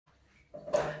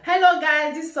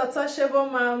guys, this is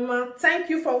Untouchable Mama. Thank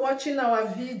you for watching our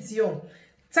video.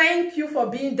 Thank you for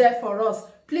being there for us.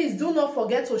 Please do not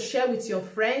forget to share with your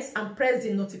friends and press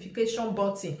the notification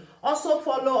button. Also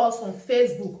follow us on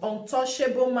Facebook,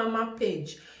 Untouchable Mama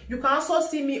page. You can also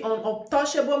see me on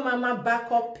Untouchable Mama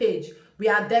backup page. We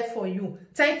are there for you.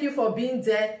 Thank you for being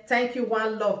there. Thank you,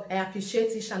 one love. I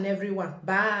appreciate each and everyone.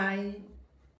 Bye.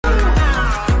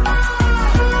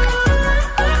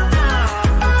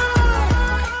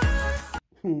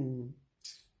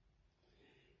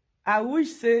 I wish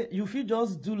say you fit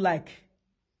just do like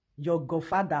your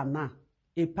godfather now,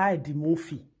 a pie the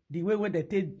movie, the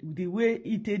way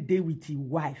he take day with his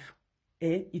wife.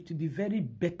 It will be very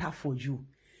better for you.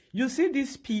 You see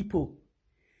these people,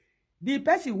 the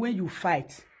person when you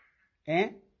fight,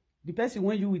 the person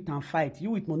when you with and fight, you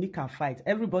with Monica fight,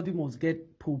 everybody must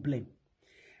get problem.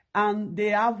 And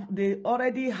they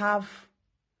already have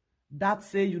that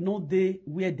say, you know, they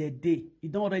where they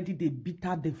it already they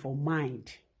bitter them for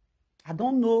mind. I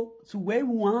don't know to where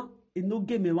we want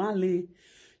Enogie me one lay.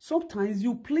 Sometimes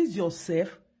you please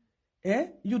yourself,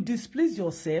 you displease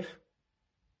yourself,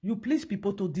 you please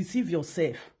people to deceive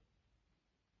yourself.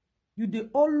 You they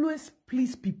always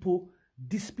please people,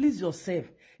 displease yourself.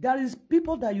 There is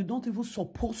people that you don't even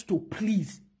supposed to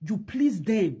please. You please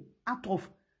them out of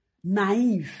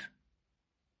naive.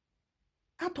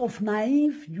 Out of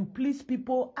naive, you please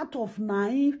people. Out of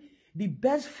naive, the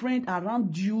best friend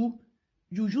around you,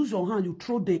 you use your hand, you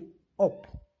throw them up.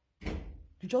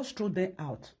 You just throw them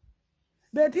out.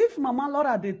 But if Mama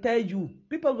Laura, they tell you,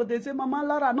 people go, they say, Mama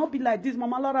Laura, not be like this,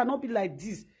 Mama Laura, not be like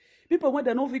this. People, when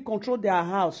they don't feel control their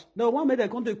house, they want me, they're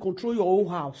going to control your whole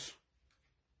house.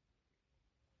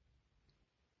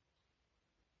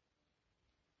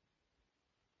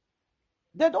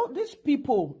 They don't, these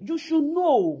people, you should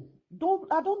know.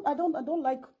 I don't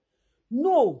like,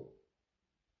 no.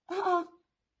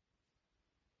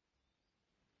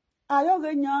 Ayo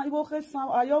genya, ibo kesan,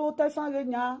 ayo tesan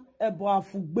genya, ebo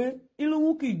afugbe,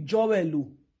 ilungu ki jowelu,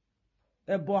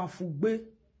 ebo afugbe,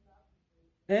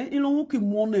 ilungu ki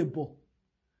monebo.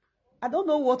 I don't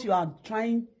know what you are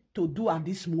trying to do at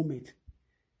this moment.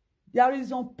 There is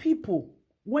some people,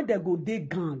 when they go, they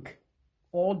gang,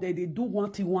 or they do one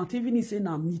thing, even if it's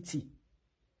a meeting.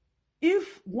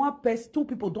 If one person, two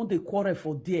people don't they quarrel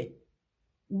for there,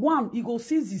 one, he go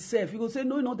seize himself. He go say,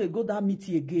 no, they go that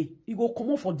meeting again. He go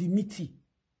come on for the meeting.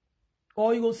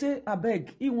 Or he go say, I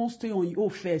beg, he won't stay on your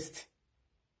first.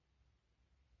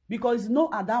 Because no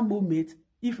at that moment,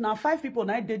 if now 5 people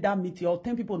now did that meeting, or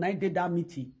 10 people now did that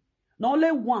meeting, not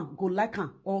only one go like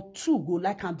him, or 2 go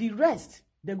like him, the rest,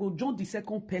 they go join the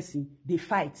second person, they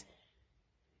fight.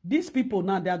 These people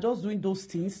now, they are just doing those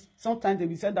things. Sometimes they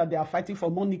will say that they are fighting for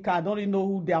Monica. I don't really know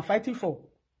who they are fighting for.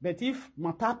 But if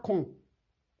matter come,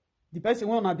 the person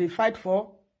when they fight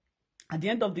for, at the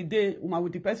end of the day,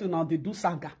 with the person now they do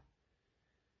saga.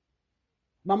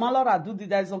 Mama Laura do this.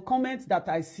 There is a comment that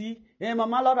I see. Hey,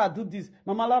 Mama Laura do this.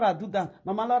 Mama Laura do that.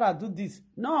 Mama Laura do this.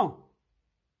 No.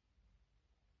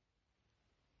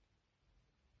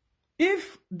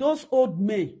 If those old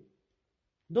men,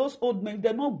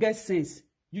 they don't get sense.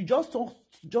 You just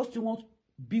want to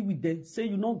be with them. Say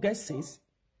you don't get sense.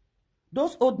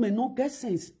 Those old men don't get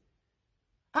sense.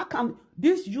 How can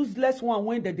this useless one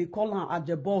when they call her at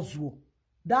the Boswo?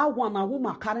 That one a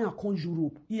woman carrying a con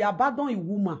Europe. He abandoned a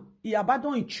woman. He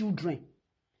abandoned children.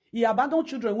 He abandoned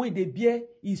children when they bear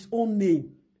his own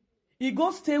name. He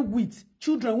go stay with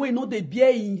children when they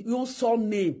bear his own son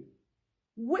name.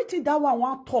 Wait till that one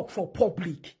want talk for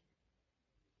public.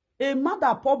 A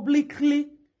mother publicly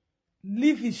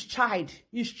leave his child,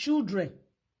 his children,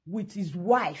 with his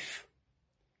wife.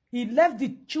 He left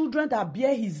the children that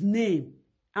bear his name.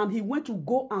 And he went to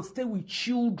go and stay with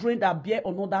children that bear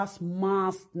another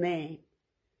man's name.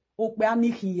 That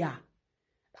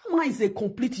man is a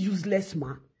complete useless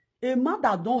man. A man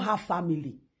that don't have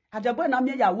family.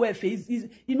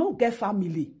 You don't get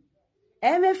family.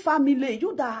 Every family,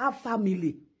 you that have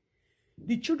family.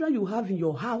 The children you have in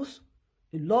your house,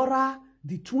 the Laura,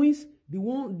 the twins, the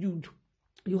one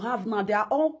you have now, they are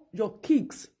all your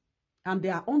kids. And they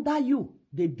are under you.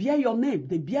 They bear your name.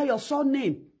 They bear your son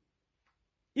name.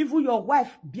 Even your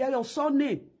wife bear your son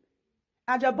name.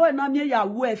 Ajaboy na me ya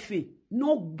wefe.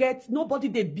 Nobody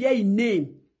they bear his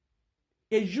name.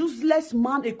 A useless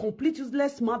man, a complete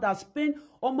useless man that spent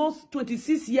almost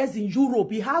 26 years in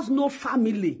Europe. He has no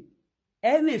family.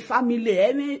 Any family,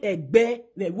 any egbe,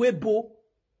 the webo.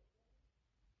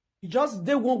 He just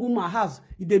they one woman house.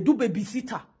 They do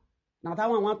babysitter. Now that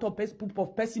one want to talk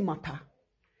of person matter.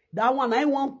 That one I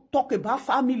want talk about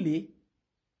family.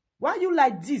 Why you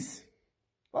like this?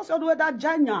 What's your way that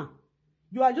Janya?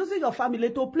 You are using your family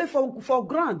to play for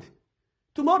grand.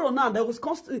 Tomorrow now,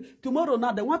 tomorrow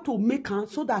now, they want to make her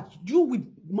so that you with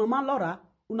Mama Laura,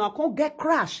 una can't get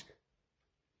crashed.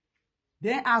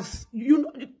 Then as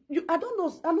I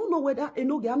don't know whether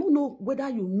Enogie, I don't know whether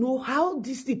you know how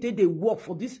this thing they work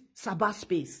for this Sabbath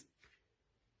space.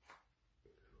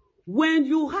 When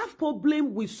you have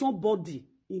problem with somebody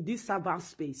in this Sabbath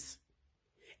space,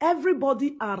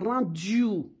 everybody around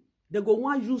you, they go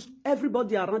want use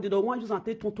everybody around you, they want use and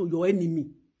take to your enemy.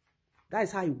 That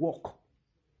is how it work.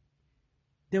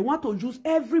 They want to use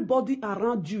everybody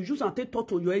around you, use and take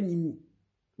to your enemy.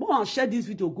 Go and share this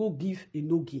video, go give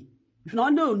Enogie. If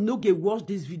not know Enogie watch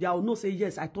this video, I will not say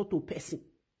yes, I talk to a person.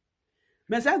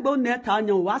 Me say go net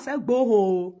and I say go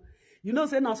home. You know,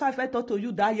 say now so if I talk to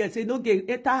you that year, say Enogie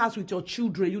enter house with your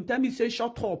children. You tell me say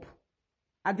shut up.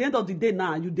 At the end of the day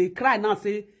now, you they cry now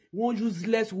say one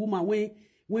useless woman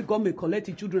when God may collect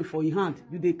the children for your hand.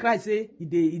 You they cry say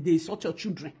they sort your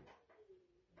children.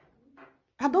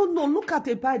 I don't know. Look at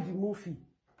Epai the Murphy.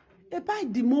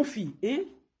 Epai the Murphy, eh?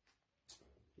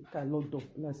 Look at locked up.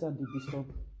 Let's say they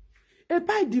disturb.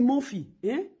 Epai the Murphy,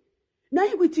 eh?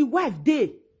 Now with your wife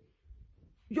day.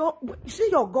 You see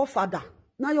your godfather.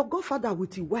 Now your godfather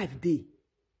with your wife day.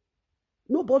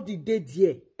 Nobody did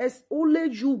here. It's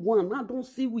only you one. I don't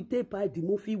see with Epai the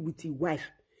Murphy with your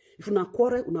wife. If you not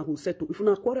quarrel, you not settle. If you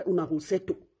not quarrel, you not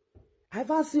settle. I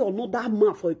never see another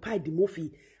man for Epai the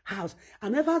Murphy house. I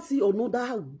never see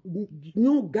another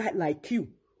new guy like you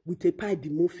with Epai the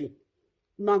Murphy.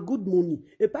 Una good money.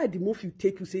 Epai the Murphy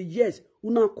take you say yes.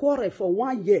 Una quarrel for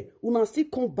 1 year. Una still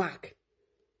come back.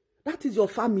 That is your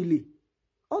family.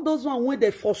 All those ones when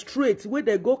they frustrate, when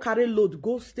they go carry load,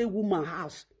 go stay woman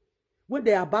house, when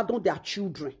they abandon their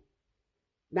children.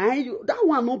 Now that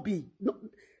one not be. No,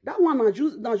 that one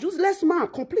na useless man,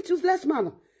 complete useless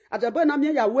man. Ajabo na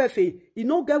me ya wefe, you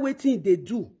no get wetin they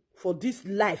do for this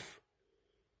life.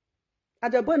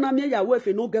 Ajabo na me ya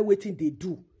wefe no get wetin they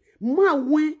do. Man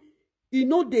when you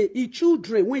know the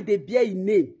children when they bear his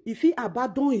name, if he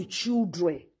abandon his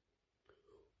children,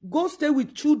 go stay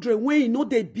with children when you know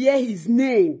they bear his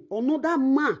name. Another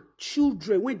man,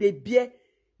 children when they bear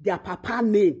their papa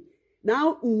name.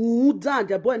 Now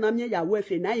Ajabo na me ya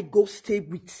wefe now he go stay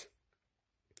with.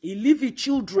 He leave his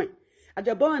children.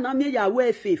 Ajabo na me ya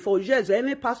wefe for years.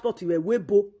 Any passport iwe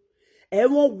webo.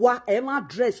 Every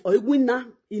address or winner,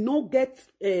 he no get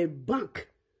a bank.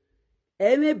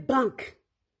 Any bank.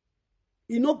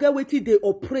 He no get wetin they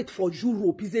operate for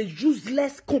Europe. He's a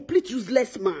useless, complete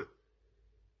useless man.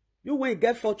 You when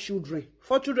get 4 children.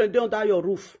 4 children dey under your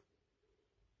roof.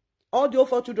 All the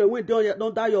 4 children when dey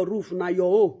under your roof na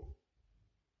your own.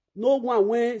 No one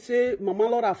when say Mama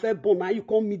Laura fair born now you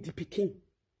come meet the pikin.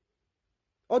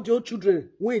 All the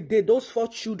children when they those 4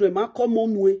 children man come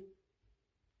on way.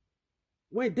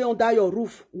 When they under your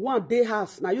roof, one day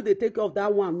house. Now you they take care of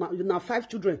that one. Now 5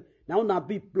 children. Now una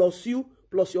be plus you.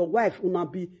 Plus your wife will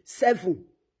not be 7.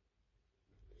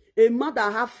 A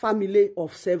mother have family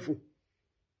of 7.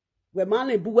 We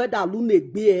man bu we da lu ne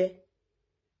gbe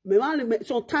e.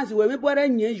 Sometimes we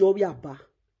me your yaba.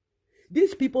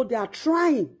 These people they are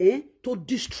trying to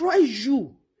destroy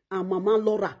you and Mama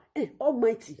Laura.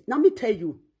 Almighty. Let me tell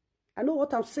you. I know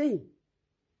what I'm saying.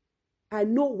 I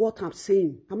know what I'm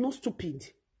saying. I'm not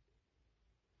stupid.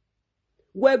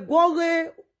 We go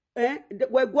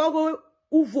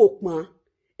uvokma.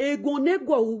 Egone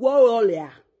go uwo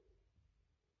olea.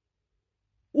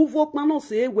 Uvokma no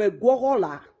se we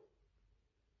gworola.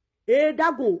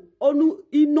 Edagon onu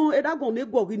ino edagon ne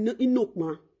go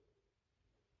inokma.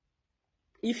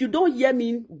 If you don't hear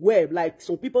me well, like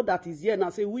some people that is here now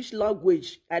say which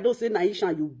language, I don't say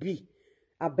Naisha you be.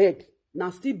 I beg. Now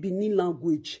still Benin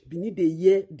language. Benin they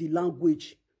hear the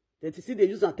language. That you see they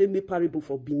use and take me parable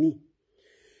for Benin.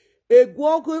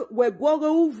 Egwogo we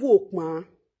gwogo uvokma.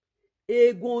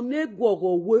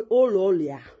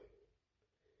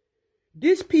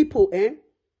 These people,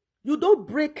 you don't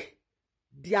break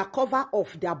their cover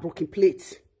of their broken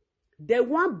plate. They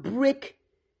want break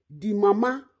the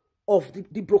mama of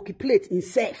the broken plate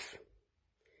itself.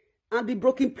 And the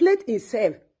broken plate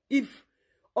itself, if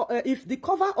the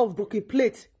cover of broken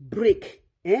plate break,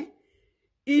 it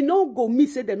no go me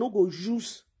say they no go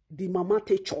use the mama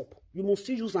to chop. You must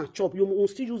still use and chop. You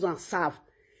must still use and serve.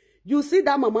 You see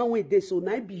that mama when they so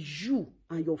now be you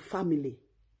and your family.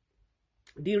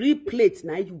 The real plate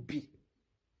now you be.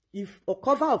 If a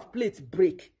cover of plate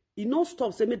break, it no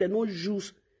stop say me they no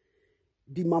use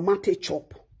the mama to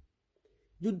chop.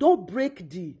 You don't break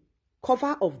the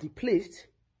cover of the plate.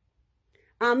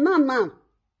 And now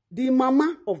the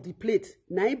mama of the plate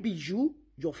now be you,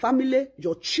 your family,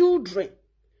 your children.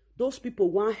 Those people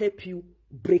want help you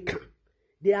breaker.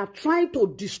 They are trying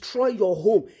to destroy your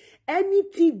home.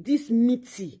 Anything this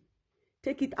meaty,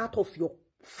 take it out of your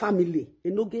family.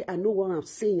 Enogie, I know what I'm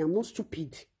saying. I'm not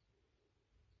stupid.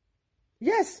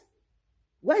 Yes.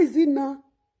 Where is it now?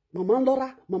 Mama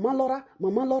Laura, Mama Laura,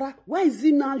 Mama Laura. Why is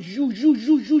it now? You.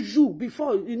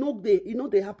 Before,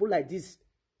 they happen like this.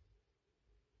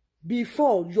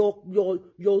 Before,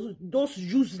 those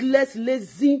useless,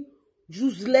 lazy,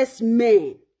 useless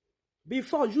men.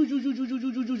 Before,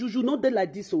 you, not there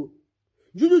like this, so.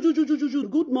 You,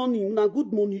 good morning, na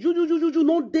good morning. You,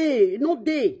 not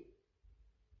there.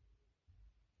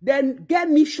 Then get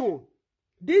mission.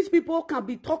 These people can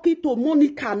be talking to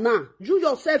Monica now. You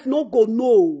yourself no go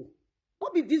know.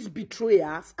 What be these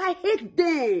betrayers? I hate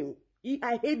them.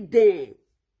 I hate them.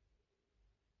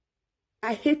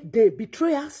 I hate them.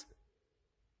 Betrayers.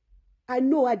 I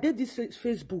know I did this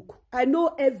Facebook. I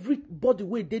know everybody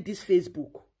will did this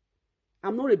Facebook.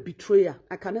 I'm not a betrayer.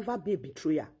 I can never be a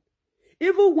betrayer.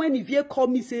 Even when Ivie call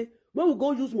me, say, when we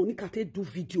go use Monica to do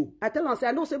video, I tell her, say,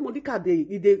 I know say Monica,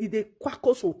 they quack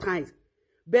sometimes.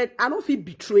 But I don't feel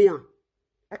betraying.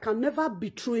 I can never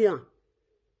betray her.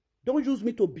 Don't use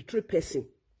me to betray person.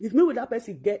 If me with that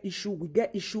person get issue, we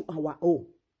get issue our own.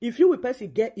 If you with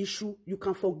person get issue, you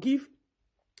can forgive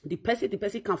the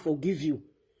person can forgive you.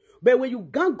 But when you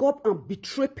gang up and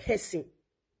betray person,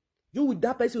 you with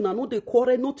that person, I know they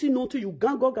quarrel, nothing, you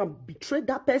gang up and betray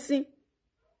that person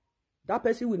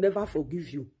will never forgive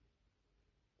you.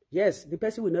 Yes, the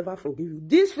person will never forgive you.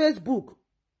 This Facebook,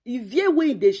 if you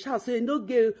win the shout, say,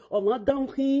 Enogie,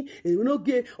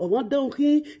 Enogie.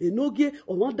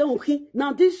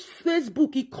 Now, this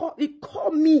Facebook, he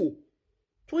called me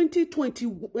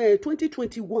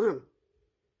 2021.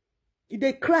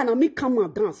 They cry and me come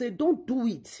and dance. Say, don't do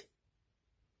it.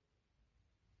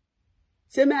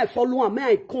 Say, may I follow him?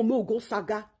 May I come? May I go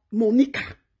saga?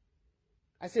 Monica.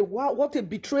 I say, wow, what a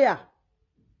betrayer.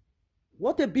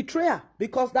 What a betrayer.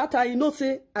 Because that time,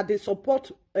 say, I they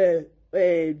support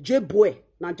J-Boy.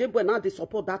 Now, J-Boy now they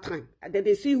support that time. And then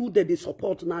they see who they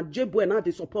support. Now, J-Boy now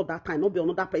they support that time. Not be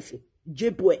another person.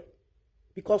 J-Boy.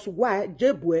 Because why?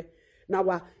 J-Boy,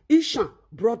 now, Ishan,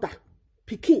 brother,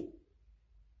 Pikin.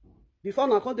 Before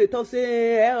now, they tell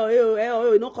say,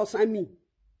 you no concern me.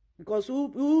 Because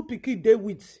who Pikin they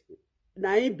with?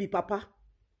 Now, he be papa.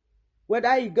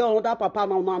 Whether he get another papa,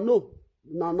 now know.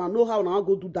 Now know how now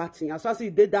go do that thing. As far as he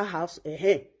did that house,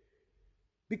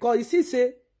 Because you see,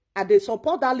 say, and they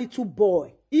support that little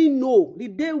boy. He know the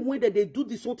day when they do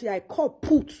this something, I call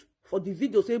put for the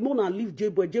video, say, Mona leave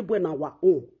J-Boy now our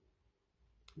own.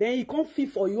 Then he can't feel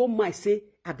for your mind, say,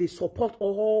 and they support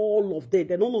all of them.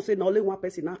 They don't know, say, now only one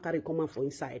person now carry command for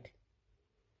inside.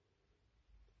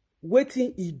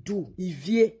 Waiting he do, he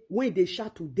veer, when they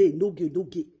shout today, no gay.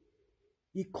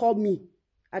 He call me.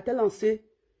 I tell him, say,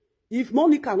 if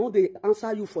Monica no they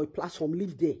answer you for a platform,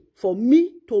 leave there. For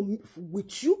me to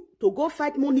with you to go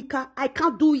fight Monica, I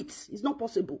can't do it. It's not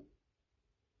possible.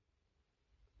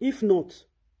 If not,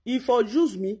 if you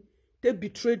use me, they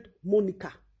betrayed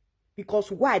Monica.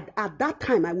 Because why? At that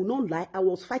time, I will not lie, I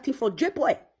was fighting for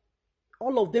J-Boy.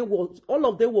 All of them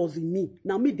was in me.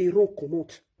 Now me they run come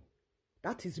out.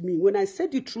 That is me. When I say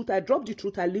the truth, I drop the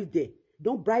truth, I leave there.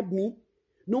 Don't bribe me,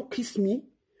 no kiss me,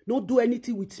 no do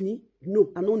anything with me.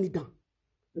 No, I don't need that.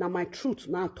 Now my truth,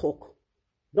 now I talk.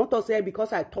 Don't say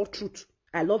because I talk truth.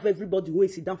 I love everybody when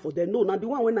sit down for them. No, now the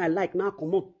one when I like, now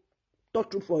come on. Talk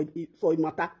truth for a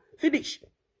matter. Finish.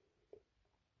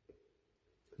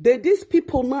 These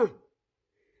people now,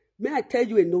 may I tell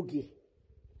you Enogie?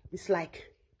 It's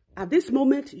like, at this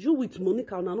moment, you with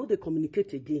Monica, I know they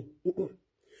communicate again.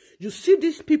 You see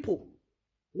these people,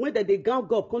 when they gang up,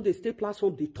 because they stay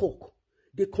platform, they talk.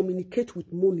 They communicate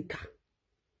with Monica.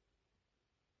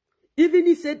 Even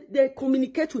he said they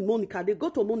communicate with Monica, they go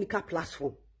to Monica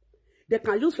platform. They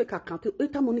can use fake account to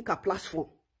enter Monica platform.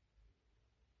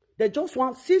 They just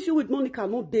want, since you with Monica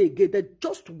not there again, they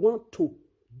just want to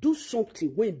do something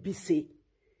when be say.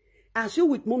 As you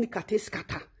with Monica, they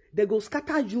scatter. They go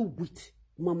scatter you with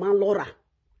Mama Laura.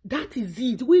 That is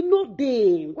it. We know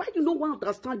them. Why you don't want to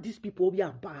understand these people? We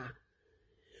are bad.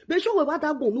 But sure what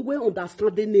that one we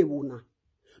understand the name.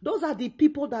 Those are the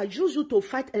people that use you to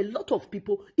fight a lot of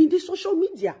people in the social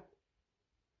media.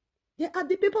 They are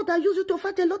the people that use you to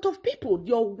fight a lot of people.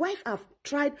 Your wife have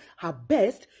tried her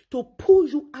best to pull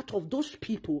you out of those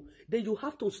people. Then you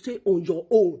have to stay on your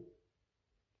own.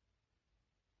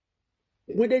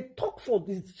 When they talk for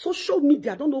the social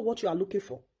media, I don't know what you are looking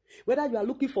for. Whether you are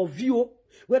looking for view,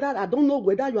 whether I don't know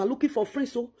whether you are looking for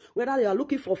friends, whether you are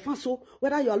looking for fans,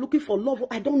 whether you are looking for love,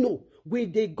 I don't know.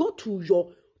 When they go to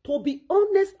your, to be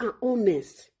honest and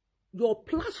honest, your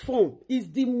platform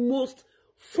is the most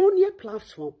funniest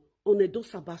platform on Edo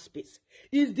cyberspace.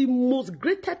 Is the most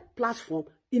greatest platform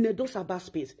in Edo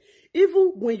cyberspace.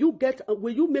 Even when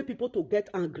you make people to get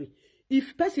angry,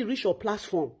 if person reach your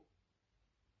platform,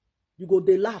 you go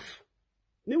they laugh.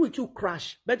 Me with you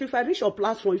crash. But if I reach your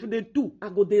platform, if they do, I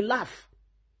go they laugh.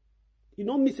 You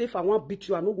know me say if I want to beat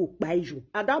you, I no go buy you.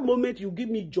 At that moment, you give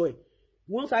me joy.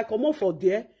 Once I come out for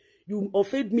there, you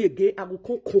offend me again, I will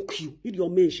come cook you. In your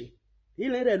measure. I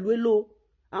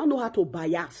don't know how to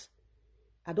bias.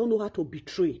 I don't know how to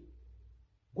betray.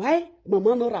 Why?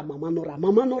 Mama Nora, Mama Nora,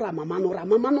 Mama Nora, Mama Nora,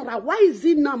 Mama Nora. Why is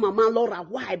it now Mama Laura?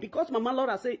 Why? Because Mama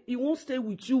Laura say he won't stay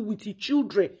with you, with your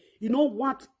children. You don't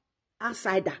want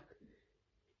outsider.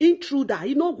 Intruder.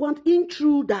 You don't want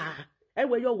intruder.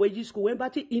 Where your wages school, when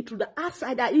but intruder,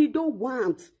 outsider, you don't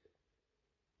want.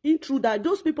 Intruder.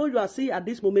 Those people you are seeing at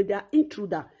this moment, they are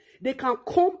intruder. They can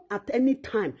come at any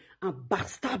time and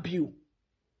backstab you.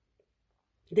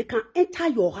 They can enter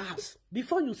your house.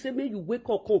 Before you say, may you wake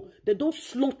up home, they don't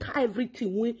slaughter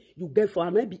everything when you get for her.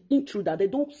 Maybe intruder. They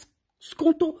don't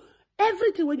sconto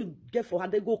everything when you get for her.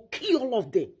 They go kill all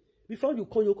of them. Before you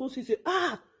come see, say,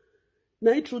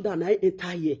 now intruder, now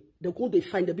enter here. They go, they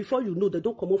find them. Before you know, they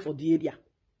don't come out for the area.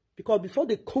 Because before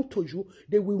they come to you,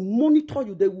 they will monitor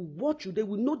you. They will watch you. They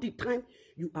will know the time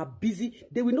you are busy.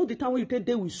 They will know the time when you take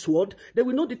day with sword. They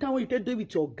will know the time when you take day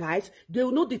with your guys. They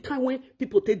will know the time when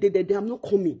people take day, they are not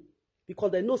coming.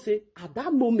 Because they know, say, at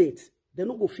that moment, they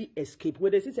don't go feel escape.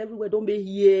 When they see everywhere, don't be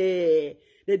here.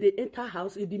 They enter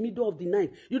house in the middle of the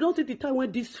night. You don't see the time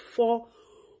when this fall.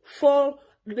 I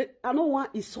don't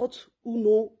want insult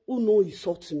who know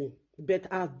insult me. But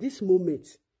at this moment,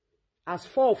 as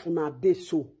far as una dey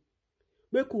so,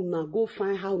 make una go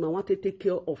find how una want to take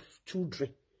care of children.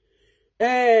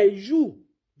 You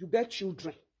get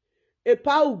children.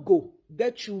 Epa Ugo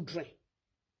get children.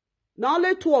 Now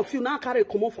only two of you now carry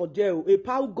come up for there.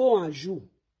 Epa Ugo and you.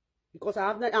 Because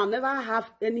I'll never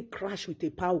have any crash with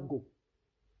Epa Ugo.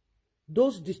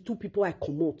 These two people I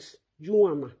come out. You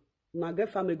and una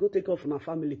get family, go take care of my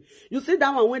family. You see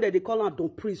that one when they call out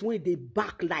Don Priest, when they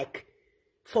bark like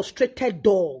frustrated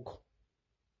dog.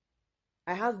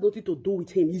 I have nothing to do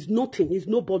with him. He's nothing. He's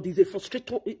nobody. He's a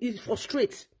frustrated. He's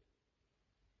frustrated.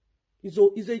 He's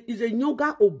a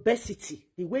yoga obesity.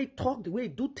 The way he talk, the way he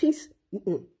do things.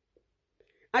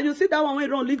 And you see that one when you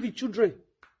don't leave with children.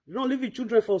 You don't leave with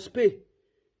children for Spain.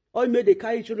 Or you made they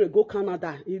carry children go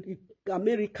Canada,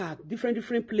 America,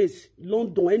 different place,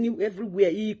 London,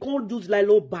 everywhere. He can't use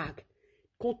nylon bag.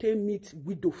 Can't take meet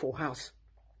widow for house.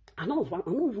 I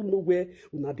don't even know where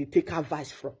they take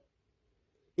advice from.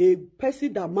 A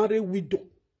person that married widow.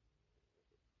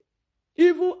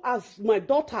 Even as my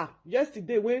daughter,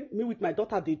 yesterday, when me with my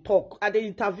daughter, they talk. I they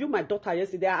interview my daughter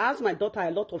yesterday. I asked my daughter a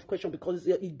lot of questions because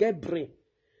it get brain.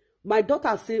 My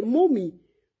daughter say, Mommy,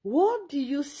 what do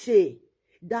you say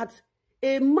that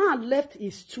a man left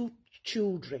his 2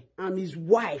 children and his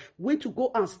wife went to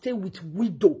go and stay with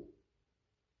widow?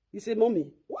 He said, Mommy,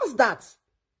 what's that?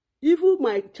 Even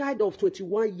my child of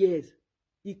 21 years,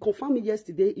 he confirmed me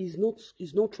yesterday is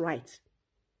not right.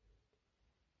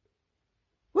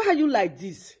 Why are you like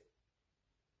this?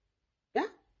 Yeah?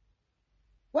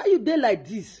 Why are you there like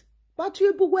this? But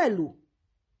you well,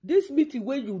 this meeting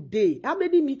where you there, how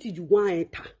many meetings you want to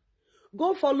enter?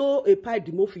 Go follow a Pai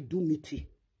Dimofi do meeting.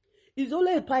 It's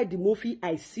only a Pai Dimofi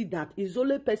I see that. It's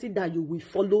only a person that you will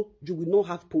follow, you will not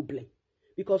have problem.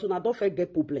 Because when I don't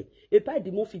forget problem, a Pai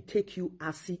Dimofi take you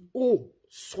as his own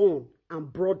son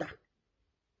and brother.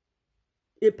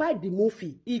 A Pai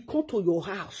Dimofi, he come to your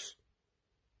house.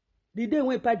 The day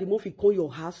when Pai Dimofi come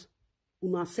your house,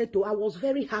 Una said to, I was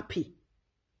very happy.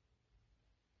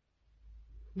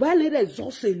 Violent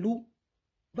exhausted, Una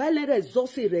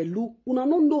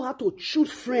don't know how to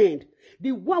choose friend.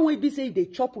 The one way they say they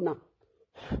chop una.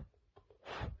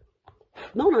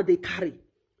 Now they carry.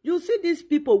 You see these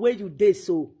people where you they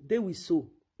will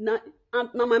so. Now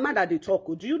my mind that they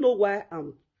talk. Do you know why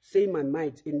I'm saying my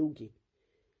mind, Enogie?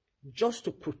 Just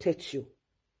to protect you.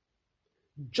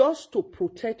 Just to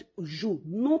protect you,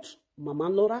 not Mama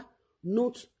Laura,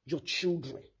 not your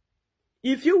children.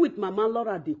 If you with Mama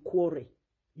Laura they quarrel,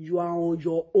 you are on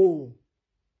your own.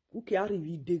 Uke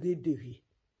arrive dege.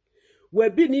 We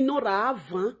be ni no ra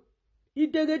avan, I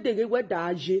dege we da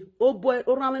age. O boy,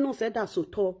 o rame no se da so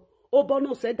to, o bo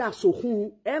no se da so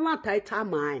hun. Ever tighter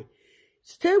mind.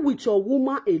 Stay with your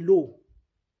woman alone.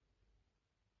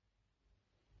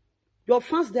 Your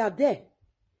fans, they are there.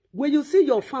 When you see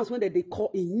your fans, when they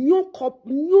call a new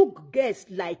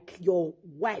guest like your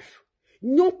wife,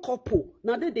 new couple,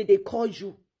 now they call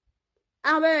you.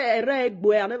 I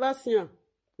never seen her.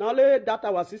 Now only that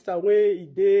our sister when he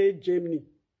did Germany.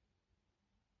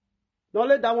 Now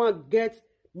only that one get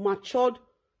matured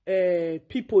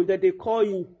people that they call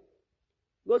him.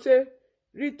 Go say,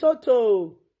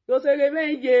 Ritoto. Go say,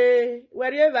 Revenge.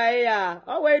 Wherever I are.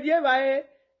 Oh, wherever I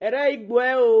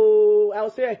are. I'll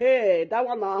say, hey, that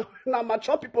one now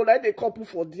mature people like they couple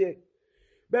for there.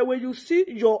 But when you see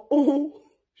your own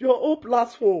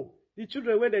platform, the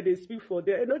children when they speak for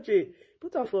there, Enogie,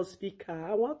 put on for speaker.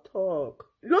 I want talk.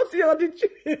 You don't see all the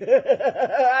children.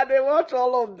 And they watch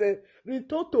all of them.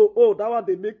 Ritoto, oh, that one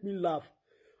they make me laugh.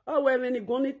 Oh, when you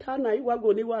go ni tana, you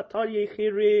go ni wa tell ye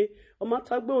here. O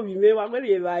matagbo mi me wa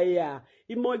where va ya.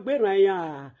 Imo egbera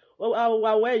ya.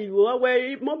 Wa where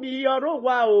you mo bi your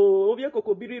wa o. Obi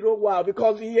kokobiri ro wa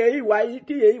because he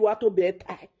wa to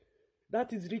better.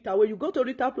 That is Rita. When you go to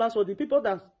Rita Plus, for the people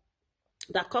that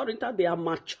call Rita, they are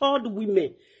matured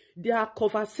women. Their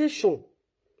conversation,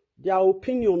 their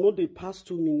opinion, not the past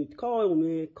 2 minutes. Call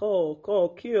me,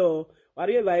 kill.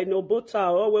 Whatever, no butter,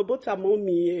 or we butter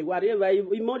mommy, whatever,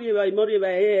 when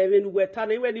we're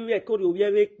turning, when we are called, we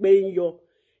are making you.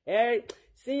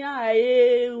 See,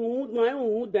 I my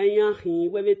own Diane,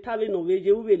 when we're telling of it,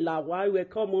 you will laugh. Why we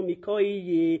call mommy, call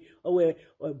ye, or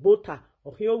butter.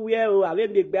 Oh, here we are, I will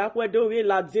make backward over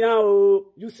Ladian.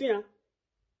 You see,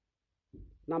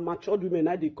 now matured women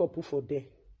are the couple for there.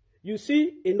 You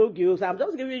see, Enogie, I'm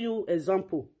just giving you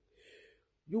example.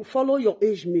 You follow your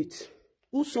age mate.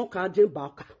 Who saw Kajen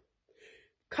Baka?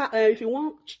 If you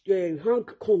want hang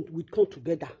with come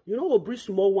together, you know, bring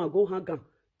small one, go hang on,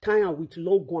 tie with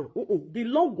long one. The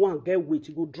long one get weight,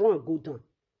 you go draw and go down.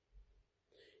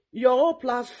 Your whole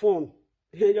platform,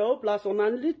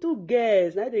 and little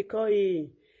girls, now they call it.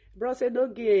 Bro said,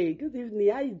 okay, good evening,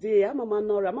 how you dey? I'm Mama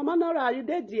Nora. Mama Nora, are you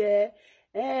dead there?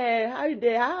 How you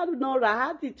there? How Nora?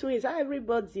 How the twins? How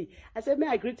everybody? I said, may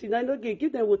I greet you? I know,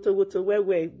 give them water,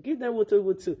 where? Give them water.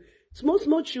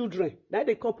 Small children, now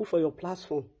they couple for your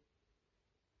platform.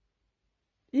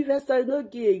 Investor, no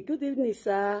gay. Good evening,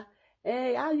 sir.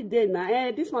 How you there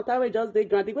now? This matter we just dey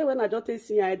grant. When I just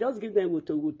see, I just give them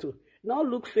water. Now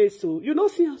look face so. You know,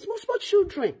 see small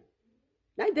children.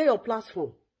 Now they your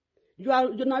platform.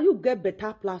 You get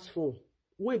better platform.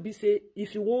 When be say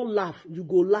if you won't laugh, you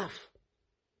go laugh.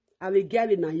 I will get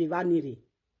it na.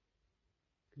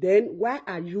 Then why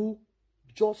are you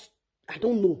just? I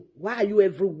don't know. Why are you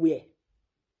everywhere?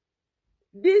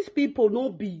 These people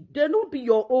they don't be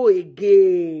your own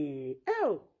again.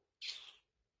 Oh.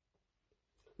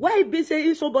 Why be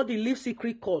saying somebody leave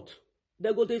secret court?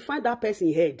 They find that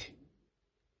person head.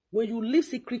 When you leave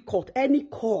secret court, any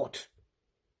court,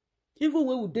 even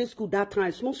when we did school that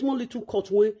time, small little court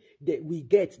when we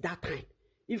get that time.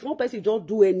 If one person just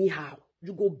do anyhow,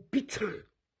 you go beat him.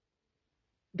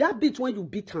 That bit when you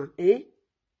beat him,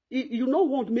 you don't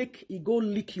want to make it go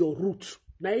lick your root.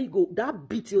 Now you go, that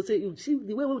bit, you say, you see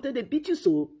the way they beat you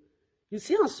so. You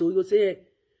see how so, you say,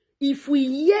 if we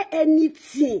hear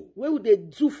anything, what would they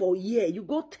do for a year? You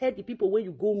go tell the people when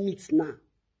you go meet now.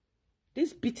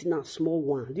 This beat now small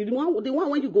one. The one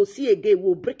when you go see again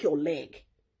will break your leg.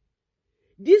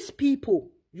 These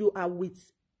people you are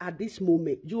with at this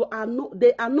moment,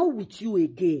 they are not with you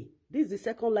again. This is the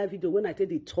second live video when I tell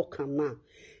the talk now.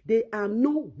 They are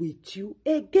not with you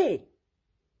again.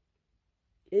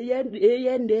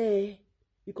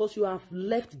 Because you have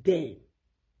left them.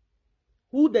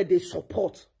 Who that they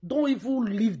support, don't even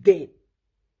leave them.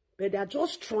 But they are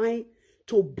just trying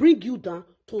to bring you down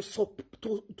to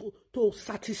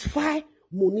satisfy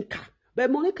Monica.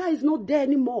 But Monica is not there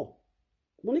anymore.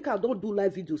 Monica don't do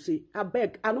live video. Say, I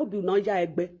beg, I don't be Nanja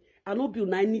Egbe. I don't be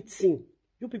anything.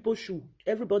 You people should.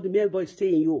 Everybody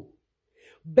stay in you.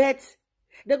 But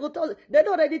they don't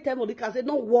already tell Monica, say,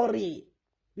 don't worry.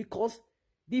 Because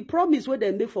the promise where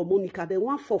they make for Monica, they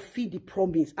want to fulfill the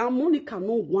promise. And Monica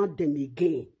don't want them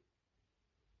again.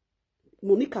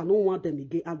 Monica don't want them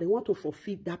again. And they want to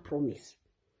fulfill that promise.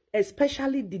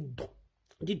 Especially the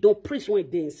dog priest when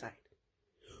they inside.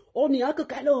 Oh,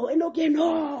 Enogie,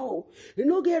 no.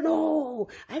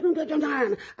 I don't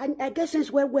understand. I get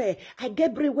sense where. I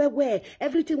get brain where.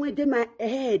 Everything went in my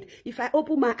head. If I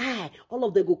open my eye, all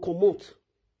of them go come out.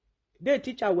 They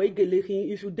teacher where if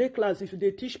you day class, if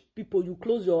they teach people, you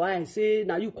close your eyes, say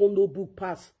now you can't no book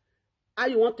pass. How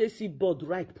you want to see board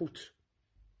right put?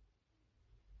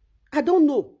 I don't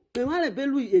know. I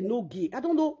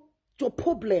don't know your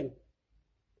problem.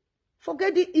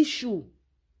 Forget the issue.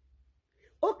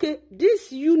 Okay,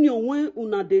 this union when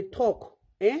una they talk,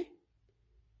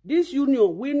 this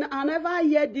union, I never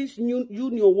hear this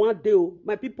union one day.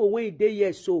 My people when they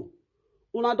hear so,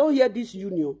 una don't hear this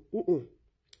union.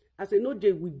 As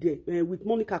Enogie with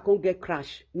Monica can't get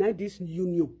crash. Now this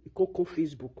union, it can't come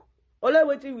Facebook. Only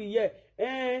waiting we hear.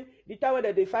 The time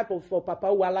where they fight for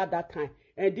Papa Wala that time.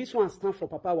 And this one stand for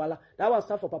Papa Wala. That one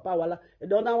stand for Papa Wala. And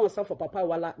the other one stand for Papa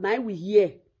Wala. Now we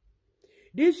hear.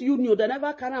 This union, they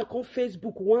never can come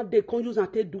Facebook one day, can use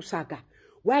and take do saga.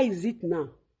 Why is it now?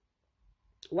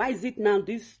 Why is it now?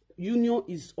 This union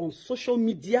is on social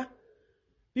media.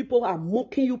 People are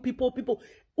mocking you. People.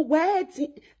 Where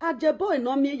Ajebo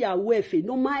no me ya wefe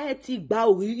no ma eti gba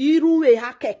ori irunwe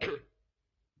ha kekan.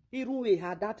 Irunwe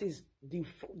ha, that is the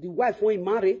wife when he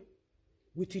married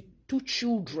with the 2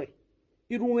 children.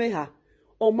 Irunwe ha.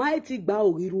 O ma eti gba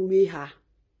ori irunwe ha.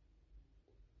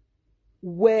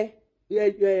 Where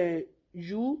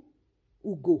you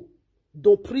Ugo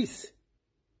don priest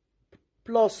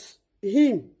plus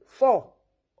him 4.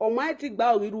 Almighty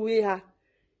gba ori irunwe ha.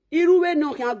 Irunwe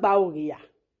no kan gba ori ya.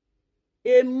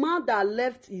 A man that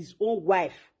left his own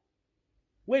wife,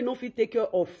 we no fit take care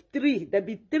of 3. There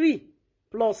be 3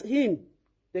 plus him.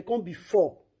 There can be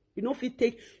 4. You no fit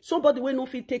take somebody we no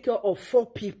fit take care of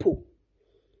 4 people.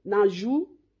 Now you,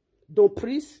 don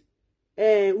priest,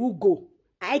 Ugo,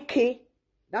 Ike,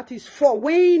 that is 4.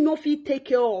 We no fit take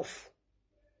care of.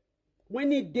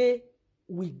 When he dey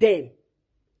with them.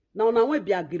 Now we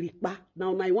be agrikpa.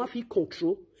 Now you want fit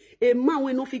control. A man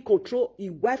we no fit control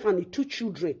his wife and his 2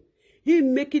 children. He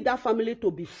make it that family to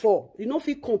be 4. He no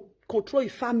fit control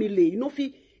his family.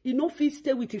 He no fit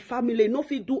stay with his family. He no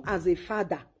fit do as a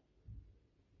father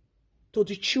to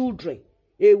the children,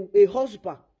 a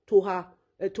husband to her,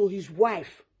 to his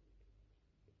wife.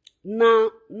 Now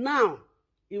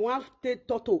he want to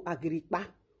talk to Agrippa,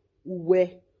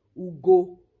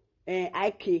 Ugo,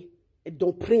 Ike,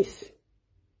 Don Prince.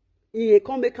 He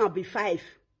can make him be 5.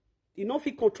 He no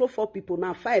fit control 4 people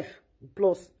now. 5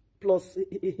 plus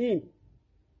him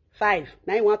 5.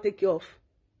 Now you want to take care of.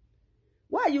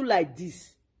 Why are you like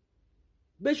this?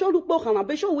 Besho look back and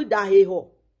besho with that he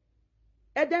ho.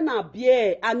 Eden na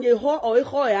bie anye ho or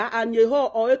ya anye ho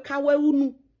or kawe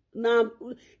unu. Na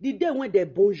the day when they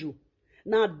bonjour.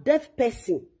 Now deaf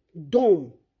person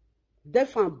dumb,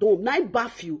 deaf and dumb. Now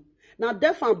baff you. Now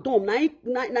deaf and dumb.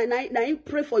 Now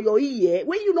pray for your ear.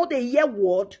 When you know the ear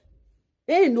word,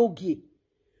 Enogie.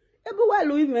 Everywhere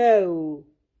Louis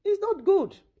it's not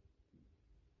good.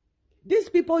 These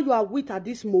people you are with at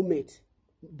this moment,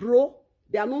 bro,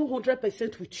 they are not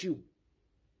 100% with you.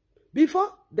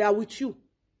 Before, they are with you.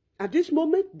 At this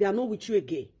moment, they are not with you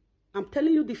again. I'm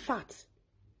telling you the facts.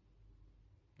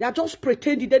 They are just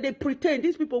pretending. They pretend.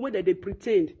 These people, when they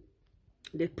pretend.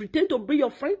 They pretend to be your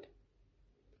friend.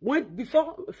 When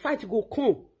before fight go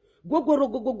come.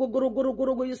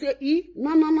 Go. You say,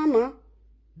 no.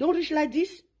 Don't reach like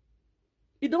this.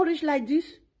 You don't reach like this.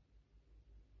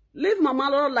 Leave Mama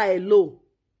Laura alone.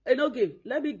 And okay,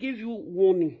 let me give you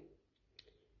warning.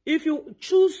 If you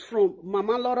choose from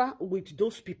Mama Laura with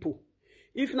those people,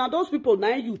 if now those people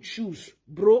now you choose,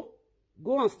 bro,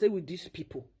 go and stay with these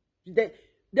people.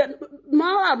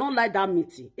 Mama don't like that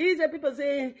meeting. It's the people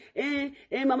say,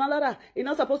 Mama Laura, you're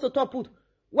not supposed to top put.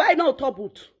 Why not top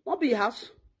put? Not be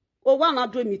house. Or why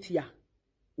not do meeting here?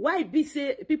 Why be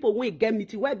say people won't get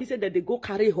meeting? Why be say that they go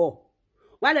carry her?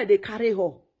 Why did they carry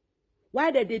her? Why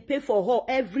did they pay for her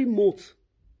every month?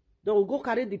 They will go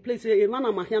carry the place.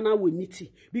 Will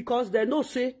meet because they know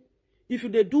say if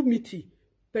they do meeting,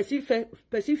 person can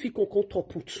top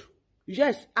put.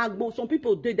 Yes, some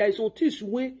people there is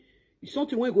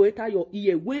something when go enter your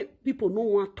ear where people no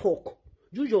want talk.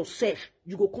 You yourself,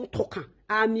 you go come talk.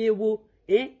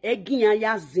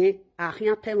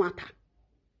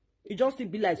 It just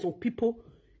be like some people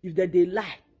if they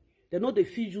lie, they know they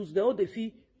feel use, they know they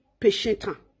feel patient.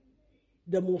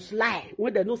 They must lie.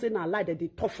 When they know say na lie, that they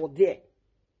talk for there.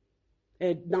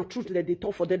 And now truth that they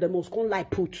talk for there, they must come lie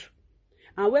put.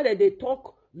 And when they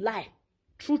talk lie,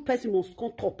 truth person must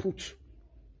come talk put.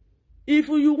 If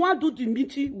you want to do the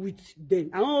meeting with them,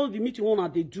 I don't know the meeting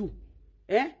one they do.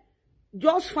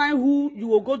 Just find who you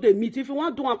will go to meet. If you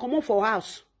want to come on for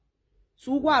house.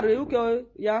 So okay,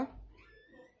 yeah.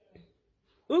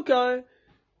 Okay.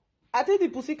 I think the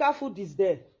pussycat food is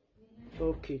there.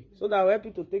 Okay, so that I will help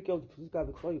you to take care of the pussycat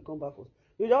before you come back.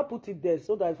 You just put it there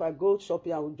so that if I go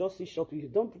shopping, I will just see shopping. You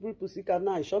don't put pussycat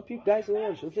now. Shop you guys.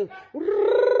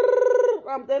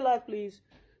 I'm there, like please.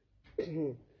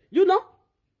 You know?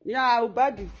 Yeah, I will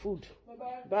buy the food.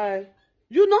 Bye-bye. Bye.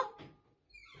 You know?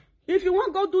 If you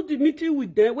want to go do the meeting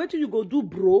with them, wait till you go do,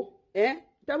 bro.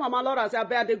 Tell Mama Laura, say, I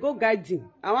better they go guide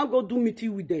him. I want to go do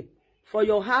meeting with them for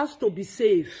your house to be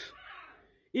safe.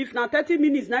 If now 30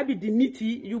 minutes now be the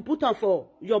meeting, you put on for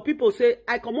your people say,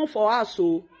 I come on for us,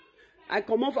 so I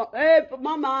come on for, hey,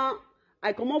 Mama,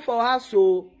 I come out for house,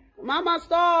 so mama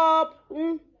stop.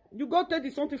 You go take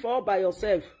this something for all by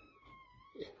yourself.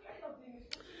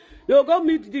 You go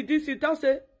meet the this. You tell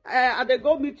say, they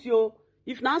go meet you.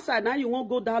 If now outside now you won't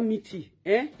go that meeting,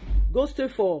 go stay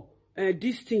for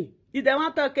this thing. If they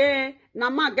want to okay, na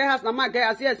man get house, na man get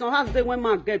house. Yes, some house they when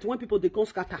man get when people they come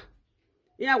scatter.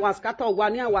 Yeah, was scatter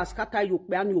one, yeah, was scatter you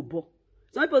pay and you bo.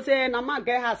 Some people say na man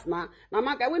get house na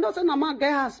man get. We don't say na man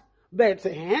get house, but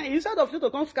instead of you to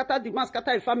come scatter the man,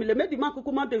 scatter the family, make the man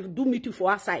kukuma they do meeting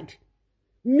for outside.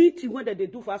 Meeting when they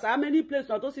do for outside. How many places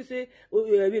not to say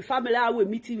family are we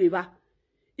meeting with?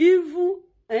 Even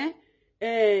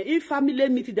if family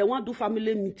meeting, they want to do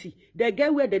family meeting. They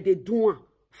get where they do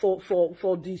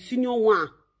for the senior one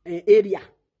area.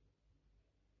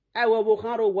 I will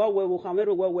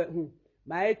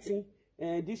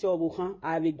this your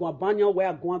I will go banyo where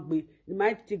I go be. You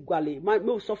might take Gwale. Might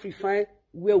no suffer fine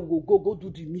where we go do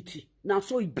the meeting. Now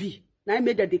so it be. Now I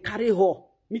made that they carry her.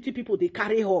 Meeting people they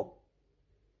carry her.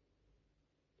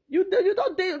 You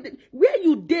don't where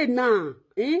you there now,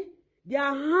 Their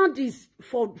hand is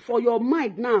for your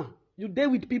mind now. You there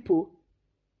with people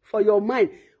for your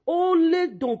mind. Only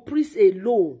don't preach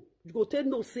alone. You go tell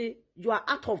no say you are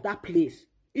out of that place.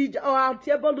 You don't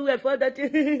say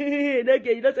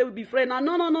we be friends.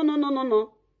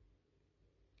 No.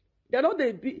 They don't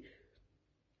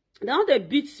they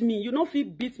beat me. You know if he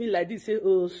beat me like this, say,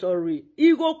 oh sorry.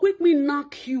 He go quick me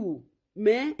knock you,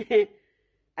 man.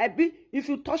 If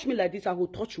you touch me like this, I will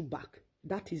touch you back.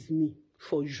 That is me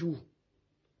for you.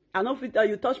 I know if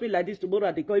you touch me like this tomorrow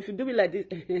at the call. If you do me like this,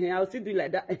 I'll still do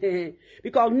like that.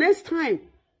 Because next time,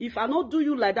 if I not do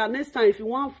you like that, next time, if you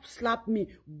want to slap me,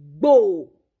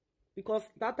 go. Because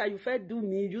that time you first do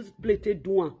me, you just play it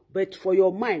doing. But for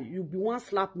your mind, you be one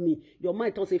slap me. Your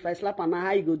mind thought if I slap and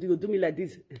how you go do me like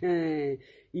this.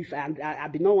 If I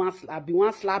be no one, I be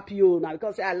one slap you now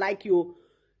because I like you.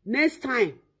 Next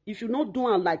time, if you not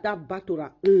doing like that back to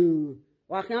that,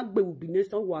 I can't be will be next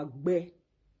time work be.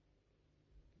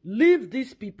 Leave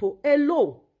these people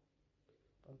alone.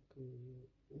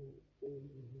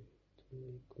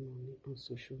 On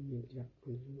social media,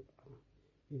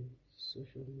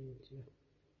 social media.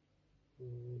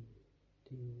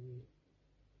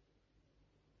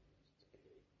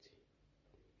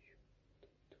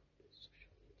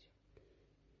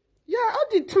 Yeah, all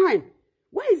the time.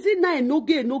 Why is it now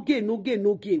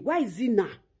Enogie? Why is it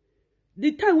now?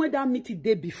 The time when that meeting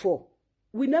day before.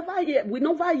 We never hear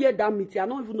that meeting. I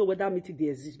don't even know where that meeting they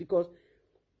exist because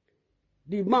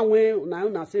the man when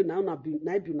now say now be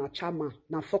na chairman,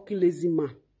 na fucking lazy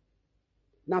man.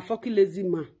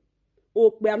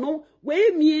 Oh, we no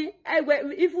where me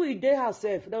if we dey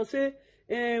herself, they'll say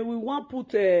we want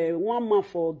put one man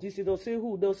for this. They'll say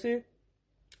who? They'll say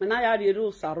and I had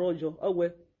Ero Sarojo. Oh we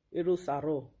Ero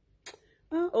Saro.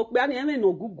 Oh, we ani eme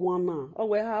no guguana. Oh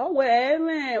we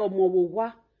eme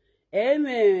omowowa.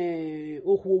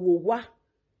 Ohuwa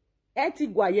eti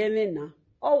gwaye na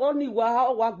o ni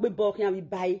wa gbe bo kan bi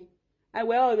bai I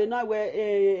we no we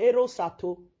Ero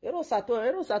Sato we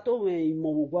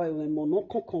imowo we mo no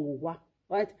kokon wa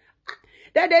right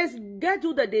that is get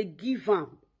you that they give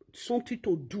am something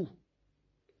to do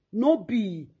no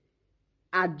be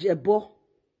ajebo.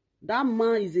 That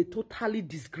man is a totally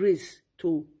disgrace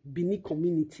to Benin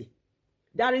community.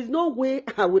 There is no way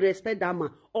I will respect that man.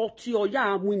 Or to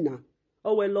your winner.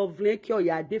 Or we love like your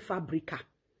de fabrica.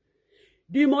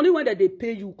 The money when they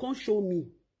pay you can't show me.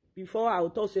 Before I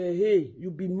will say, hey,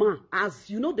 you be man. As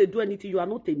you know they do anything, you are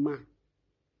not a man.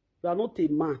 You are not a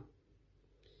man.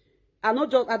 I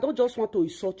don't just want to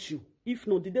insult you. If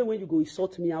not, the day when you go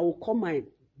insult me, I will call my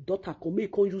daughter, come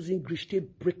use English to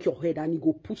break your head and you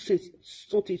go put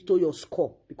something to your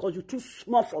skull. Because you're too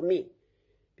small for me.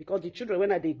 Because the children, when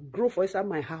they grow for inside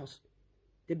my house,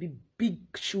 they be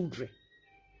big children.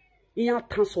 In your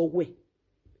transfer way,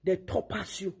 they top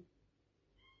past you.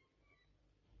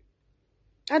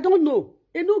 I don't know.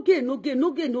 Enogie.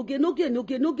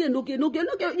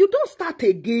 You don't start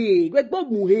again. I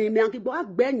don't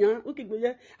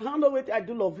know what I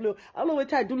do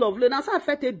lovely. Now so I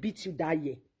felt a beat you that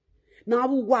year.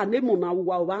 Now you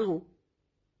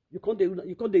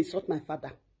can't insult my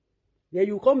father. Then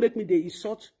you can't make me they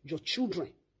insult your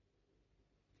children.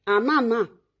 And now,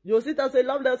 you sit and say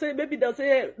love. They'll say maybe they'll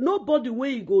say nobody where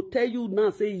you go tell you now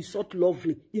say insult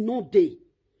lovely. You know they.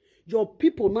 Your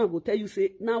people now will tell you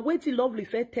say now wait till lovely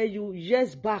fair tell you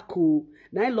yes back oh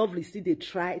now lovely still they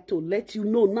try to let you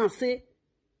know now say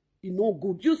you know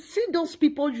good. You see those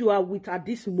people you are with at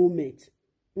this moment.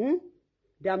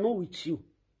 They are not with you.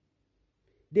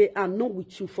 They are not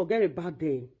with you. Forget about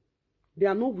them. They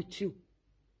are not with you.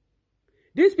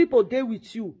 These people, they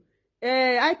with you.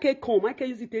 I can come, I can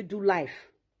use it to do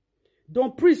life.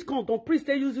 Don't priest come, don't priest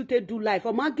they use it to do life.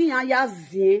 Or magi ya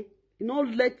zien, you know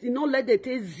let they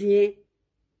take zien.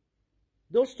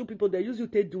 Those two people they use you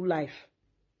to do life.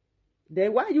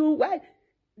 Then why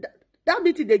that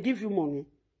meeting they give you money?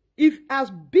 If as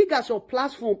big as your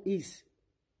platform is,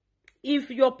 if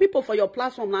your people for your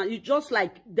platform now, it's just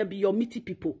like there be your meaty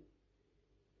people.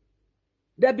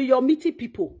 There be your meaty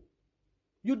people.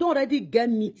 You don't already get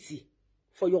meaty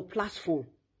for your platform.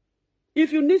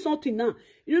 If you need something now,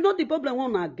 you know the problem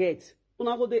wanna get.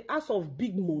 Una go they ask of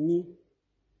big money.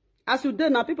 As you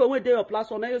did now, people when they your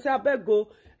platform, and you say, I beg go,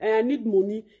 and I need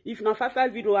money. If na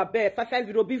 550, I beg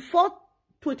 550. Before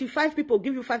 25 people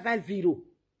give you 550,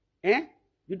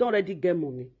 you don't already get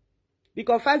money.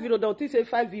 Because 50, they'll say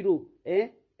 50,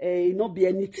 it not be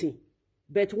anything.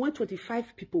 But when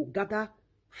 25 people gather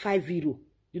 50,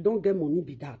 you don't get money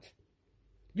be that.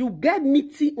 You get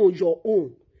meaty on your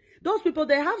own. Those people,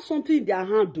 they have something in their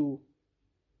hand, though,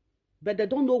 but they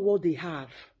don't know what they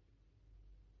have.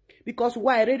 Because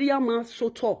why? Area man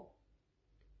soto.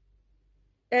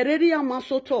 Area man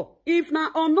soto. If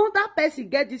now another person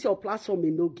get this your platform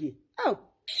Enogie. Oh,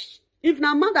 if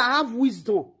now man that have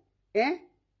wisdom,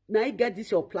 now he get this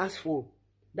your platform.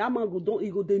 That man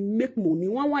go they make money.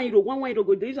 One euro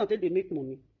go. There is until they make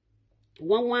money.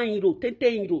 1 euro, 10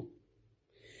 euro.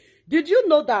 Did you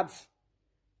know that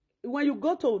when you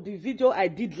go to the video I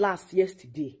did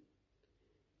yesterday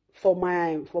for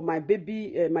my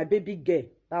baby girl,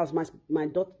 that was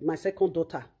my second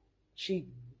daughter.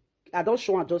 I don't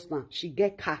show her just now. She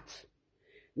get cat.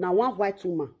 Now one white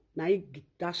woman, now he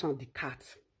dash on the cat.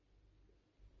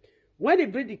 When they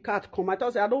bring the cat come, I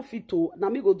thought say I don't fit to. Now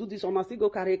me go do this one. I still go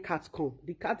carry cat come.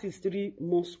 The cat is 3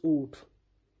 months old.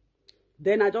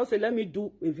 Then I just say let me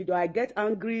do a video. I get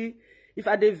angry. If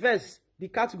I dey vex, the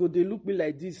cat go they look me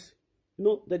like this.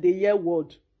 No, that they hear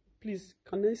word. Please,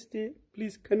 can I stay?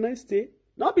 Please, can I stay?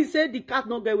 Not be say the cat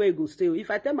not get where it go stay.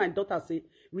 If I tell my daughter say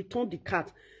return the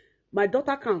cat, my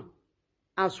daughter can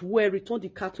as well return the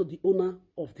cat to the owner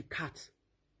of the cat.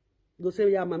 Go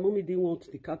say, yeah, my mommy didn't want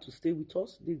the cat to stay with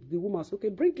us. The woman said, okay,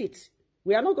 bring it.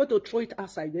 We are not going to throw it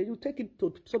outside. Then you take it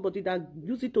to somebody that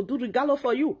use it to do regalo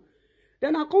for you.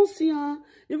 Then I can't see her.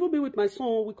 Even be with my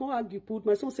son, we can't argue. Put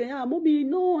my son say, ah, mommy,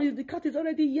 no, the cat is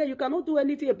already here. You cannot do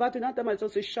anything about it. That time my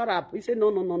son say, shut up. He said, no,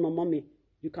 mommy.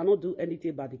 You cannot do anything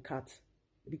about the cat.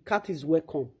 The cat is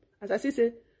welcome. As I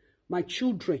say, my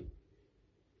children.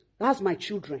 That's my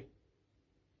children.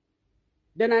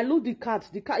 Then I look the cat.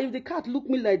 If the cat look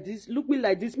me like this,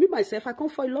 me myself, I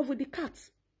can't fall in love with the cat.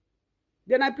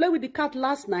 Then I play with the cat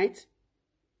last night.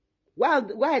 Why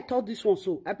I thought this one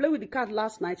so? I played with the cat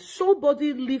last night.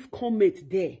 Somebody leave comment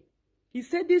there. He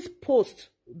said this post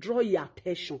draw your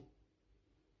attention.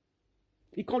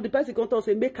 The person come to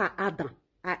say make her add them.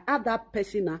 I add that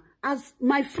person as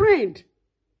my friend.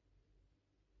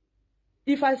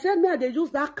 If I said me they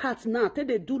use that cat now, till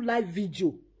they do live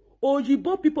video,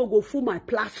 Ojibo people go full my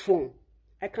platform.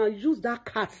 I can use that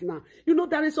cat now. You know,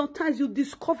 there is sometimes you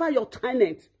discover your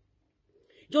talent.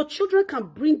 Your children can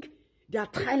bring their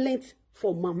talent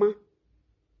for mama.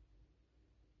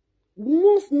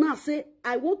 Once now say,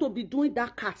 I want to be doing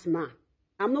that cat now.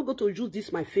 I'm not going to use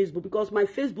this my Facebook because my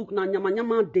Facebook now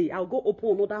nyama day. I'll go open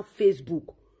another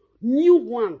Facebook. New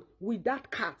one with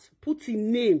that cat. Put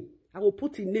in name. I will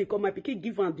put in name because my pikin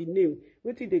give her the name.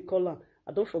 What did they call her?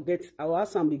 I don't forget. I will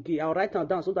ask them again. I'll write her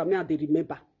down so that they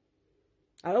remember.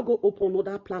 I'll go open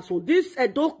another platform. This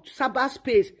dog Sabbath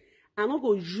space. I'm not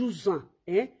going to use them.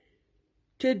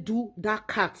 To do that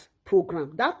cat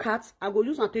program. That cat, I go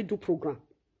use and to do program.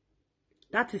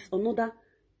 That is another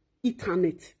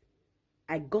internet.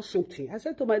 I got something. I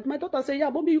said to my daughter, say, yeah,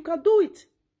 mommy, you can do it.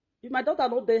 If my daughter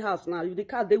not there house now, if the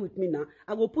cat there with me now,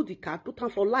 I will put the cat, put her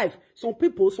for life. Some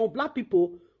people, some black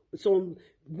people, some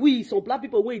black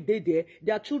people when they there,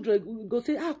 their children go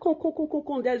say, ah,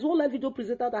 come. There is one live video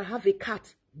presenter that have a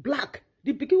cat, black.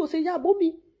 The pikin will say, yeah,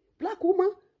 mommy, black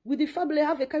woman with the family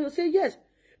have a cat. You say, yes.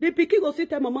 The pikin go say,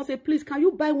 tell mama, say, please, can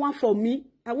you buy one for me?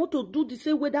 I want to do the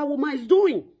same way that woman is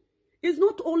doing. It's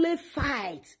not only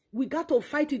fight. We got to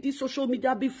fight in this social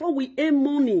media before we earn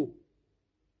money.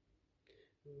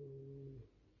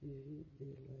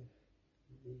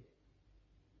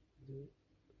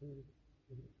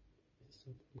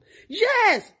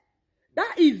 Yes!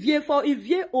 That Ivie for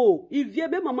Ivie oh. Ivie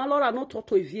be mama Laura not talk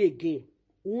to Ivie again.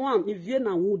 One, Ivie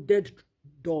na wounded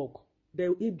dog. They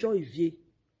enjoy Ivie.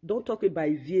 Don't talk about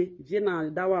Ivie. Ivie na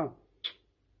that one.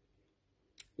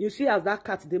 You see as that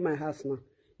cat dey my house now.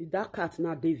 If that cat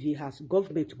now dey Ivie house,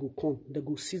 government go come. They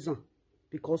go season.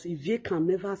 Because Ivie can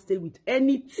never stay with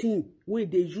anything where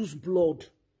they use blood.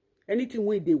 Anything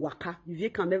when they waka,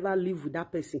 Ivie can never live with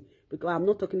that person. Because I'm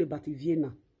not talking about Ivie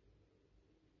now.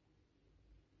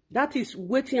 That is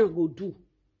waiting and go do.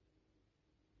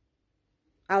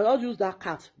 I'll use that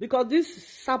cat. Because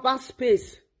this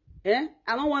cyberspace, I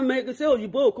don't want to make say, oh, you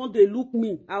both can't they look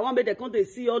me. I want me they can't they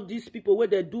see all these people where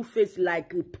they do face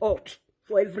like a pot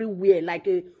for everywhere, like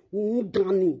a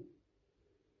Enogie.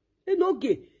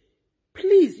 Enogie,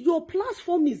 please, your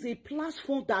platform is a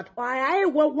platform that I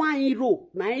want €1.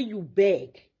 Now you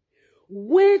beg.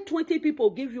 When 20 people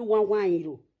give you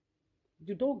 €1,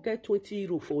 you don't get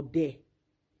 €20 for there.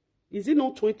 Is it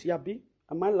not 20, Abi?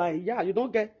 Am I lying? Yeah, you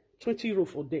don't get €20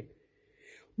 for there.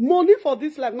 Money for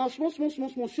this life now, small, see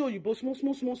you both, small.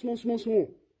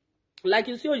 Like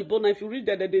you see you both now, if you read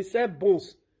that they sell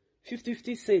bonds,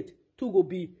 50 cents, 2 go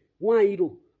be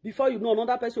 €1. Before you know,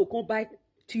 another person will come buy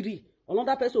 3.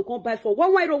 Another person will come buy for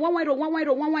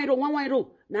 €1.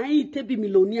 Now he take be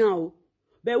millionaire.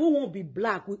 But we won't be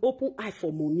black. We open eye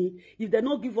for money. If they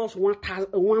not give us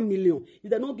 1 million, if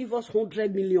they not give us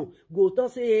 100 million, go to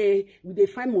say, hey, we they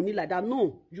find money like that.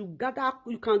 No, you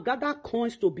can gather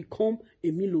coins to become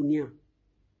a millionaire.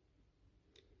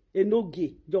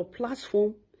 Enogie, your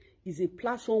platform is a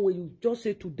platform where you just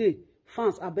say today,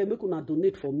 fans, I bet make una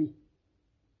donate for me.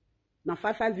 Now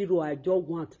 550 I just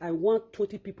want. I want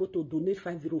 20 people to donate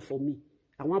 50 for me.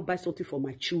 I want to buy something for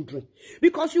my children.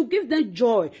 Because you give them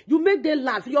joy. You make them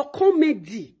laugh. Your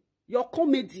comedy.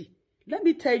 Let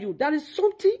me tell you, there is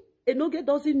something Enogie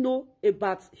doesn't know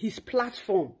about his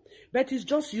platform. But he's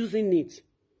just using it.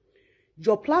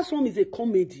 Your platform is a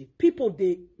comedy. People,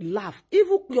 they laugh.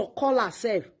 Even your caller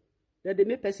self, that they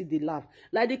make person, they laugh.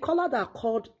 Like the caller that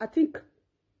called, I think,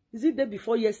 is it day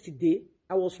before yesterday?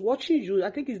 I was watching you. I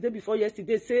think it's day before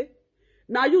yesterday. Say,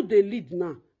 now you the lead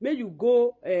now. May you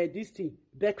go this thing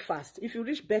breakfast. If you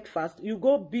reach breakfast, you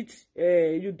go beat.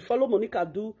 You follow Monica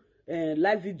do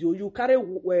live video. You carry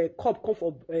cup come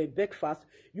for breakfast.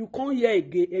 You come here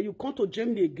again. You come to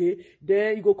Germany again.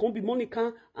 Then you go come be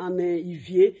Monica and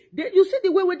Ivie. Then you see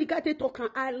the way where the guy they talk.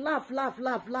 And I laugh.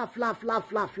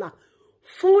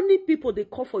 Funny people they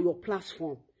call for your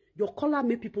platform. Your caller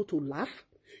make people to laugh.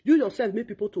 You yourself make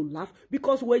people to laugh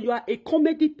because when you are a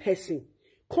comedy person,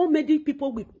 comedy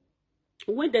people with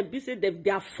when they say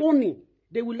they are funny,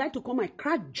 they would like to come and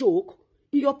crack joke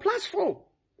in your platform.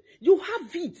 You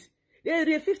have it.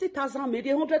 They 50,000,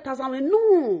 maybe 100,000.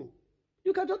 No,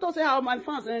 you can just say how my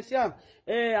fans and say,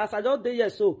 as I just did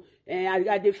yes, so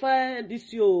I define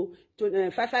this year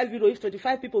 550. If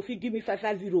 25 people feel give me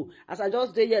 550, as I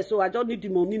just did yes, so I don't need the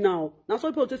money now. Now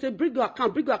some people say bring your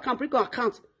account.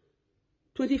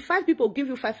 25 people give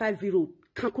you 550.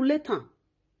 Calculator,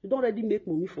 you don't already make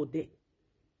money for that.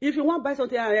 If you want to buy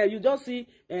something, you just see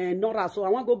Nora, so I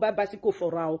want to go buy bicycle for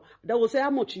Rao. They will say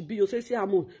how much it be. You say how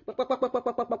much.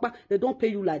 They don't pay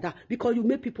you like that because you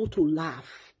make people to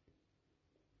laugh.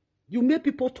 You make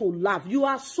people to laugh. You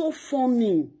are so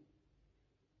funny.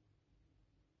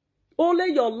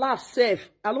 Only your laugh safe.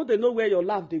 I know they know where your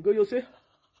laugh they go. You say,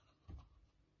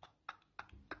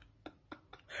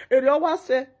 and you always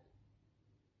say,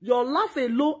 your laugh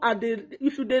alone, and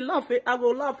if you they laugh, I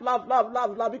will laugh,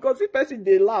 because if person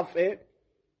they laugh, if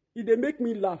they make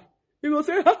me laugh, you go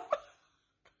say,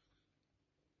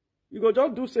 you go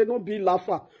just do say no be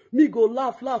laugher. Me go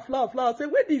laugh. Say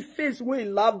where the face when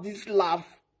you laugh this laugh,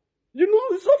 you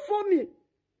know it's so funny.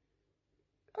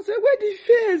 I say where the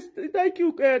face?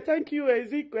 Thank you,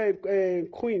 is it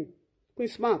Queen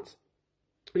Smart?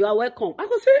 You are welcome. I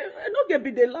go say, I don't get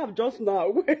be the laugh just now.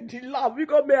 Where the laugh?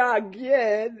 Because me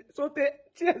again. So the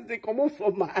tears they come out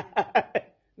from my eye.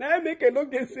 Now I make a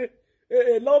look and say,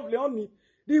 lovely honey.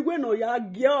 The way no ya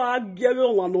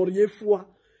girl one or ye for.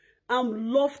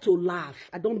 I'm love to laugh.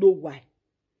 I don't know why.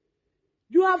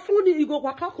 You are funny. You go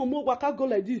waka come waka go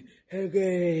like this.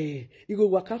 Hey, you go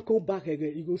waka come back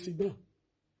again. You go sit down.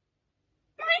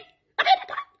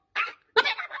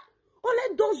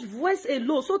 Those voice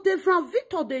alone. So they from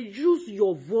Victor, they use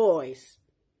your voice.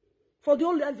 For the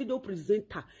only video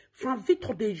presenter, from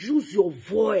Victor, they use your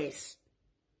voice.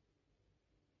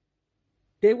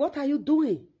 Then what are you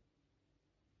doing?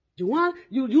 You want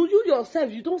you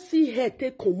yourself, you don't see her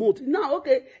take commode. Now,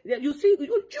 okay, you see,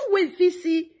 you wait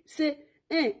see, say,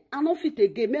 I don't fit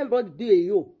again, everybody do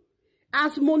you.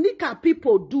 As Monica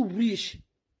people do reach,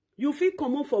 you feel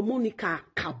common for Monica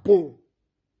Carbon.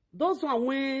 Those one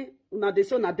when una dey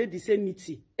say una dey the same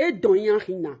meeting. E don yan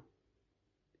hina.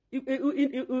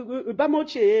 Ba mo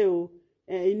che o.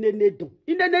 Inene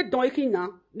don hina.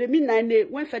 Ne mi na ne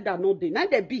when feather no dey. Na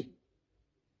dey be.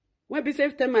 When be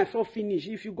say time my for finish.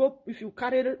 If you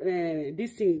carry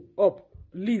this thing up,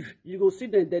 leave. You go see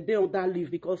them the day on that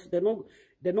leave because they no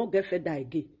they not get fed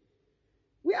again.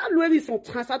 We are doing some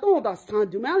trans. I don't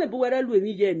understand you.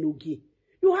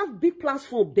 You have big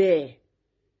platform there.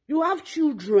 You have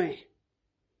children.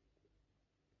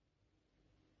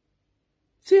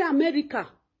 See America.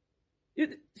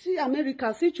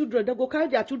 See children, they go carry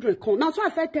their children come. Now, so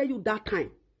if I tell you that time,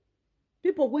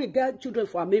 people go and get children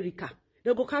for America.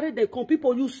 They go carry them come.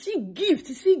 People, you see gifts.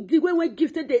 You see when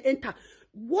gifted they enter.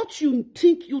 What you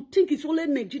think it's only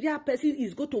Nigeria person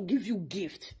is going to give you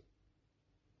gift.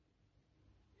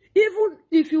 Even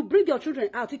if you bring your children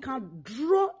out, it can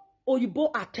draw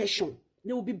Oyibo attention.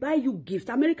 They will be buying you gift.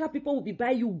 American people will be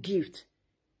buying you gift.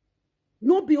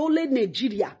 No be only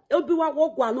Nigeria.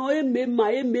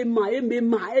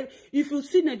 If you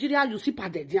see Nigeria, you see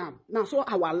Padediam. Now so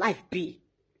our life be.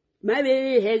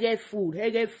 Maybe hege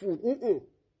food.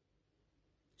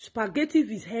 Spaghetti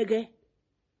is hege.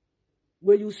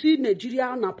 When you see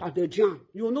Nigeria na Padediam,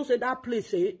 you know say that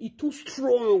place is too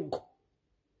strong.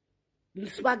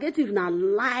 Spaghetti is a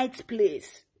light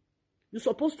place. You're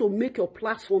supposed to make your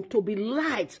platform to be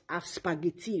light as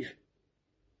spaghetti.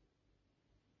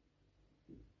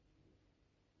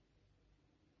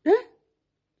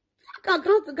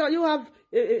 You have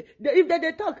if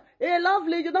they talk, hey,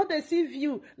 lovely, you know they see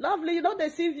view, lovely, you know they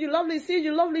see view, lovely, see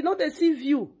you, lovely, you know they see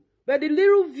view. But the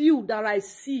little view that I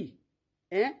see,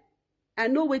 I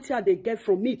know what they get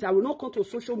from it. I will not come to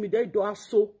social media, do I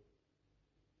so.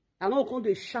 I not come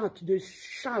to shout, they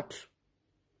shout.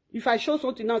 If I show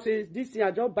something now, say this thing,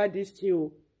 I just buy this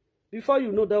thing. Before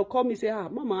you know, they'll call me say,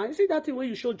 Mama, you see that thing where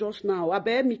you show just now? I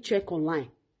better me check online.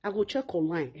 I go check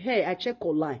online. Hey, I check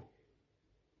online.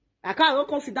 I can't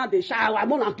consider the shower. I'm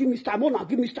gonna give me time. I'm gonna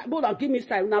give me time. I'm gonna give me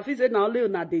time. Now, if you say now,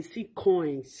 Leona, they see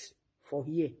coins for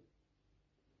here.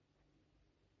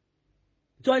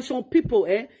 So some people,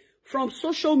 from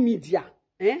social media,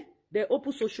 they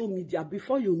open social media.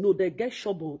 Before you know, they get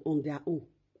shop on their own.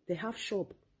 They have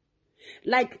shop.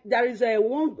 Like there is a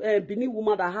one Benin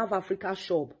woman that have Africa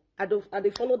shop. They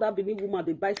follow that Benin woman.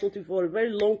 They buy something for a very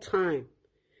long time.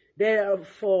 There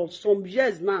for some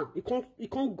years now, you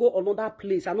can't go another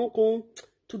place. I don't come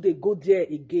to they go there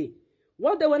again.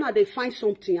 What they when they find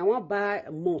something, I want to buy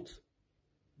a month.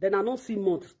 Then I don't see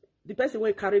month. The person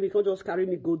will carry me, can't just carry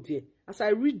me go there. As I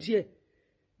read there,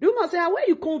 the woman say, where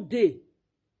you come there?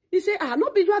 He say,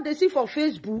 not be what they see for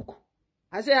Facebook.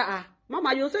 I say,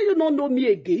 Mama, you say you don't know me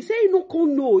again. He say, you don't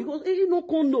come know. He goes, you don't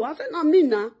come know. I said, nah, me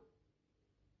nah.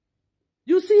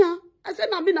 You see, I said,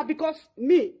 nah, me nah, because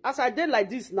me, as I did like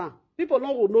this now, people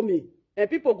don't will know me. And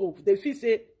people go, they feel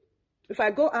say, if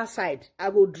I go outside, I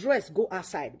will dress, go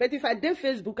outside. But if I did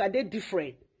Facebook, I did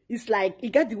different. It's like,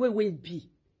 it get the way it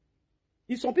be.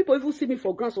 If some people even see me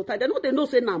for grand sometimes, they know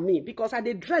say nah me. Because I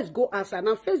did dress, go outside.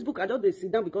 Now Facebook, I don't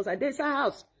sit down because I did inside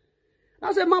house.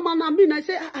 I say, Mama, nah me. And I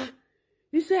say,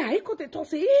 He say, I can't talk.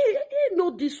 Say, he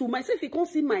know this woman. I say, if you can't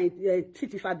see my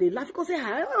teeth, if I did laugh, because say,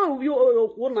 you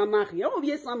want to marry? Oh,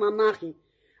 yes, I'm marry.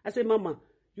 I say, Mama,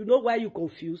 you know why you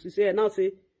confused? He say, and now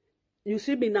say, you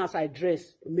see me now as I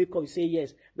dress, makeup. He say,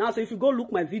 yes. Now say, if you go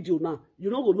look my video now, you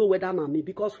not gonna know whether I'm me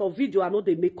because for video I know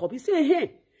they makeup. He say,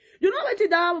 hey, you know what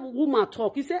that woman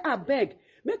talk? He say, I beg,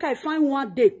 make I find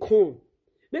one day come,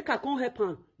 make I come help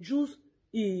and use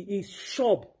his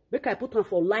shop. Make I put on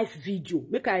for live video.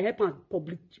 Make I help and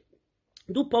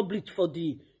do public for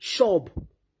the shop.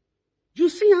 You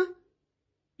see,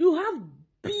 you have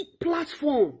big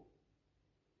platform.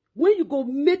 When you go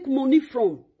make money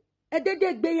from. If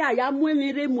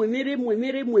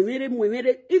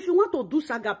you want to do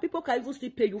saga, people can even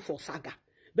still pay you for saga.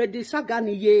 But the saga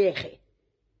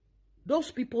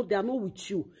those people, they are not with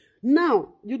you.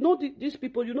 Now, you know these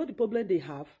people, you know the problem they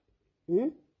have.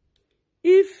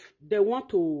 If they want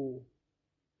to,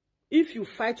 if you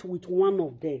fight with one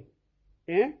of them,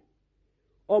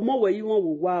 or more where you want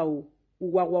wow,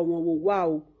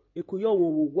 wow,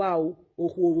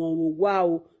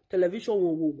 television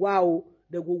wow,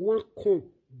 they will want come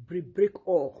break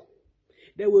all.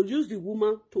 They will use the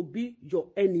woman to be your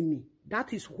enemy.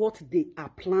 That is what they are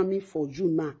planning for you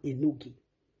now, Enogie.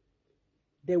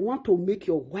 They want to make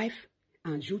your wife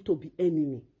and you to be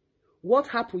enemy. What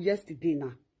happened yesterday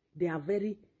now? They are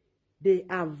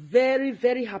very,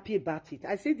 very happy about it.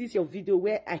 I see this your video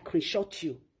where I screenshot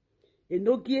you.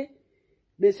 Enogie,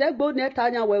 they say go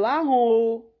netanya we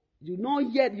you know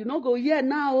yet, you know go here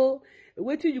now.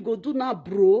 Wait till you go do now,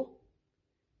 bro.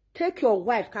 Take your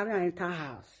wife, carry her enter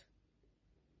house.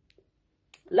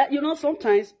 Like you know,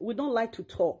 sometimes we don't like to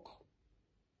talk.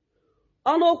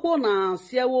 You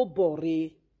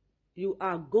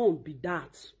are gonna be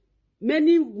that.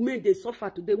 Many men they suffer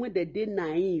today when they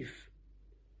naive.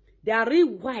 Their real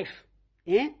wife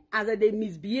As they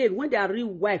misbehave, when their real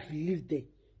wife live there,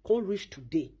 can't reach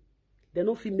today, they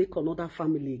no fit make another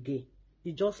family again.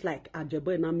 It's just like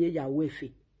Ajebo Enamye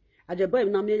Yawefe. Ajebo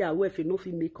Enamye Yawefe no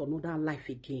fit make another life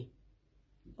again.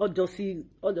 Or just see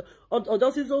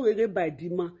so we by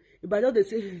Dima. If I just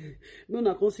say, no,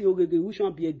 na consi ogege, which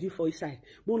one be a D for his side?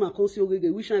 No, na consi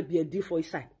ogege, which one be a D for his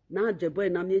side? Now Ajebo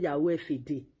Enamye Yawefe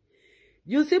day.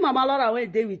 You see, Mama Laura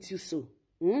went there with you, so.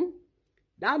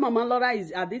 That Mama Laura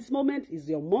is at this moment is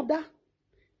your mother,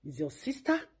 is your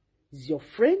sister, is your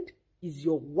friend, is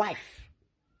your wife.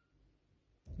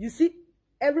 You see,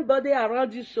 everybody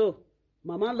around you, so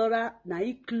Mama Laura now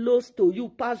he close to you,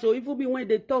 pass. So even me when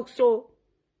they talk, so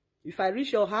if I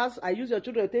reach your house, I use your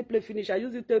children to play finish. I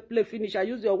use it to play finish. I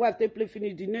use your wife to play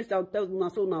finish. The next I'll tell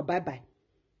you so now bye bye.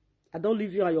 I don't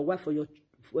leave you and your wife and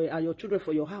your children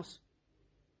for your house.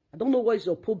 I don't know what is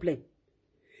your problem.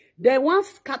 They want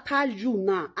scatter you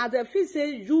now. As if he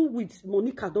say you with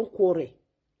Monica don't quarrel.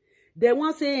 They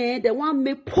want say they want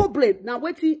make problem. Now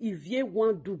what if you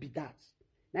want do be that?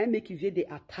 Now make if they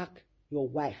attack your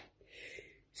wife.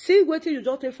 See what you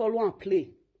just take follow and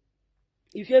play.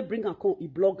 If you bring a con, a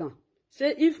blogger.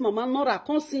 Say if Mama Nora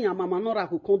can't see and Mama Nora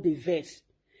could come the verse.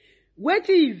 Wait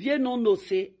if you no know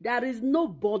say there is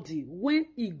nobody when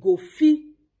he go fee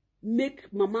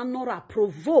make Mama Nora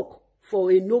provoke for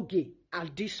Enogie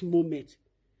at this moment.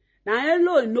 Now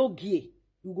hello Enogie,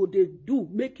 you go they do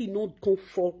make it not come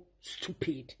for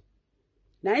stupid.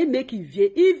 Now he make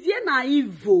if na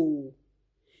evil.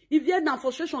 If you na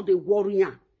frustration the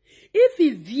warrior. If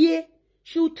you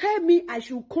she'll tell me I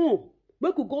should come.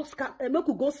 Make you go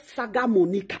saga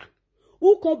Monica.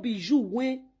 Who can be you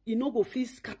when you no go feel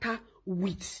scatter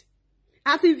with?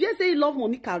 As if you say you love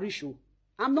Monica Risho.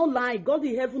 I'm not lying. God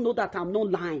in heaven know that I'm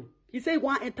not lying. He say,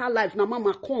 want enter life. Now,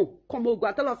 mama, come over.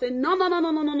 I tell her, say, no.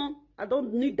 I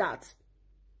don't need that.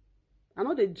 I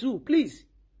know they do. Please.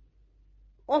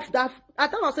 Off that. I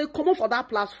tell her, say, come on for that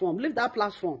platform. Leave that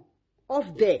platform.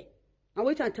 Off there. And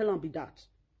wait and tell her be that.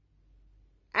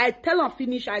 I tell her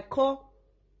finish. I call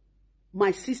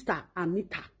my sister,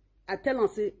 Anita. I tell her,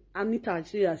 say, Anita, I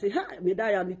say, ha, me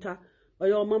die, Anita. Or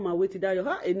your mama wait to die.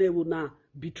 Ha, ene will now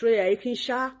betray a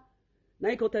kinsha. Now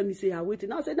he tell me, say, I waiting.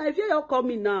 Now I say, now if you're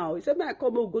coming now, he said, may I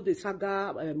come and go to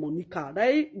saga Monica. Now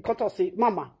he got say,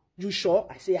 Mama, you sure?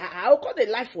 I say, I'll call the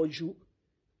life for you.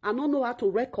 I don't know how to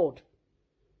record.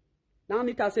 Now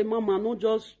Anita say, Mama, no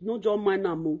just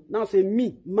minor mo. Now say,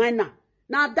 me, minor.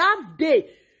 Now that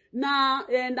day, now,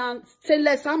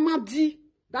 Celeste Amadi,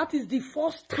 that is the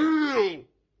first time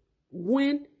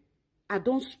when I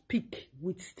don't speak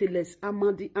with Celeste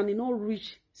Amadi and it not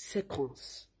reach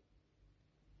seconds.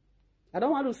 I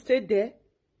don't want to stay there.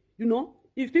 You know,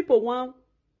 if people want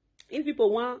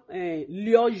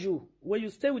lure you, when you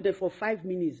stay with them for 5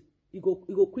 minutes, you go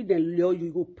quit and lure you,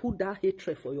 you go put that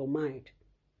hatred for your mind.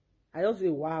 I just say,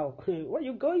 wow, what are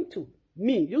you going to?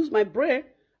 Me, use my brain.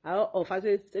 If I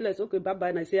say, let's okay, bye-bye,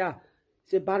 and I say,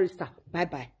 say barrister,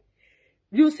 bye-bye.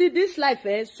 You see, this life,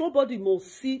 somebody must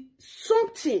see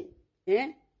something,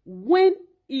 when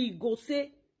he go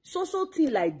say, so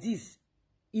thing like this,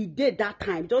 he did that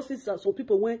time. Just see some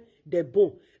people when they're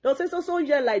born. Don't say so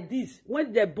year like this.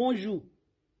 When they're born you,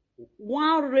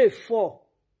 one ray fall,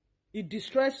 it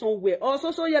destroys somewhere. Or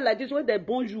so year like this when they're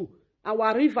born you,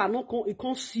 our river it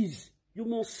can't seize. You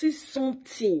must see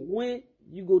something when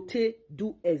you go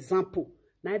do example.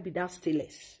 Now be that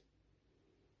stillness.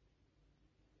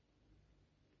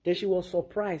 Then she was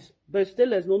surprised, but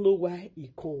stillness don't know why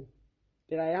he come.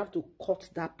 Then I have to cut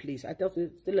that place. I tell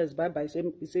stillness bye-bye.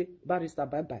 He say, barrister,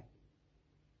 bye-bye.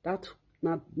 That,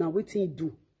 now what he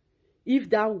do? If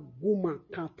that woman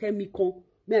can tell me, come,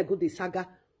 may I go the saga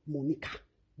Monica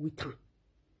with her.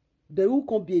 The who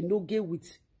can be Enogie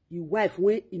with your wife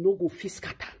when you no go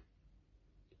fiskata.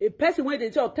 A person when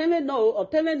they say, tell me no.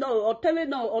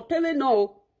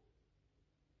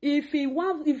 If he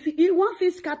want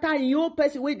fiskata in your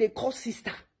person where they call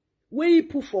sister, where he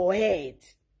put for head.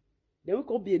 Then we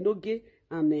could be Enogie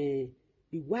and the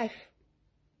wife.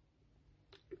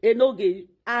 Enogie,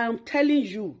 I am telling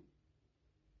you.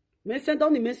 Me send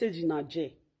on the message in a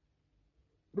J.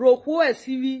 Roko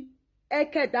esivi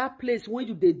eke that place when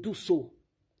you they do so.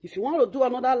 If you want to do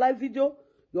another live video,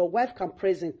 your wife can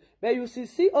present. But you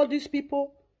see all these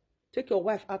people, take your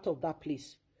wife out of that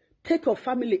place. Take your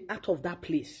family out of that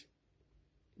place.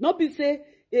 Not be say,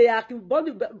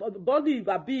 body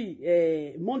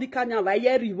be Monica nya va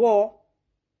yeri wo.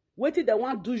 Waiting they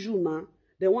want do you now.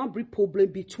 They want bring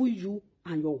problem between you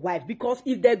and your wife. Because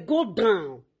if they go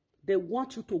down, they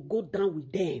want you to go down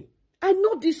with them. I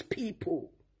know these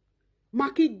people.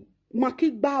 Maki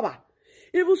Baba.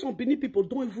 Even some Benin people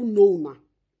don't even know now.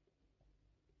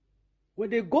 When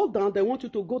they go down, they want you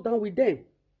to go down with them.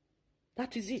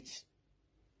 That is it.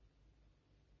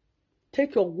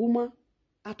 Take your woman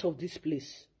out of this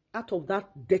place, out of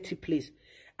that dirty place.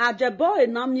 Ajebo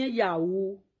Enamye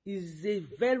Yahoo is a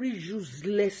very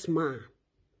useless man.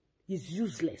 He's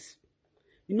useless.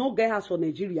 You know, get house for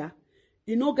Nigeria.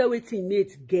 You know, get waiting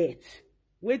mate get.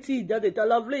 Waiting, they tell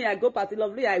lovely, I go party,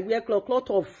 lovely, I wear cloth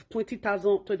of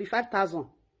 20,000, 25,000.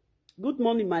 Good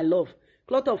morning, my love.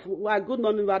 Cloth of, well, good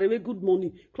morning, very good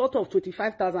morning. Cloth of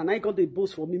 25,000. I got the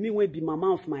boss for me. Me will be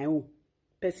mama of my own.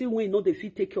 Person when know the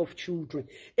fit take care of children.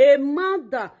 A man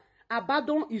that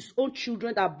abandon his own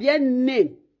children that bear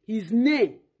name, his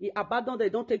name, he abandon, they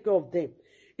don't take care of them.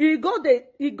 He go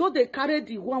they carry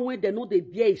the one when they know they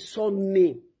bear his son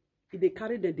name. If they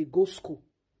carry them, they go school.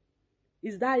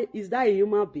 Is that a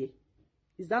human being?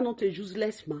 Is that not a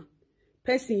useless man?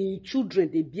 Person,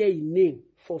 children, they bear his name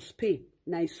for Spain.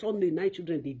 Now his son, now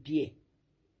children, they bear.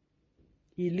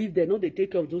 He live there, no, they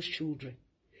take care of those children.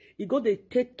 He go, they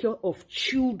take care of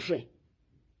children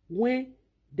when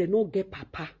they don't get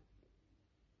papa.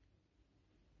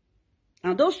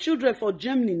 And those children for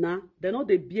Germany now, they know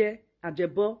they bear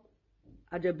Ajebo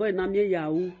Enamye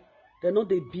Yahoo. They know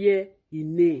they bear his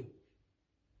name.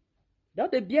 They know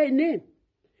they bear his name.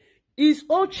 His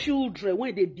own children,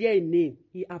 when they bear his name,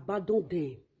 he abandoned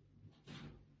them.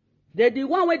 They're the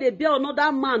one where they bear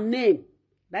another man's name.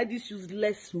 Like this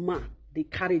useless man. They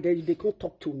carry them, they can't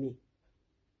talk to me.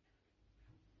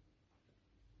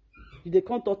 They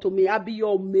can't talk to me. I be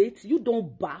your mate. You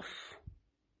don't bath.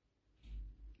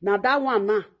 Now that one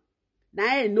now. Now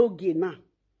I Enogie now.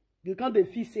 You can't the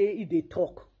feel say if they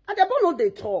talk. I just know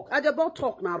they talk. I just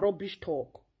talk now rubbish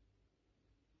talk.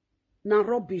 Now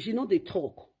rubbish, you know they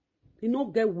talk. You know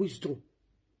get wisdom.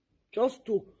 Just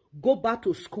to go back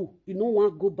to school. You don't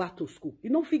want to go back to school. You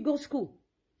know if you go to school.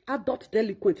 Adult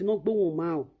delinquent, you know go on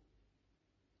mouth.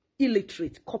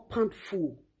 Illiterate, copand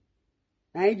fool.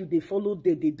 Now you they follow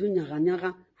they do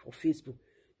nyara for Facebook.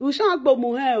 You shan't go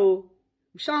muhe o.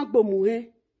 You shan't go muhe.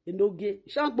 Enogie. You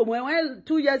shan't go muhe. Well,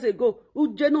 2 years ago,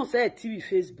 you no say TV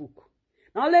Facebook.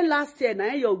 Now only last year,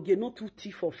 now you get no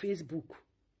 2T for Facebook.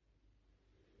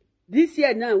 This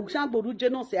year now, you shan't go do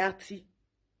no say ati.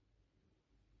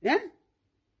 Yeah?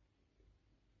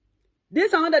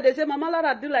 This one that they say, Mama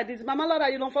Lara do like this. Mama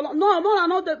Lara, you don't follow. No, Mama,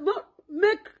 no,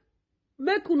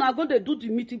 make una go they do the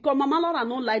meeting. Because Mama Lara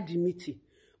don't like the meeting.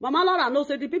 Mama Lara know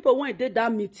say the people when they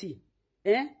that meeting.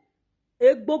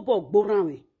 Egbo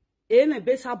borawe. Ne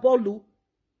besa bolu.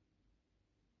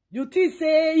 You think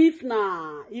say if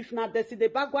na the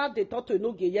backward they talk to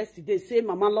Enogie yesterday, say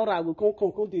Mama Lara will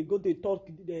come they go they talk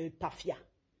the tafia.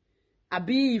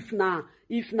 Abi if na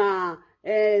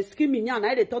Skiminya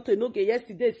na they talk to Enogie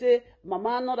yesterday, say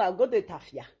Mama Lara go the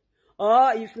tafia.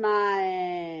 Or if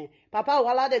na Papa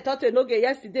Wala they talk to Enogie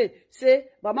yesterday, say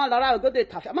Mama Lara go the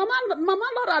tafia. Mama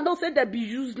Lara don't say they be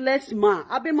useless man.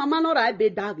 Abi Mama Lara I be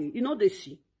daddy. You know they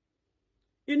see.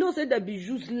 You know say they be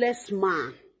useless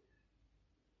man.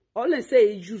 All they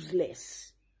say is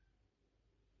useless.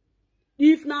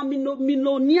 If na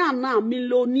millionaire now,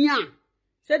 millionaire.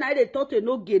 Say now they talk to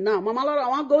Enogie now. Mama Lara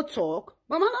want go talk.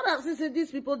 Mama Lara say these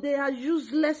people they are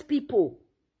useless people.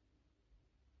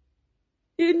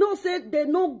 You know say they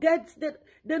no get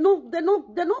they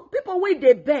no people when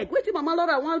they beg. Wait till Mama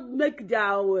Lara want make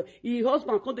their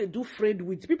husband come they do friend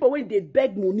with people when they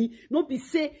beg money. No be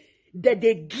say that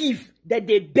they give, that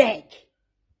they beg.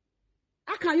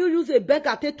 How can you use a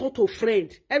beggar to talk to a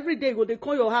friend? Every day when they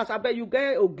call your house, I bet you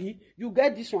get Ogi, you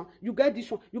get this one, you get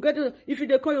this one, you get this. If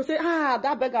they call you, say,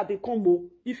 that beggar they come more.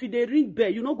 If they ring bell,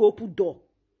 you not go open door.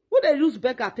 What they use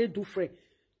beggar to do friend?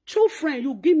 True friend,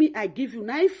 you give me, I give you.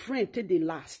 Now friend till the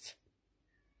last.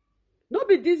 Not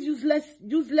be this useless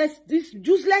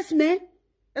man.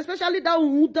 Especially that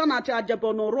who done at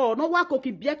Ajabonoro. No one could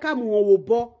bieka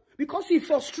muobo. Because he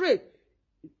frustrate.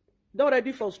 They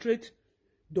already frustrate.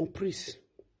 Don't priest.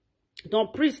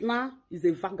 Don't priest now is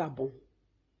a vagabond.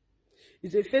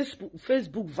 He's a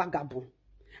Facebook vagabond.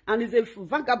 And he's a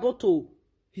vagabond to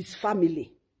his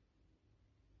family.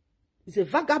 He's a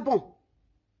vagabond.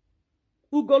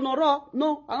 Ugo noro,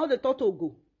 no, I know the thought to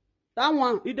go. That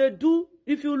one, if they do,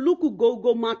 if you look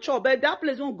go mature, but that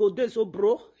place won't go there, so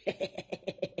bro.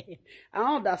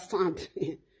 I understand.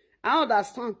 I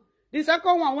understand. The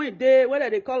second one went there, whether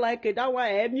they call like that one,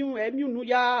 emu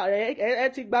ya,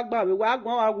 etik bagba, we were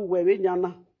going we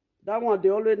nyana. That one, they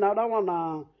always now, that one,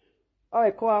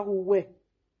 I call who we.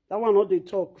 That one, not they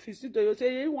talk. If you see, you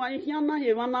say, why you can't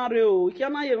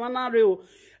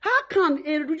how can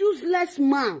a useless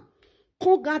man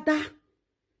come gather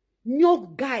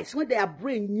young guys, when they are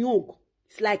brain young,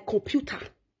 it's like computer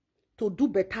to do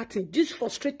better things. This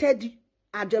frustrated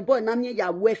at the boy namye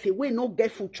ya wealthy, we no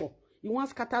get future. You want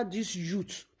to scatter this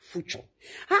youth future.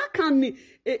 How can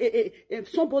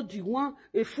somebody want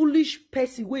a foolish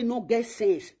person we no get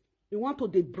sense? You want to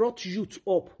they brought youth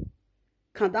up.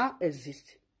 Can that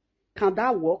exist? Can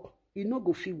that work? You no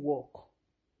go fit work.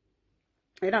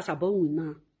 And that's about we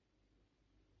now.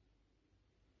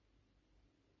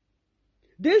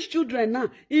 These children now,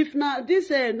 if now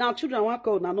this now children want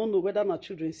call, I don't know whether my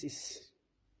children is.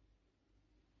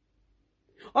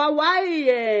 Or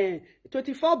why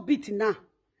 24-bit now?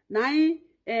 Now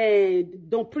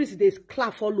don't press this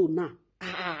clap follow now.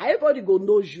 Everybody go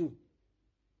knows you.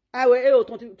 I will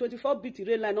 24-bit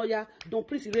rail line. Oh yeah, don't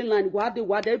press rail line. What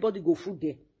everybody go through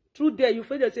there. Through there, you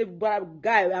feel they say,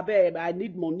 guy, I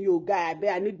need money, oh guy,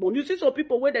 I need money. You see some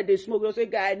people where they smoke, you say,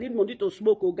 guy, I need money to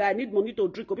smoke, oh guy, I need money to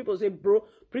drink. Or people say, bro,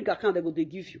 bring account, they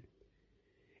give you.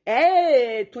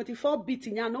 Hey,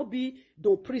 24-bit, no be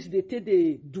don't priest they take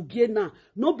the dugiena.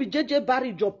 No be JJ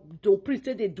Barry don't priest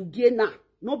the dugiena.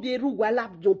 No be Eru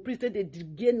Wala don't priest the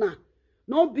dugiena.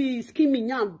 No be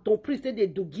Skiminya don't priest the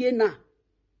dugiena.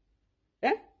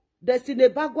 Destiny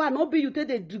Bagua, no be you take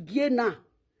the dugiena.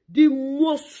 The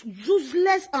most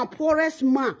useless and poorest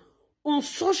man on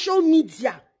social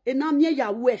media, enamye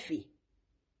ya wealthy.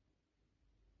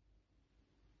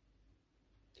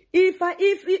 If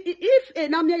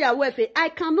enamye ya wealthy, I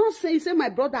cannot say my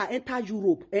brother enter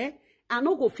Europe, I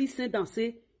no go fit send and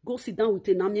say go sit down with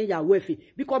enamye ya wealthy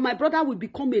because my brother will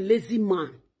become a lazy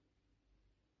man.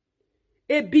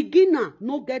 A beginner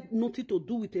no get nothing to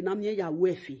do with enamye ya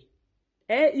wealthy.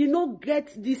 You no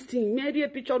get this thing. Maybe a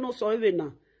picture no so even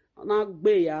now.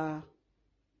 Ya.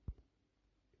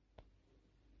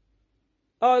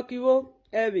 Oh, Kiwo,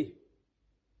 heavy.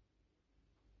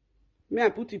 May I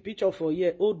put a picture for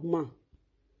you, old man.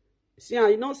 See,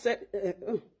 you know, see,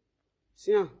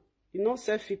 you know,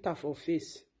 set filter for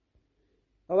face.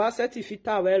 I set the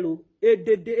filter well.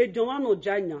 Don't no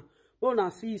janya. When I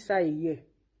see inside here,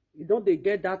 you don't they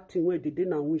get that thing where they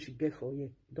didn't wish you get for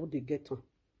you. Don't they get on?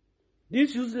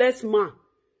 This useless man.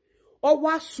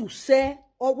 Owa suse.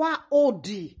 Owa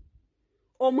odi.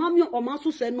 Omami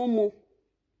omasu se no mo.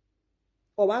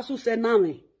 Owa su se na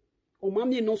me.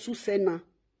 Omami no su se na.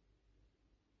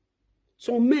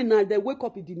 Some men now they wake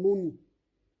up in the morning.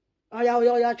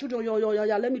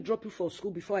 Children, let me drop you for school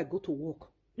before I go to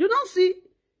work. You don't see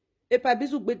a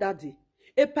Bizu gbe that day.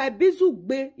 A Bizu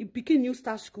gbe he picking new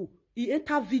start school. He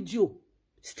enter video.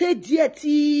 Stay there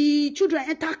till children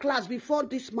enter class before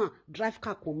this man drive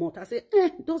car come out. I say,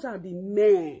 those are the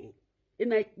men. If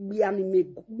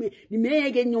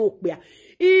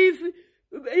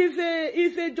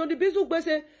Johnny Bizu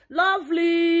say,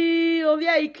 lovely,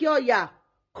 Ovia Ikioya,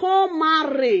 come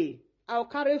marry. I'll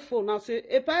carry phone. I'll say,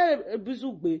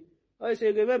 Bizu, I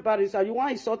say, remember, you want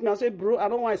to insult me? I say, bro, I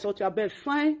don't want to insult you. I bet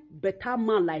find better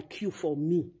man like you for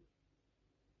me.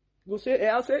 You go say,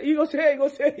 I'll say, you go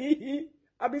say,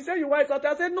 I be saying you want to insult me.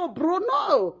 I say, no, bro,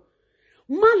 no.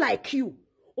 Man like you.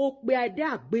 Oh, be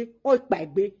idea, be, oh,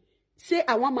 be. Say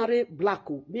I want marry black.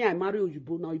 Me I marry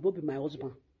Oyibo. Now Oyibo be my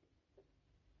husband.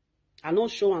 I not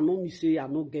show and no me say I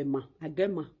no get man. I get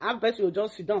man. I bet you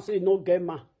just sit down and say no get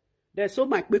man. There's so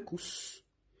my pekus.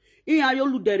 I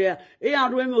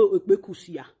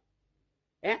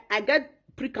get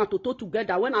pre-canto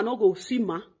together when I no go see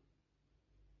man.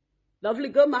 Lovely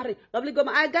go marry. Lovely go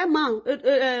marry. I get man.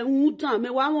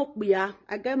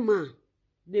 I get man.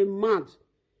 They mad.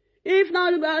 If now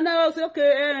I say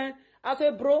okay, I say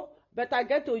bro. But I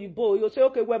get to you, boy. You say,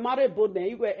 okay, we're married, both then.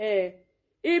 You were,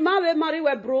 He marry,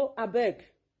 we bro, I beg.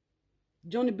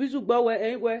 Johnny Bizu,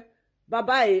 boy,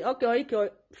 bye-bye. Okay.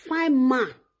 Find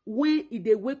man. When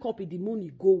they wake up in the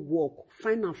morning, go walk.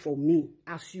 Find out for me.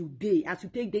 As you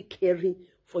take the caring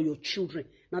for your children.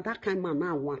 Now, that kind of man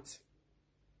I want.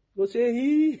 You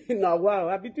say, now, wow.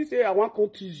 I be say, I want to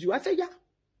tease you. I say, yeah.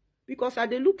 Because I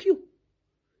they look you.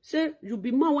 Say, you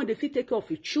be man when they fit take care of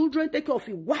your children, take care of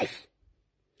your wife.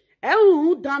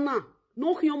 Dana,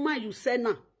 no human you say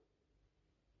na.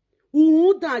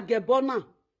 Da gebona.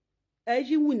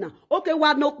 Winner. Okay,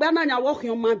 what no bana ya walk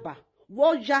your man ba.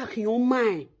 What jack your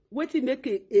mind? Wait to make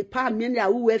a part mania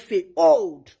UFA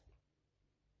old.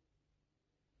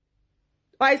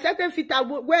 I second fit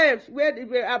where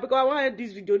because I wanted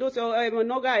this video. Don't say I'm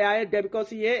no guy I had there because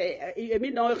he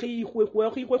mean no he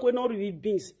no read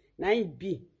beans. Na it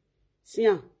be.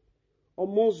 Sia.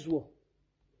 Omonzo.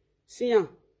 Sia.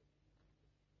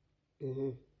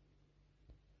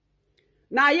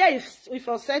 Now, yeah, if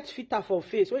I set filter for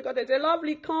face, we got to say,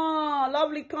 lovely con,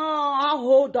 how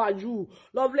old are you?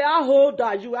 Lovely, how old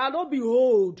are you? I don't be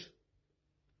old.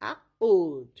 How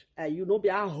old? And you know, be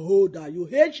how old are you?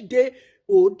 HD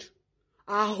old.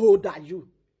 How old are you?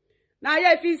 Now,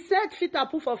 yeah, if you set filter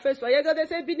put for face, you got to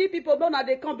say, Bini people, bona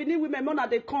they come, Bini women, bona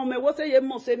they come. Me, what say, you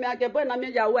must say, me, I get boy, na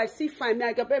me, I see fine. Me,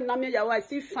 I get boy, na me, I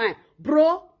see fine.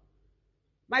 Bro.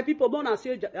 My people born and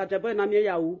say Ajabo na me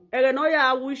yawo.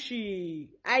 Erenoya wish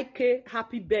IK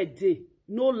happy birthday.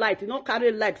 No light, no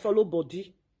carry light follow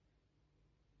body.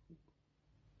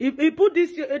 He put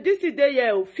this is day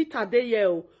here, fit a day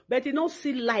here, but he don't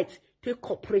see light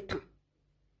take operator.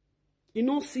 He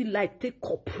don't see light take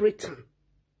operator.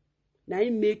 Now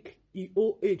he make the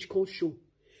old age come show.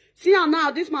 See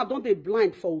now this man don't they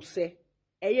blind for say.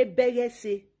 Eye beg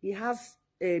say he has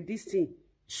this thing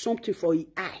something for his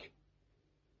eye.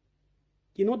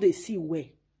 You know they see where.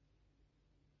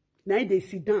 Now they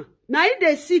sit down. Now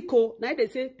they sick. Oh, now they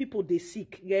say people they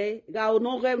sick. Yeah, I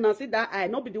no have now see that I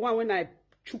not be the one when I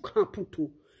chook and put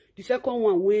to. The second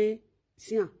one where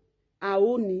see I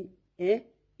only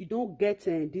you don't get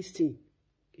this thing.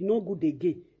 You no good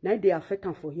again. Now they affect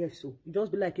them for here so. You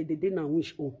just be like they didn't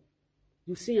wish oh.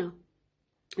 You see you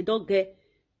don't get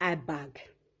eye bag.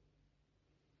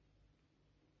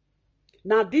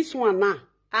 Now this one now.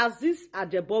 As this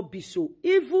Ajabo be so,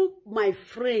 even my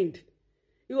friend,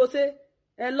 he will say,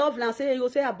 love and say, he will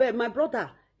say, I bet my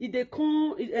brother, if they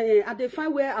come, I they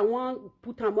find where I want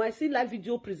put him. I see live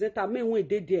video presenter, me when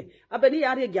they there. I bet he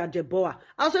are Ajabo.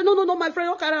 I say, no, my friend,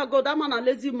 you can't go. That man a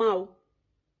lazy man.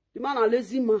 The man a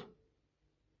lazy man.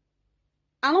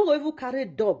 I don't even carry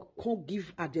dog. Can't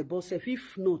give Ajabo self.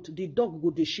 If not, the dog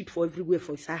go the shit for everywhere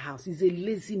for his house. He's a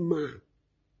lazy man.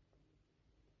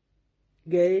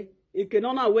 Okay. Et que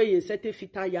non a we sete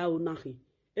fita ya onahi.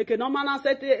 Et que non mana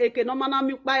sete et que non mana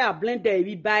mi buy blender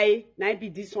we buy na be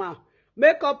this one.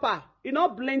 Make up you know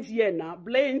blend here now.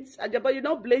 Blend but you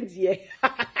know blend here.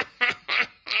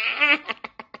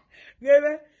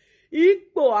 Gebe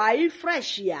ipo ai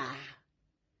fresh ya.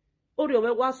 Ori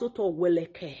we wa so to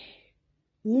weleke.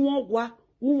 Won gwa,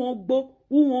 won gbo,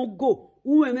 won go.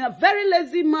 Won a very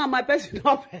lazy man my person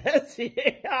not person.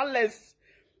 Alice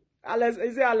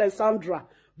is it Alessandra?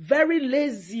 Very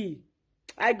lazy.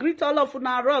 I greet all of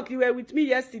Una Rock. You were with me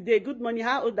yesterday. Good morning.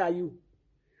 How old are you?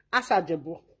 As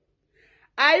Ajebo.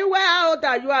 Are you how old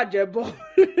are you, Ajebo?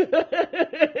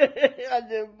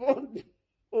 Ajebo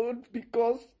old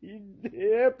because he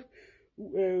helped.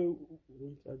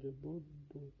 Ajebo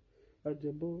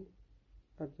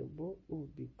old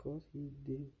because he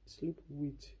did sleep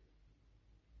with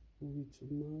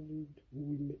married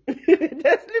women.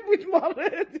 They sleep with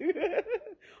married.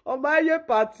 On my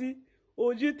party,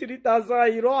 Oji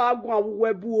 3,000 euro agwa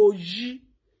webu Oji.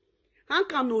 How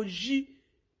can Oji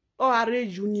or are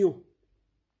union?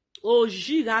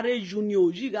 Oji are union.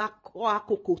 Oji ga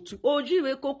kokotu. Oji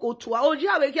we kokotu. Oji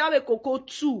ave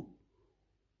kokotu.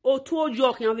 Otu oji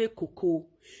ave koko.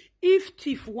 If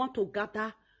thief want to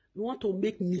gather, you want to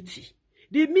make meeting.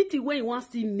 The meeting where you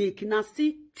want to make, now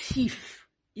see thief.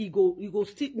 He go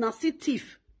still now see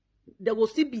thief. There will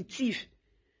still be thief.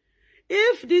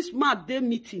 If this man they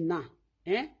meeting now,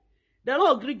 they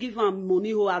don't agree give him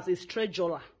money ho as a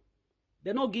treasurer.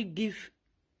 They don't give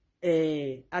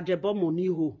Ajebo money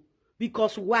ho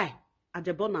because why?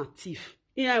 Ajebo na thief.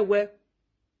 Here where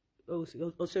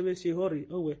say hurry.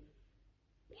 Oh we.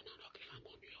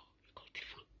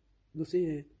 You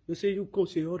say you come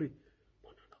say hurry.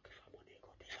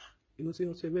 You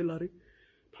say Larry.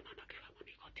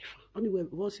 Anyway,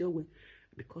 what's your way?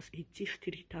 Because he thief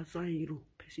 3,000 euro.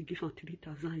 Person give him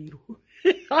 3,000 euro.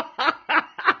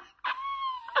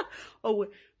 Oh wait,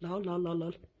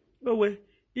 la. Oh wait,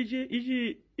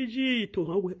 iji to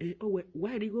oh wait,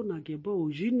 why you gonna get bo?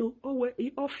 You know, oh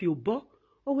wait, off your bo.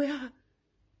 Oh wait,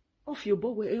 off your bo.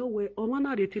 Oh wait, on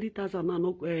one the 3,000 na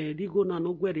no go na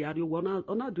no gwere ari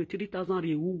on do 3,000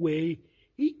 re uwe.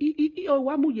 O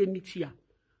wa mu ye mitia.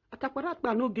 Atakwara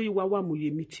pa no ge wa mu ye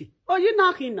miti. Oh you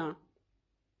know hina.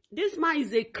 This man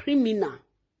is a criminal.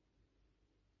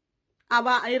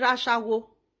 Aba irashawo.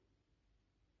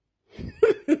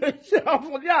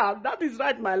 Yeah, that is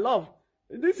right, my love.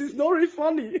 This is not really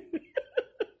funny.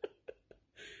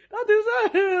 That is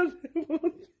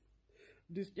right.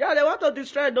 Yeah, they want to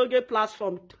destroy Enogie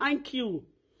platform. Thank you.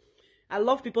 I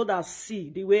love people that see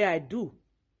the way I do.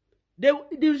 They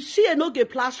see Enogie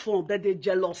platform that they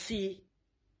jealousy.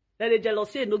 That they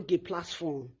jealousy Enogie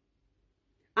platform.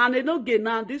 And Enogie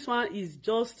now, this one is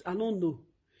just, I don't know.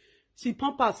 Si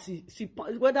pamper, si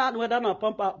whether not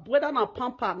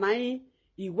pamper, na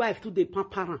his wife to the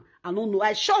pamper. I don't know.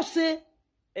 I sure say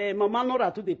Mama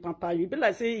Nora to the pamper you. Be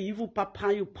like say evil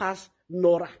papa you pass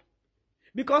Nora.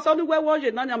 Because only way was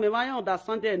you Nanya me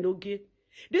understand the Enogie.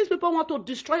 These people want to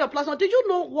destroy your platform. Did you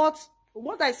know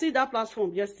what I see that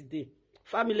platform yesterday?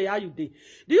 Family, how you did?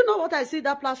 Do you know what I see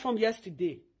that platform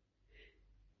yesterday?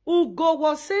 Ugo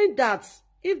was saying that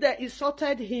if they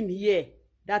insulted him here,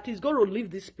 that he's going to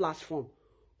leave this platform.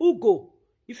 Ugo,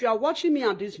 if you are watching me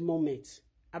at this moment,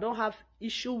 I don't have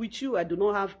issue with you. I do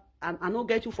not have, I don't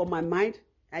get you from my mind.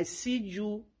 I see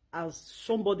you as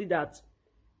somebody that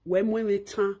when we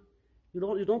turn,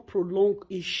 you don't prolong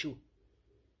issue.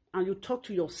 And you talk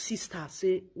to your sister,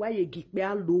 say, why you get me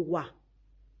lower?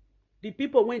 The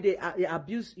people, when they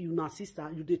abuse your sister,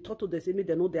 they talk to them, say,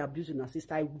 they know they abuse your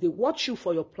sister. They watch you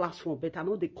for your platform, but I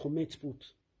know they comment put.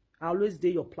 I always do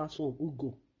your platform,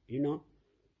 Ugo, you know.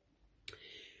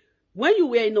 When you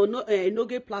were in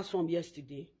Enogie platform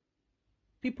yesterday,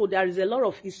 people, there is a lot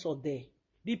of insult there.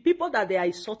 The people that they are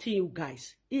insulting you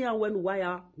guys, here when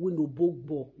wire window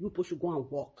bow, you people should go and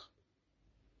walk.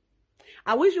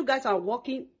 I wish you guys are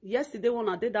working. Yesterday when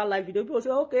I did that live video, people say,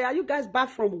 okay, are you guys back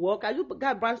from work? Are you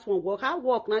guys back from work? I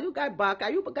work now. You guys back?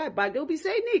 Are you guys back? They'll be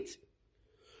saying it.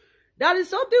 That is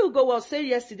something Ugo was saying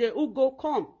yesterday. Ugo,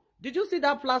 come. Did you see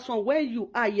that platform where you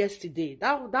are yesterday?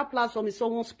 That platform is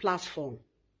someone's platform.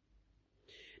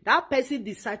 That person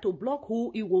decide to block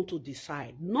who he want to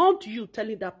decide. Not you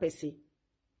telling that person,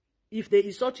 if they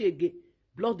insult you again,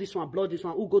 block this one, block this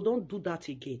one. Ugo, don't do that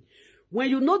again. When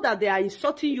you know that they are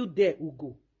insulting you there,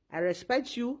 Ugo, I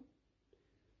respect you.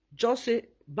 Just say,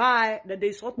 bye, that they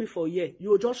insult me for a year. You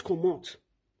will just come out.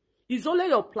 It's only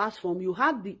your platform. You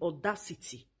have the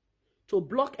audacity to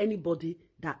block anybody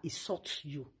that insults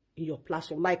you in your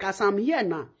platform. Like as I'm here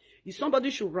now, if somebody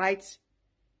should write,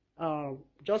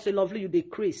 just say, lovely, you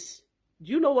decrease.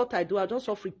 Do you know what I do? I just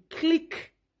offer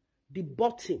click the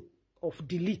button of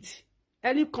delete.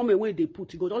 Any comment where they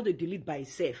put, it goes just delete by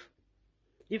itself.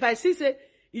 If I see, say,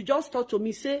 he just talk to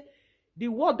me, say, the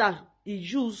word that he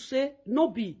used, say, no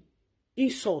be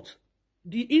insult.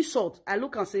 The insult, I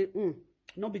look and say,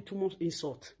 not be too much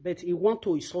insult. But he want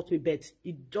to insult me, but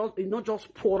he not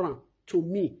just pour on to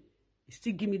me. He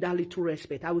still give me that little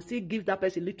respect. I will still give that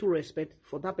person little respect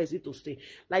for that person to stay.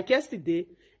 Like yesterday,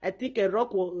 I think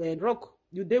Rock,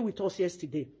 you there with us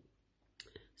yesterday.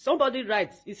 Somebody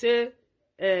writes, he say,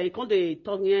 he come the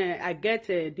tongue here, I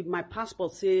get my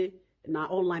passport, say, na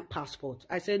online passport.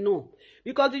 I said no.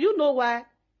 Because do you know why?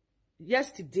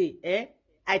 Yesterday,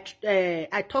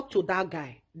 I talked to that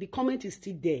guy. The comment is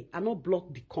still there. I not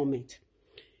block the comment.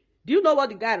 Do you know what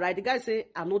the guy write? The guy say,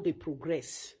 I know they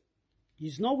progress.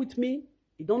 He's not with me.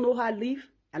 He don't know how I live.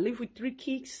 I live with 3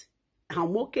 kids.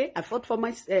 I'm okay. I fought for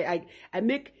my I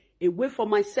make a way for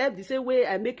myself. The same way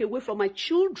I make a way for my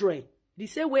children. The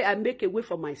same way I make a way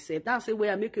for myself. That's the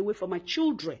way I make a way for my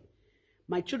children.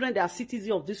 My children, they are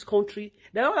citizens of this country.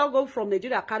 They don't all go from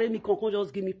Nigeria, carry me, can't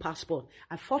just give me passport.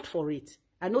 I fought for it.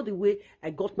 I know the way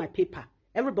I got my paper.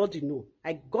 Everybody know.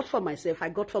 I got for myself. I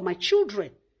got for my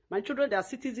children. My children, they are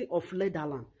citizens of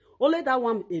Netherlands. Only that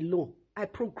one alone. I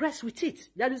progress with it.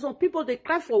 There is some people, they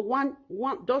cry for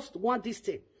just one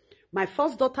distance. My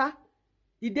first daughter,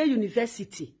 he did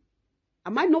university.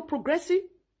 Am I not progressing?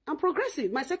 I'm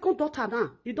progressing. My second daughter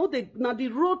now, you know, now the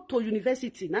road to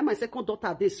university. Now my second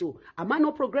daughter this. So am I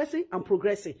not progressing? I'm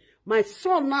progressing. My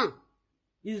son now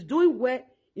is doing well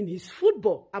in his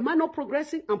football. Am I not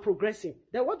progressing? I'm progressing.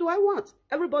 Then what do I want?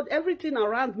 Everybody, everything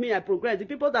around me, I progress. The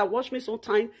people that watch me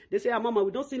sometimes, they say, Mama,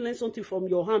 we don't still learn something from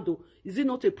your hand. Though. Is it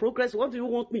not a progress? What do you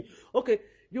want me? Okay,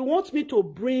 you want me to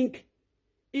bring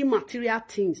immaterial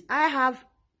things. I have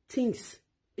things.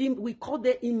 We call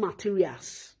them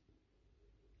immaterials.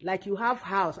 Like you have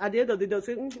house. At the end of the day, they'll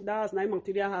say, that's not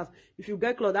material house. If you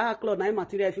get clothes, that clothes, not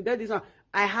material. If you get this one,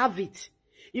 I have it.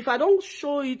 If I don't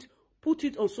show it, put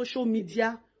it on social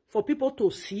media for people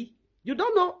to see, you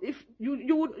don't know if you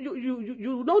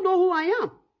don't know who I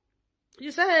am. You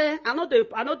say, hey, I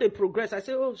know they progress. I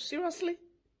say, oh, seriously?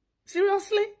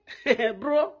 Seriously?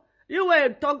 Bro, you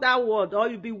will talk that word or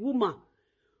you be woman.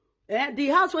 The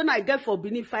house when I get for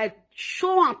Benin, if I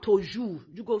show am to you,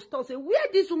 you go start say, where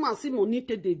this woman see money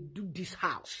they do this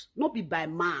house? Not be by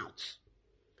mouth.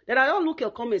 Then I don't look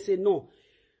your comment and say, no.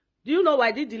 Do you know why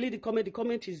I did delete the comment? The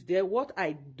comment is there. What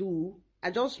I do,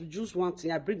 I just use one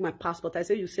thing. I bring my passport. I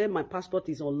say, you say my passport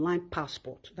is online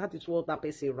passport. That is what that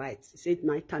person writes. He said,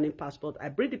 night turning passport. I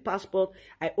bring the passport.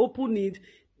 I open it.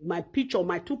 My picture,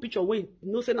 my 2 picture. When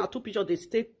you know, say now 2 picture, they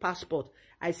state passport.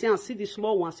 I say, I see the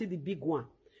small one, see the big one.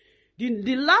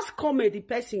 The last comment the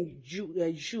person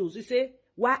use, he say,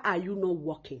 why are you not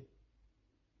working?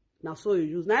 Now, so you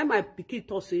use. Now, my pikin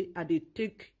to say, I they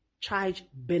take child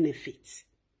benefits.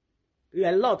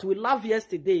 A lot. We laughed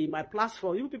yesterday in my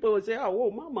platform. You people will say,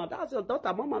 oh, mama, that's your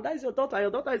daughter. Mama, that is your daughter.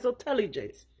 Your daughter is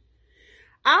intelligent.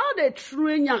 How they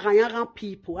train Nyaga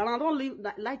people, and I don't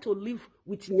like to live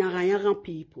with Nyaga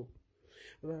people.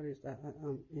 Where is that?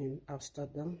 I'm in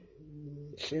Amsterdam,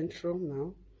 Central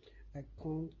now. I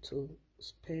come to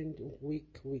spend a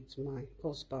week with my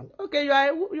husband. Okay, you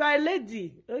are a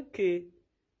lady. Okay,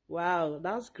 wow,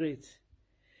 that's great.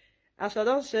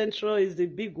 Amsterdam Central is the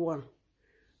big one.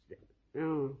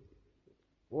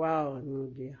 Wow,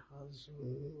 Enogie has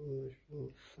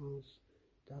fans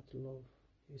that love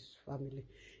his family.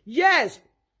 Yes,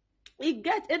 it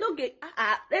gets Enogie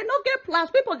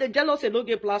plus people they jealous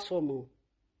Enogie platform.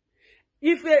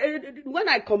 If when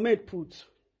I comment put,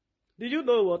 did you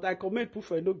know what I comment put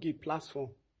for Enogie platform?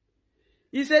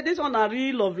 He said this one a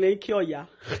real lovely cure, yeah.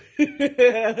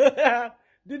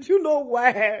 Did you know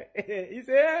why? He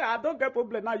said, I don't get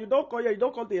problem now. You don't call here, you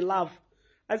don't call the laugh.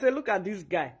 I said, look at this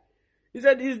guy. He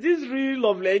said, is this real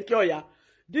lovely cure, yeah?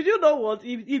 Did you know what?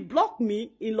 He blocked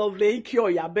me in lovely cure,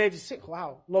 yeah. But he said,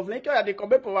 wow, lovely cure, yeah, they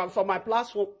comment for my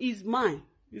platform is mine.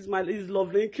 Is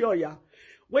lovely cure, yeah.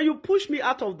 When you push me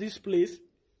out of this place,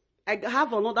 I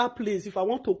have another place. If I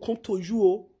want to come to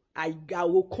you, I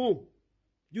will come.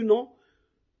 You know,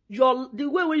 the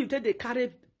way when you take the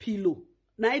carrot pillow,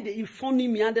 now they funny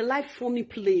me and they like funny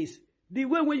place. The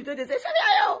way when you take they say,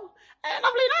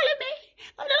 lovely,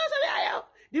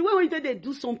 the way when you take they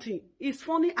do something, it's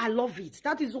funny. I love it.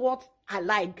 That is what I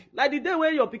like. Like the day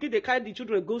when you're picking the carry the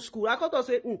children go school, I got to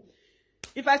say,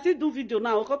 if I still do video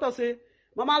now, I got to say,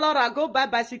 Mama Laura, go buy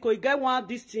bicycle, you get one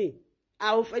this thing.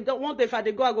 I don't want if I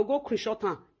go, I go clean short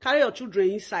hand. Carry your children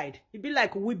inside. It be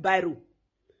like wheelbarrow.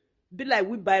 Be like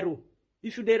wheelbarrow.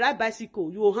 If you dey ride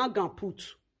bicycle, you hang and put.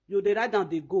 You dey ride and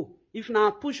they go. If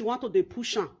now push, you want to dey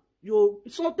push am. You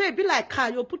so they be like car.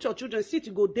 You put your children seat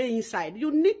to go there inside.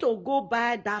 You need to go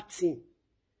buy that thing.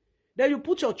 Then you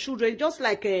put your children just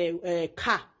like a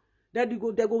car. Then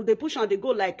they push and they go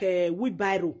like a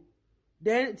wheelbarrow.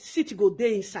 Then seat go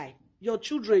there inside. Your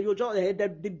children, you just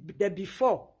the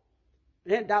before.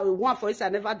 That one for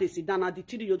inside never they sit down. And the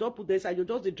children you just put them inside. You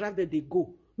just they drive them they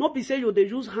go. Not be say you they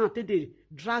use hand they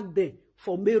drag them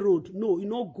for main road. No, it's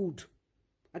not good.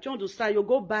 I just want to say you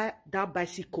go buy that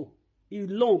bicycle.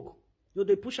 It's long. You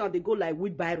they push and they go like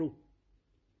wheelbarrow.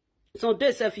 Some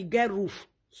days if you get roof,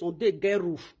 some day get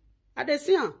roof. And they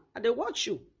see and they watch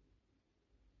you.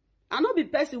 I not be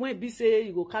person when be say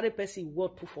you go carry person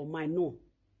word put for mine. No.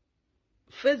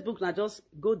 Facebook now just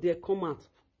go there comment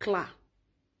clear.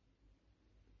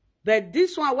 But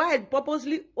this one, why I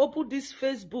purposely opened this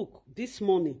Facebook this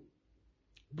morning,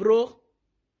 bro,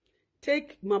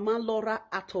 take Mama Laura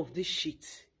out of this shit.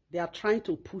 They are trying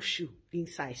to push you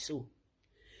inside. So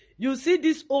you see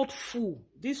this old fool.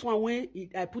 This one when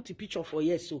I put a picture for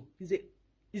yes, so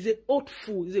he's a old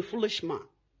fool. He's a foolish man.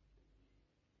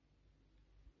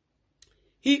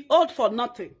 He old for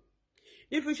nothing.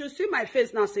 If you should see my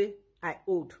face now, say I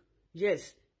old.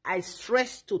 Yes. I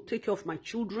stress to take care of my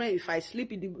children. If I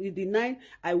sleep in the night,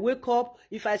 I wake up.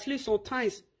 If I sleep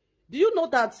sometimes, do you know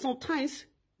that sometimes,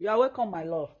 you are welcome, my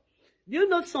love. Do you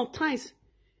know sometimes,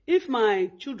 if my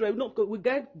children, we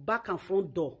get back and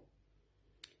front door.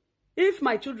 If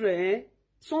my children,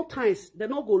 sometimes, they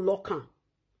not go lock them.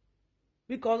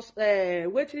 Because,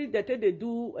 waiting, they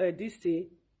do this thing,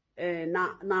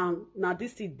 now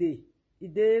this thing,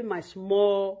 they my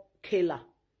small killer.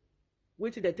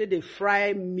 Wait till they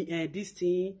fry this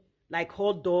thing like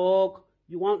hot dog.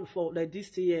 You want for like this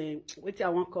thing? Wait till I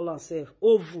want call myself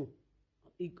oven.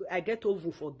 I get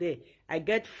oven for there. I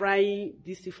get frying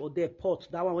this thing for there pot.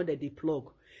 That one when they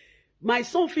plug. My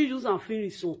son feel use and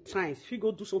finish sometimes. He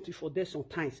go do something for there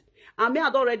sometimes. And me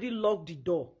had already locked the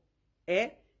door.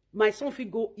 My son feel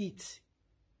go eat.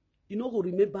 You know go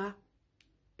remember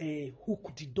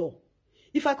hook the door.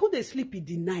 If I could sleep in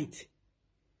the night.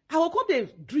 I will come the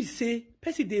dream say,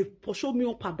 person they pursue me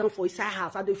up and down for inside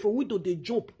house, and they from window they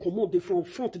jump, come on, they from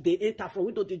front they enter, from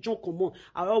window they jump, come on.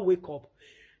 I will wake up.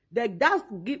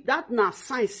 That now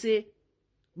sign say,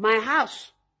 my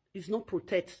house is not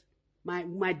protected.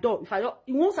 My door.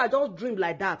 Once I just dream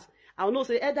like that, I will know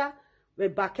say either the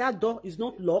backyard door is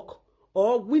not locked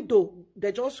or window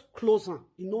they just close on,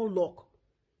 it no lock.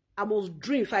 I must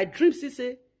dream. If I dream,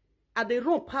 say, I they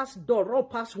run past door, run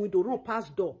past window, run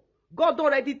past door. God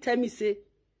already tell me, say,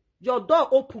 your door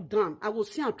open down. I will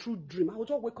see a true dream. I will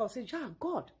just wake up and say, yeah,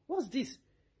 God, what's this?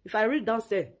 If I read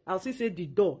downstairs, I'll see say the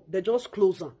door, they just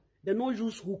close them. They don't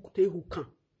use hook, they hook can.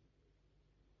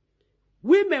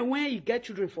 Women, when you get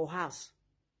children for house,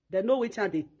 they know which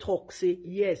time they talk, say,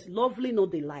 yes, lovely, no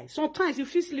they lie. Sometimes,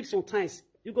 if you sleep sometimes,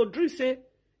 you go dream, say,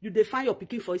 you dey find your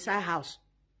pikin for inside house.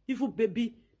 Even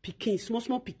baby pikin, small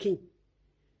pikin.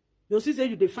 You see say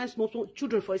you dey find small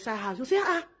children for inside house. You say,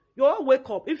 you all wake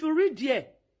up. If you read there,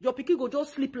 your pikin go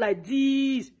just sleep like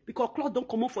this because cloth don't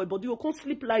come out for your body. You can't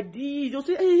sleep like this. You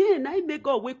say, hey, now I make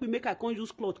God wake me, make I can't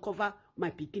use cloth cover my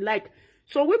pikin. Like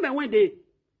some women when they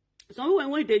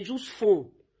use phone,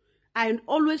 I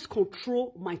always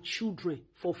control my children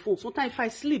for phone. Sometimes if I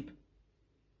sleep,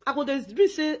 I go dey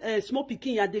say small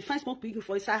pikin. I dey find small pikin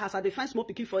for inside house. I dey find small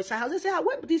pikin for inside house. They say,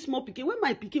 where this small pikin? Where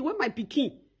my pikin? Where my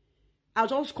pikin? I'll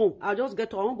just come. I'll just get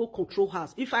to. I won't go control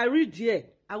house. If I read here,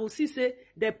 I will see say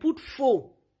they put phone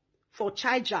for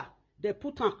charger. They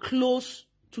put them close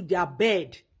to their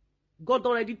bed. God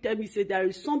already tell me say there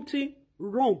is something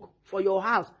wrong for your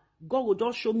house. God will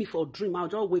just show me for a dream. I'll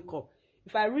just wake up.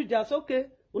 If I read that, okay,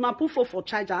 when I put phone for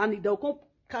charger and they'll come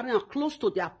carry them close to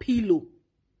their pillow.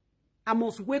 I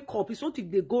must wake up. If something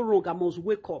they go wrong, I must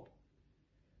wake up.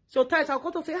 So times I'll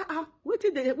come to say, what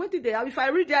did they have? If I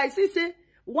read there, I see say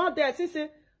one day I see say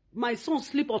my son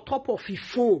sleep on top of his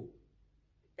phone.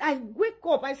 I wake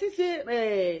up, I see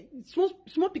say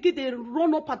small pikin they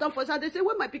run up and down for inside. They say,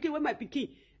 where my pikin, where my pikin?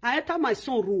 I enter my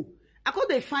son room. I call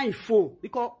they find phone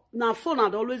because now phone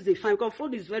and always they find because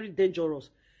phone is very dangerous.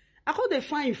 I call they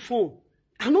find phone.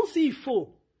 I don't see phone.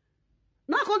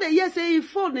 Now I call they hear say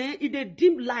phone it a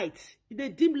dim light. It a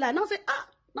dim light. Now say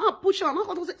now I push on. Now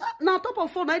I say now top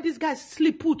of phone now this guy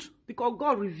sleep put because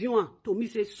God reveal him to me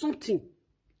say something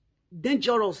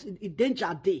dangerous, it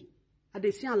danger day. And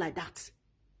they see him like that.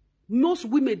 Most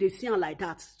women, they see him like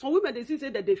that. Some women, they see say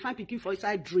that they find pikin for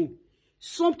inside dream.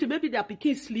 Something, maybe their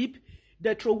pikin sleep,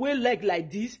 they throw away leg like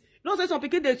this. You know, say some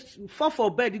pikin, they fall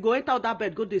for bed, you go enter that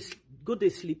bed, go they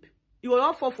sleep. You will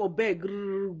all fall for bed,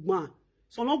 man.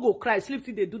 So no go cry, sleep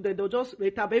till they do that, they'll just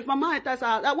enter. But if mama enters,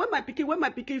 where my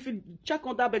pikin, if you check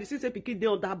on that bed, you see say pikin, they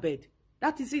on that bed.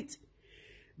 That is it.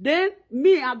 Then,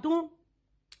 me, I don't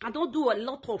do a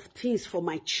lot of things for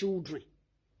my children.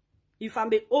 If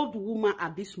I'm an old woman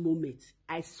at this moment,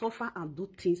 I suffer and do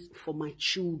things for my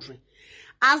children.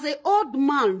 As an old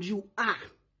man you are,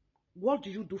 what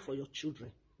do you do for your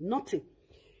children? Nothing.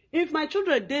 If my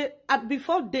children,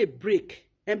 before they break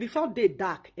and before they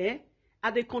dark, and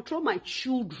they control my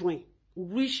children,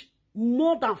 reach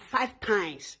more than 5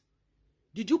 times.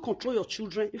 Did you control your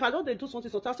children? If I don't do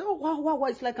something, I say, oh, wow,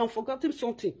 it's like I'm forgetting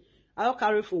something. I'll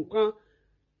carry phone.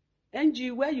 NG,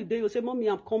 where you there? You say, mommy,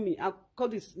 I'm coming. I'll call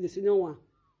the senior one.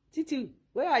 Titi,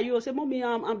 where are you? You say, mommy,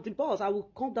 I'm the boss. I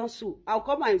will come down soon. I'll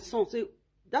call my son. Say,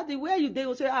 daddy, where are you there?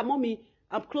 You say, mommy,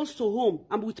 I'm close to home.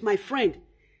 I'm with my friend.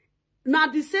 Now,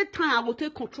 at the same time, I will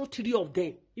take control 3 of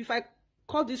them. If I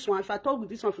call this one, if I talk with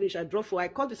this one, finish, I drop phone. I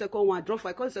call the second one, I drop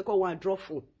phone. I call the second one, I drop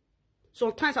phone.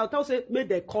 Sometimes I'll tell say, may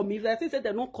they call me. If they say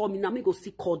they don't call me, now me go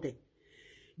still call them.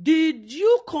 Did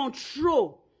you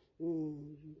control?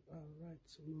 Right,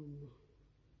 so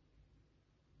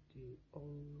they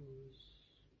always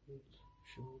with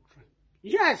children.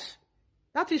 Yes,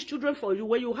 that is children for you.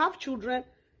 When you have children,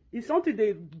 if something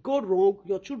they go wrong,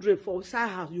 your children for inside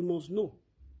house, you must know.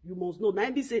 You must know. Now,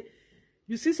 be say,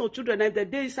 you see some children, if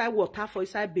they inside water for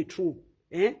inside bedroom,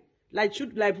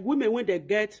 like women when they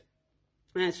get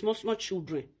small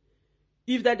children,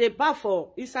 if they bath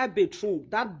for inside bedroom,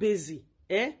 that busy,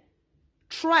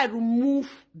 try remove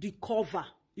the cover.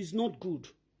 It's not good.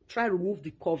 Try remove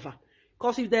the cover.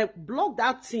 Because if they block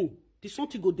that thing, the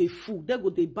something go they full. They go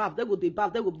they bath. They go they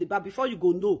bath. They go they bath. Before you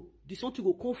go know, the something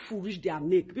go come full reach their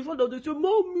neck. Before they say,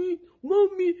 mommy.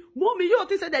 You know,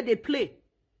 they say that they play.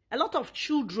 A lot of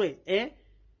children, it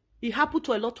happen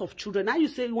to a lot of children. Now you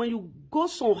say when you go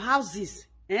some houses,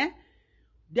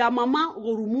 their mama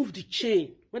will remove the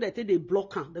chain. When they say they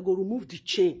block her, they go remove the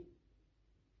chain.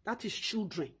 That is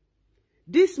children.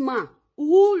 This man,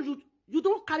 who you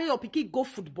don't carry your pikin go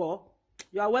football.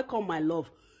 You are welcome, my love.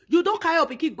 You don't carry your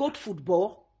pikin go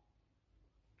football.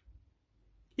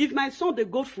 If my son they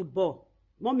go football,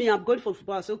 mommy, I'm going for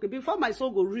football. I say, okay, before my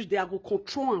son go reach there, I go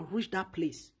control and reach that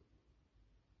place.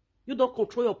 You don't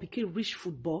control your pikin reach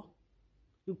football.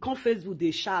 You come Facebook,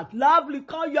 they shout, lovely,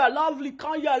 come here, lovely.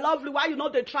 Why you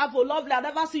not they travel? Lovely, I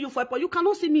never see you for airport. You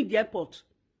cannot see me in the airport.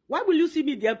 Why will you see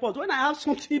me in the airport when I have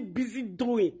something busy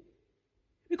doing?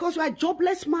 Because you are a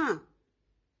jobless man.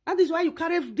 That is why you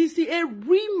carry this, a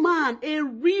real man, a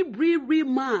real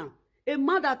man. A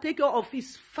man that take care of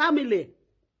his family.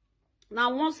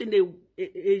 Now once in a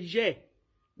year,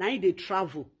 now they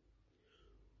travel.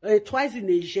 Twice in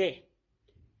a year.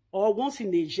 Or once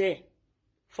in a year.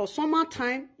 For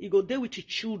summertime, you go there with your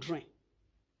children.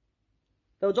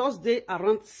 They'll just stay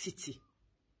around city.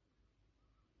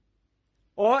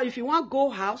 Or if you want go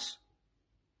house,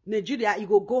 Nigeria, you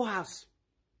go house.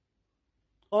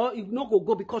 or you no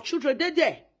go because children they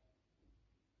there.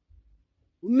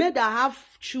 Men that have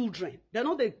children, they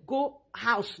know they go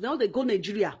house, they know they go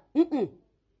Nigeria.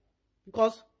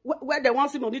 Because where they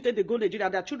want some money, they go Nigeria,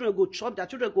 their children go chop, their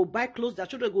children go buy clothes, their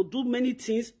children go do many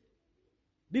things.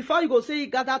 Before you go say you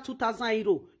gather 2,000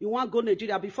 euro, you want to go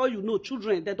Nigeria, before you know,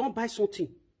 children, they don't buy something.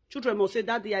 Children must say,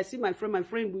 Daddy, I see my friend,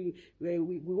 we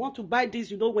want to buy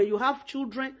this. You know, when you have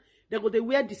children, they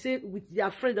wear the same, with their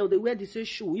friend, they wear the same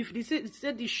shoe. If they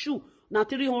say the shoe, now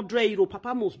 300 euro,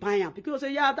 Papa must buy them. Because they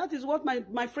say, yeah, that is what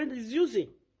my friend is using.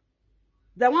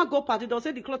 They want go party, they'll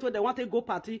say the cloth where they want to go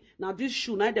party, now this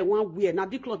shoe, now they want wear, now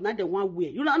this cloth, now they want wear.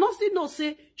 You know, not see no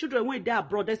say, children when they are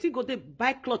abroad, they still go to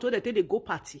buy cloth where they take they go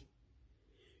party.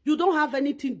 You don't have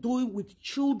anything doing with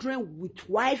children, with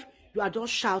wife, you are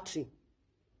just shouting.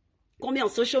 Come here on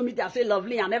social media, say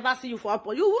lovely, I never see you for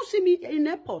airport. You will see me in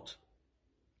airport.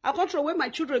 I go through where my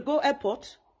children go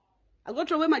airport. I go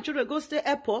through where my children go stay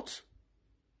airport.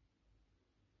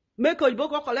 Make you go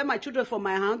collect my children from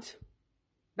my hand.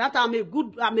 That I'm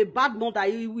a bad mother.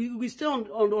 We stay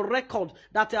on the record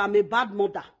that I'm a bad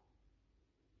mother.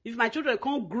 If my children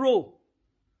can't grow,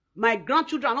 my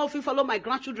grandchildren, I don't feel follow my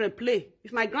grandchildren play.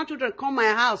 If my grandchildren come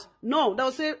my house, no,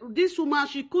 they'll say, this woman,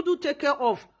 she couldn't take care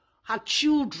of her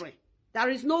children. There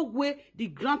is no way the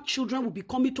grandchildren will be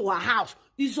coming to her house.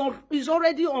 It's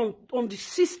already on the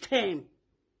system.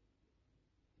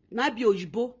 Not be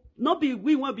Oyibo. Not be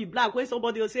we won't be black. When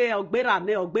somebody will say,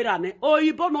 Ogberane.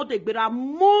 Oyibo not Ogbera.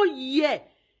 More year.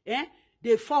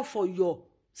 They fall for your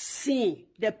sin.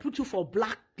 They put you for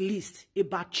blacklist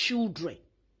about children.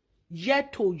 Year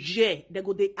to year.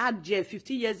 They add year.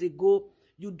 50 years ago,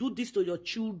 you do this to your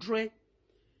children.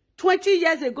 20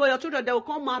 years ago, your children, they will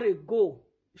come marry, go.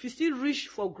 If you still reach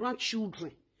for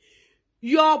grandchildren,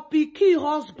 your picky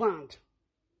husband,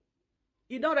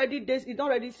 he don't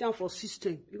already stand for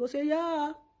system. You go say,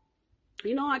 yeah,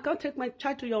 you know, I can't take my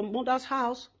child to your mother's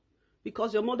house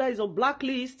because your mother is on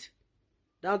blacklist.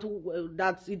 That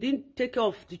he didn't take care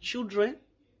of the children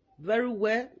very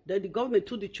well. Then the government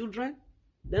took the children.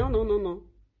 Then no.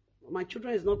 My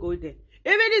children is not going there.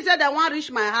 Even he said they want to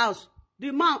reach my house.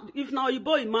 The man, if now you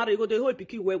boy marry, go the whole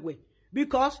picky way.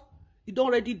 Because you don't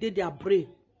already did their brain.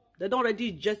 They don't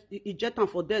already eject them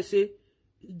for there. Say,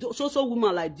 so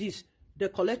woman like this, they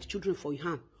collect children for your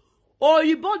hand. Or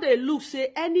you both they look,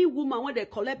 say, any woman when they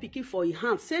collect picky for your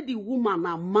hand, say the woman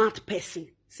a mad person.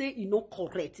 Say, you know,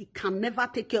 correct. He can never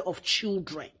take care of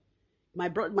children.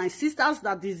 My sisters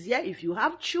that is here, if you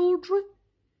have children,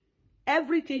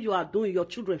 everything you are doing, your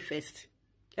children first.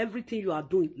 Everything you are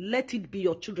doing, let it be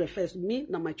your children first. Me,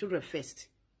 now my children first.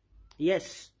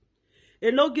 Yes.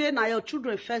 Enogie, now your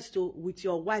children first with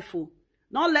your wife.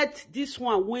 Not let this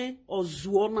one win or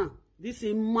zuona. This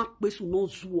is mark besu no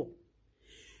zuo.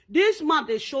 This man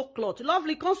they show cloth.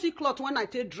 Lovely, can't see cloth when I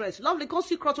take dress. Lovely, can't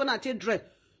see cloth when I take dress.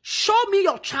 Show me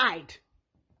your child.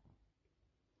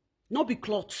 Not be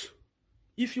cloth.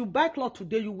 If you buy cloth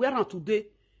today, you wear it today.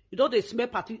 You know they smell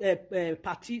party,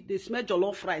 they smell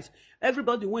jollof rice.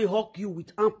 Everybody will hug you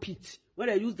with armpit. When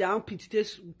they use the armpit, they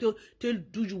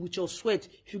do you with your sweat.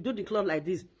 If you do the cloth like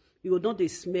this, you will not they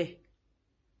smell.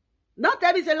 Not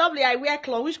tell me say lovely, I wear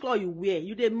cloth. Which cloth you wear?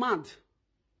 You demand.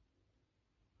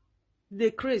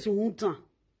 They crazy woman.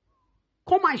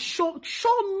 Come and show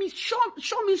me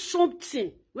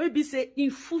something. When be say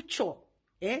in future,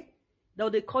 now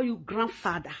they call you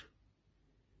grandfather.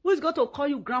 Who is going to call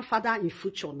you grandfather in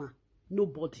future now?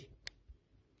 Nobody.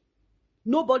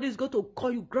 Nobody is going to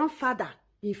call you grandfather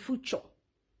in future.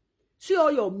 See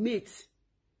all your mates.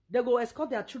 They go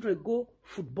escort their children go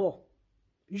football.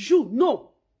 You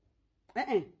no.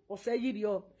 Or say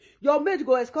your mates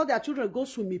go escort their children go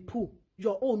swimming pool.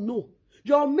 Your own no.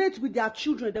 Your mates with their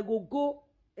children, they go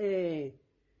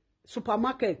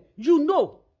supermarket. You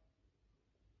know.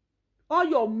 All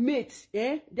your mates,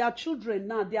 their children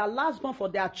now, their last born for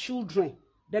their children,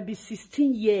 they be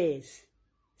 16 years.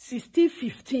 16,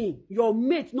 15. Your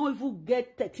mate not even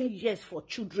get 13 years for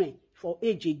children, for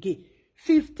age again.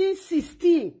 15,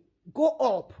 16, go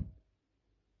up.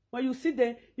 When you see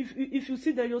them, if you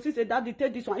see them, you'll see, say, Daddy,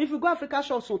 take this one. If you go Africa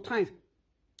shop sometimes,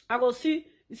 I will see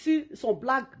some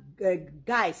black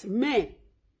guys, men.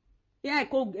 Yeah,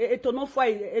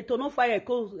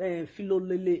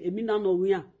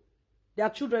 their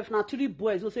children, if not 3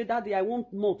 boys, will say, Daddy, I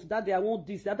want not. Daddy, I want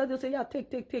this. Daddy will say, yeah, take.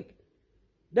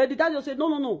 Then the daddy will say,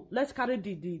 no, let's carry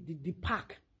the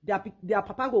pack. Their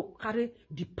papa will carry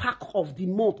the pack of the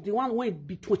month. The one will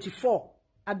be 24.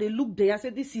 And they look there and say,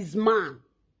 this is man.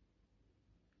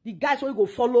 The guys will go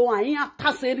follow and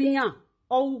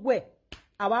all way.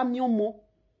 Awa mi omo.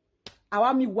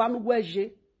 Awa mi one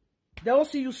way. They will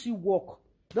see you see walk.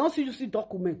 Don't see you see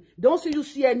document. Don't see you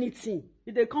see anything.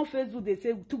 If they come Facebook, they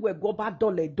say tu we go back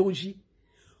dollar doji.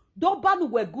 Don't ban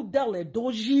we good dollar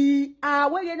doji. Ah,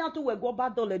 when you not tu we go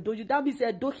back dollar doji. That means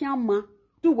do hiama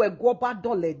tu we go back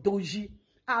dollar doji.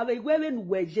 Ah, we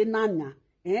we jenanya.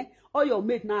 All your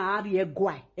mate na ari e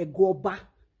go ba.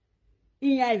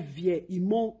 Iya vie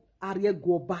imo ari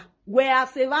go ba. We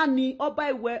asevani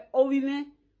oba iwe owime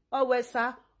owe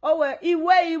sa owe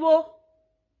iwe iwo.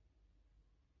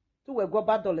 To we go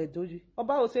back dollar doji.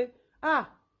 Oba will say,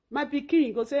 my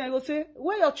pikin go say,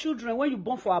 where your children when you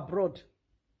born for abroad?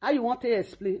 How you want to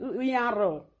explain? We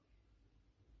are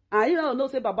and you know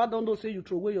say Baba don't know say you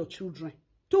throw away your children.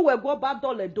 To we go back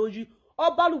dollar doji.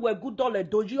 Oba lu we good dollar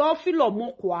doji. O filo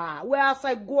mo kwa. Where I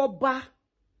say go ba.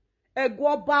 E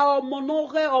go ba omo no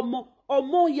re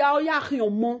omo ya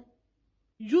omo.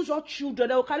 Use your children.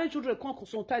 They will carry children come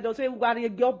sometimes. They'll say we are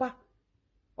go ba.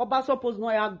 Oba suppose no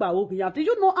agba ogiya. Did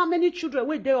you know how many children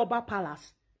were there Oba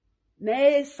palace?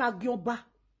 Ne sagioba.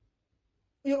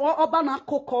 Oba na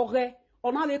kokore.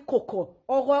 Ona le koko.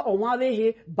 Ore onwa le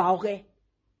he baore.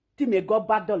 Ti me go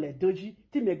bad dollar doji.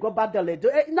 Ti me go bad dollar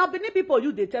doji. Now Benin people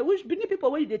you they tell. Which Benin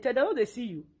people when you they tell, they don't they see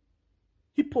you.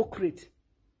 Hypocrite.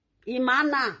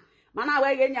 Imana. Mana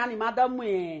we genya ni madam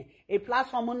we. A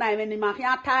platform na ni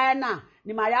maria taena.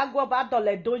 Ni maya go bad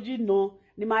dollar doji no.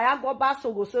 Ni maya go ba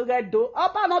sogo do.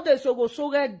 Oba not the sogo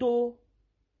do.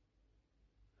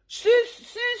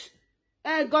 Since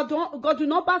God do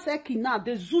not pass Ekina,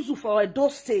 the Zuzu for Edo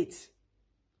State.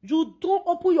 You don't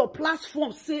open your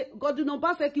platform, say God do not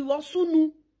pass Ekina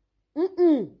sunu.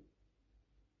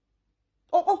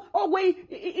 Oh wait,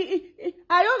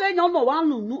 I already know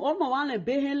one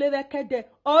behen leve kede.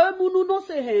 Oh munu no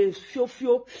say hey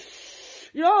fio.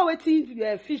 You know waiting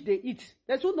fish they eat.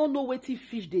 There's who don't know waiting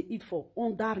fish they eat for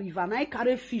on that river. Now I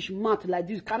carry fish mat like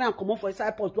this, carry and come on for a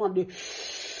side post one day.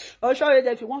 I'll show you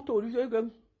that if you want to read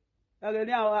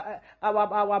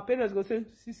our parents go say,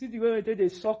 see the way they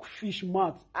suck fish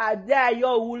mat. I dare you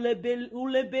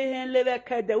ulebe hen leve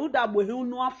kede. Uda bohe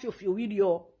no fio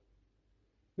video.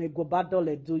 Me go battle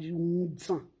le do you.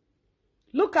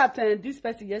 Look at this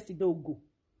person yesterday go.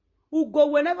 Who go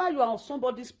whenever you are on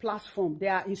somebody's platform, they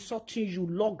are insulting you,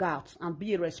 log out and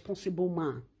be a responsible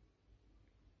man.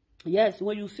 Yes,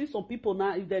 when you see some people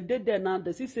now, if they did there now,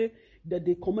 they say that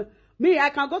they comment. Me, I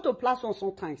can go to platform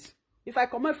sometimes. If I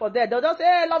comment for that, they'll just say,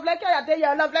 hey, love like you,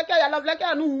 love like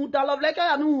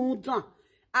you.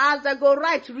 As they go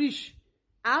right, reach.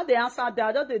 How they answer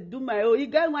that, just they do my own. You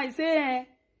get when I say, hey,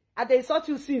 I they insult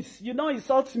you since, you don't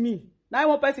insult me. Now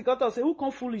one person got to say, who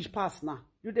come foolish pass now?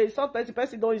 You they insult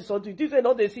person don't insult you. You say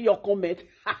no, they see your comment.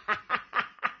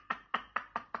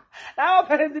 Now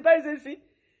person see.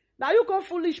 Now you come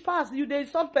foolish pass. You they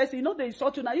insult person. You know they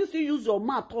insult you. Now you still use your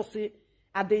mouth to say,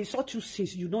 and they insult you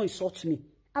since you don't insult me.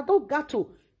 I don't got to.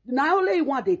 Now only you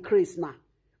want they craze now.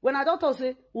 When I don't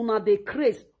say, una they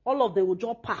craze, all of them will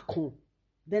just pack home.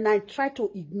 Then I try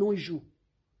to ignore you.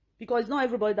 Because it's not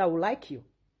everybody that will like you.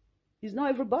 It's not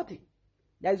everybody.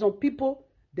 There is some people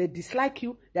they dislike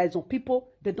you. There is some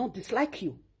people they don't dislike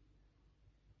you.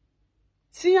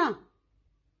 See ya,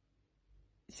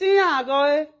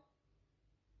 go.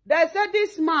 They said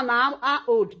this man are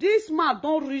old. This man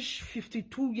don't reach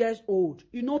 52 years old.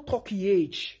 You know talky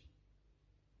age.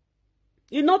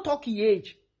 You know talky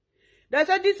age. They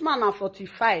said this man are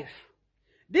 45.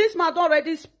 This man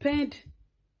already spent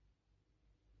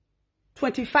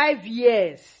 25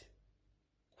 years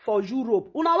for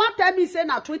Europe. Una want tell me say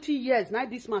na 20 years now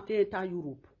this man enter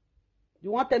Europe.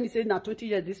 You want tell me say na 20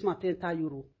 years this man enter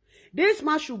Europe. This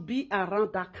man should be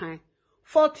around that kind.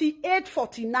 48,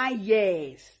 49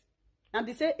 years. And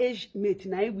they say age mate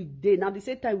now we day. Now they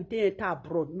say time we enter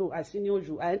abroad. No, I senior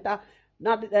you. I enter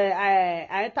now.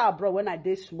 I enter abroad when I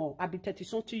day small. I be 30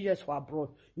 something years for abroad.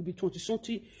 You be 20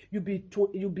 something. You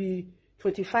be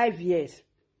 25 years,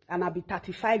 and I be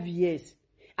 35 years.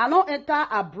 I don't enter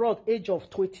abroad age of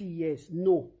 20 years.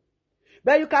 No,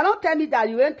 but you cannot tell me that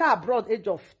you enter abroad age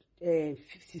of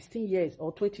 16 years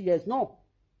or 20 years. No,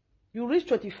 you reach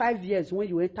 25 years when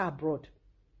you enter abroad.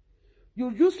 You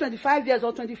use 25 years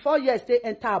or 24 years to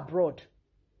enter abroad.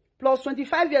 Plus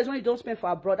 25 years when you don't spend for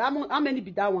abroad. How many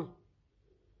be that one?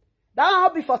 That one will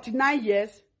be 49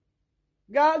 years.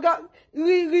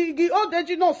 The old age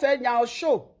you know say now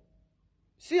show.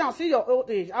 See your old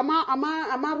age. Ama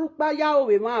rukba ya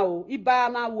owe ma o. Iba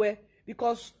na we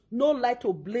because no light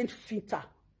to blend filter.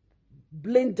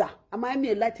 Blender. Ama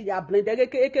me light ya blender.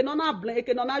 Eke no na blend.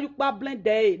 Eke no na yukba blend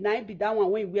there. Na be that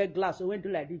one when you wear glass or when you do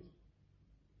like this.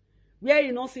 Where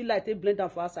you don't see light, a blender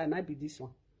for outside, might be this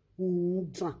one.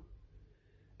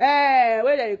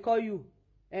 Where they call you?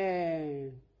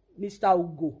 Mr.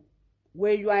 Ugo,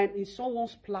 where you are in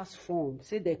someone's platform,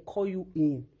 say they call you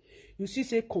in, you see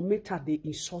say commenter they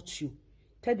insult you,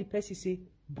 tell the person say,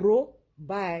 bro,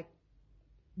 bye.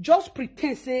 Just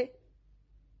pretend say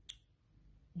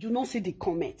you don't see the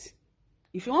comment.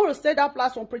 If you want to stay that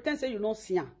platform, pretend say you don't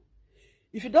see her.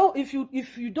 If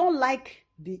you don't like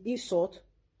the insult,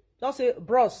 just say,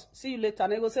 bros, see you later.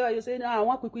 And they go say, you say, no, I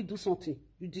want quickly do something.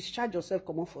 You discharge yourself,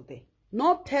 come on for there.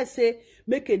 Not tell say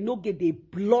make a no get they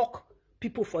block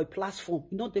people for a platform.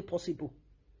 Not they possible.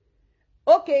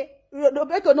 Okay, no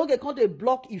make a no get can't they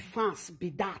block if fans be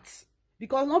that.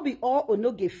 Because not be all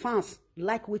Enogie fans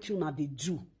like what you now they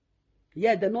do.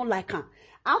 Yeah, they don't like her.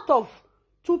 Out of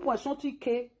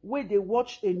 2.something where they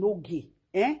watch Enogie,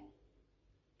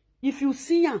 if you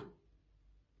see her,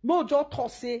 no just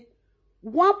talk say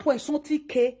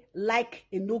 1.something like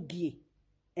Enogie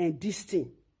and this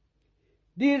thing.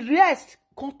 The rest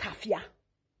can't tafia.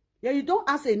 Yeah, you don't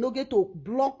ask Enogie to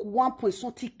block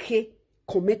 1.something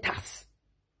commenters.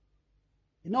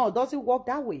 You know, it doesn't work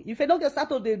that way. If Enogie start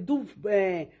to they do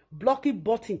blocking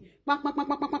button, that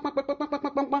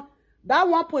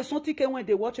 1.something when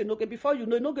they watch Enogie, before you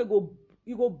know, Enogie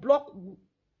you go block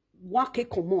 1K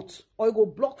comment or you go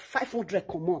block 500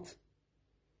 comment.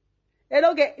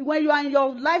 Enogie, when you are in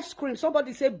your live screen,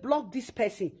 somebody say block this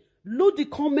person. Look the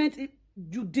comment,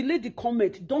 you delete the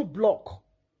comment, don't block.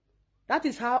 That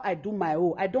is how I do my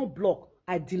own. I don't block,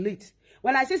 I delete.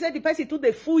 When I say the person to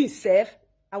the fool himself,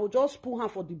 I will just pull her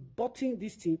for the button,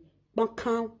 this thing, but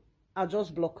count, I'll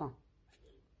just block her.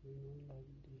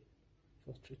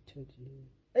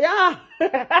 Yeah.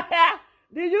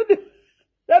 Did you do?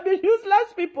 There be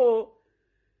useless people.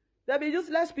 There be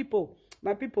useless people.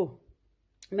 My people,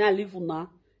 may I leave you now?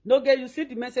 No, girl, you see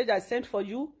the message I sent for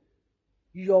you?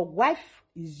 Your wife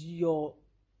is you,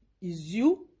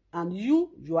 and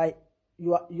you are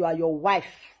your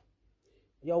wife.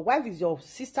 Your wife is your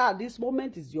sister at this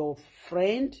moment, is your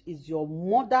friend, is your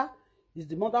mother, is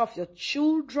the mother of your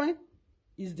children,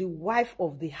 is the wife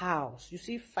of the house. You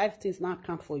see, 5 things now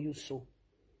count for you. So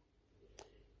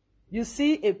you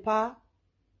see a pa,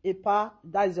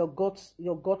 that is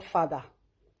your godfather.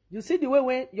 You see the way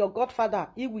when your godfather,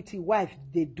 he with his wife,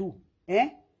 they do.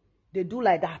 They do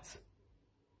like that.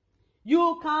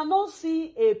 You cannot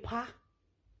see a pa.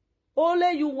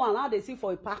 Only you want how they see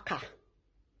for a parker.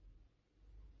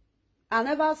 I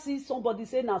never see somebody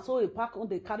say now so a pack on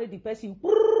they carry the person.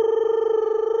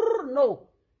 No.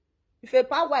 If a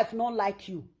pa wife not like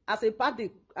you, as a pa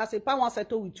want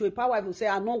settle with you, a pa wife will say,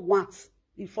 I don't want.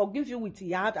 He forgive you with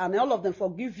your heart, and all of them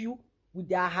forgive you with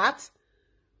their heart.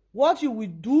 What you will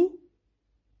do,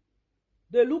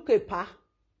 they look a pa.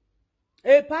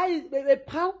 A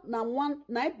pa now one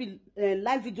be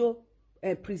live video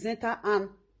presenter and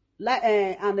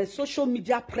a social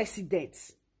media president.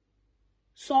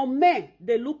 Some men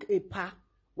they look a pa.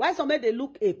 Why some men they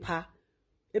look a pa?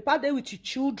 A pa they with your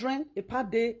children, a pa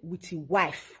they with your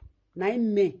wife. Now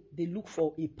men they look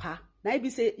for a pa. Now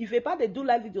be say if a pa they do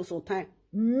live video sometime,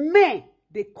 men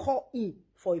they call in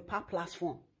for a pa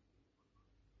platform.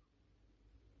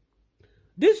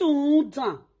 This one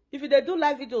done. If they do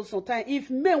live videos sometime, if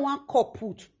men want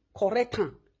put correct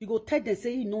him, you go tell them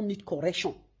say he no need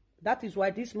correction. That is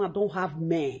why this man don't have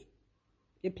men.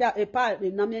 If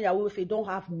they don't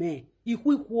have men,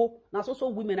 now also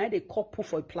women they couple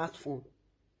for a platform.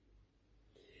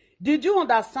 Did you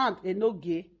understand,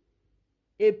 Enogie?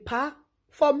 A pa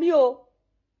for me,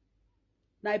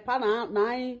 na a pa na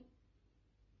I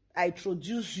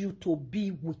introduce you to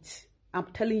be with. I'm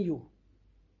telling you.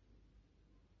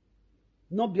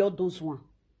 Not be all those one.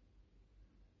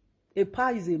 A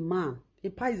pa is a man. A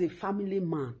pa is a family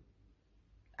man.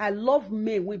 I love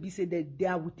men when we say that they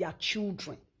are with their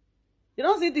children. You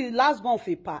don't see the last born of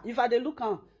a pa. If I dey look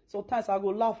at, sometimes I go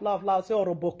laugh, say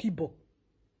Orobokibo.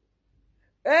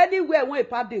 Anywhere when a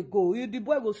pa they go, the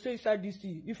boy go stay inside this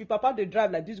thing. If your papa they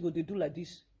drive like this, go they do like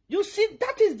this. You see,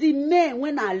 that is the man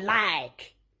when I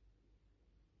like.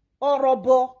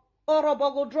 Orobo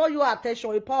go draw your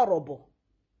attention. A pa Orobo.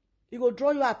 He go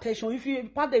draw your attention. If you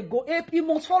pa they go, he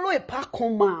must follow a pa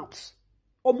come out.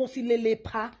 Almost ilele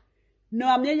pa. No,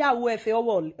 I'm ya wefe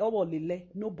lele.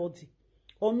 Nobody.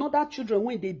 Another children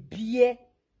when they bear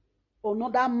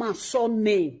another man's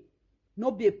surname.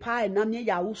 No be a pa and I'm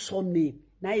ya surname.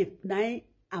 Na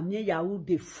I'm ya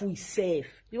the full self.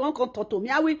 You won't come talk to me.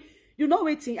 I will, you know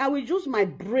waiting. I will use my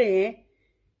brain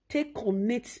take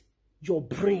connect your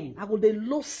brain. I will the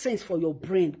low sense for your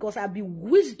brain because I'll be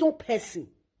wisdom person.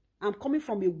 I'm coming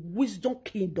from a wisdom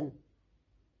kingdom.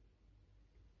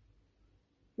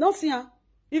 No, see,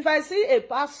 If I see a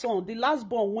person, the last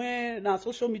born when na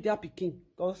social media picking,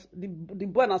 because the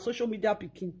boy na social media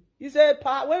picking. He say,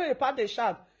 when a part they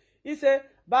shout, he say,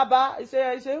 Baba, he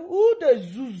say, who the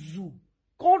zuzu?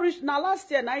 Can't reach now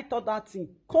last year, I thought that thing.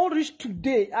 Can't reach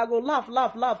today. I go laugh.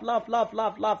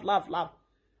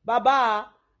 Baba,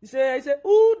 he say,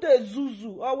 who the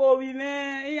zuzu? Oh, we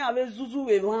man, he have a zuzu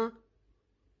with one.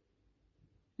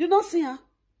 You don't see, huh?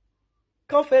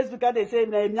 Come Facebook, they say,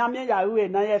 me Yahoo,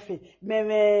 na yefe,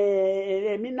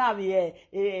 me na be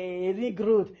ring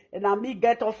road, and I me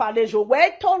get orphanage.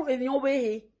 Where told in your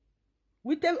way?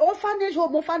 We tell orphanage,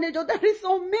 there is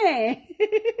no man.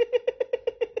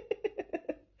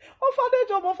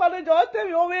 Orphanage, I tell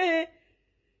you away.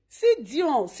 See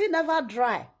Dion, see never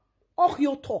dry.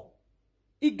 Yoto.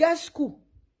 He get school.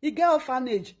 He get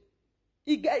orphanage.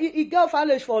 He get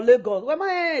orphanage for Lagos. When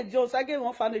my Jones, I get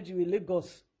orphanage in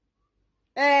Lagos.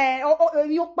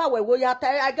 You power where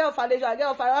I get orphanage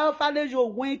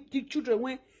when the children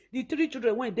when the 3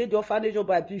 children when they the orphanage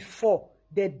by before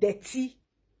the dirty.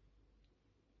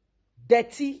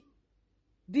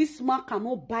 This man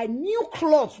cannot buy new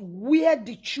clothes, wear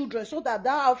the children so that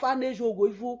orphanage will go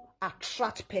even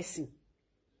attract person.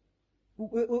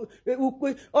 The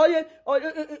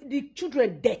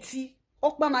children dirty.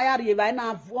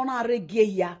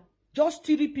 Just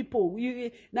 3 people.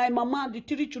 Now mama, the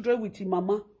 3 children with his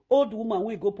mama, old woman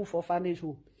will go put for orphanage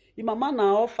home. His mama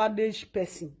na orphanage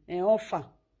person, an orphan.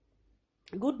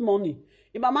 Good morning.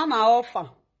 His mama na orphan.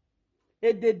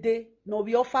 Edede no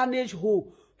be orphanage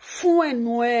home. Fuen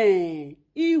noe.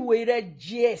 Iwe re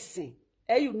jesen.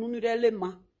 You no nire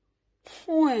ma.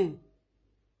 Fuen.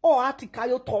 Oh,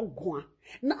 atikayo tongwa.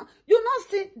 Now, you not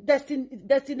see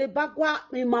Destiny Bagwa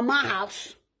in mama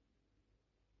house.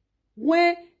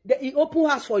 When he open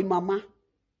house for his mama.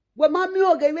 When mommy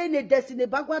oge when the Destiny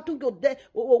Bagwa to go there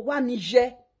or one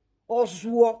Niger or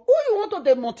Zuo. Who you want to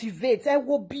demotivate? I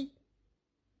will be.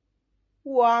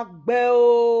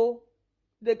 Wagbeo.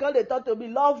 They call the thought to be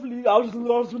lovely.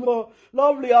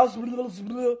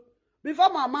 Before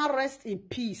mama rest in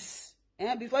peace.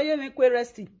 Before you make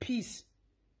rest in peace.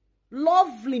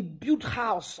 Lovely built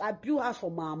house. I built house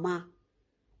for mama.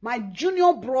 My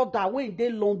junior brother when they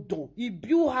London, he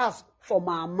built house for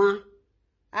mama.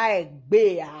 I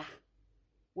bear.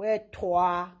 Where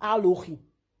toa Alohin.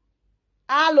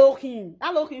 Alohin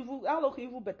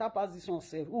better pass this one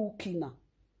self. Who kina?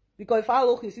 Because if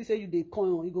Alohin see say you dey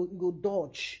coin, you go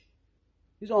dodge.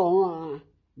 This one,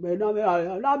 me na me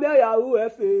Yahoo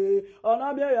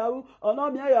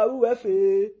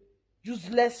FA.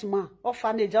 Useless man,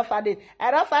 orphanage. Orphanage,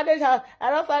 barista.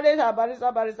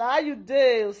 How you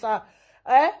do, sir?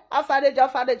 Orphanage.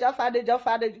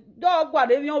 Dog,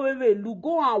 what if you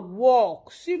go and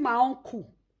walk? See my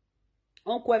uncle.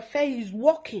 Uncle Efe is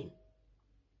walking.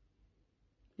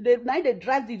 They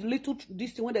drive the little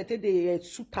this thing when they take the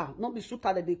suitor, not the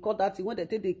suitor that they call that thing when they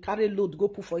take the carry load go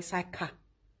put for inside car.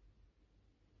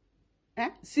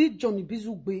 See Johnny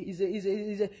Bizugbe is a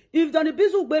if Johnny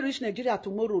Bizugbe reach Nigeria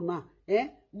tomorrow now,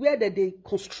 where they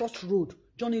construct road,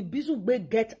 Johnny Bizugbe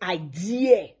get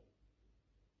idea.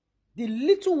 The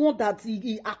little one that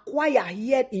he acquire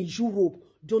here in Europe,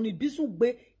 Johnny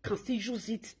Bizugbe can still use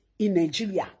it in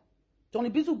Nigeria. Johnny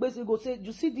Bizugbe go say,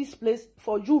 you see this place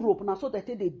for Europe now, so that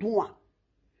they do it.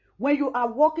 When you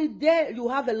are working there, you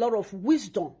have a lot of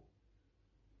wisdom.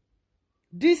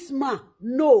 This man,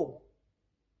 no.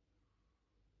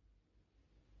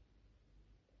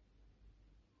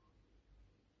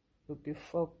 Okay,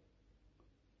 fuck.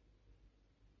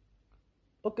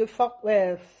 Okay, fuck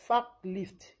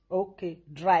lift. Okay,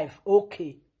 drive.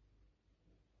 Okay.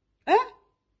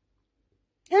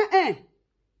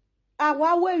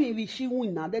 We she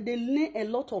win now that they learn a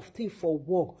lot of things for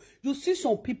work. You see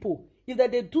some people, if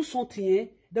they do something,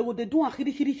 they will do a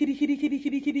hiri.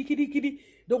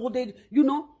 They will you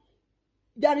know,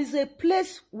 there is a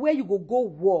place where you go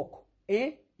work.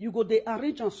 You go they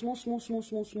arrange and small.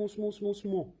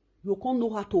 You can't know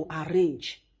how to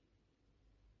arrange.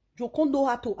 You can't know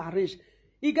how to arrange.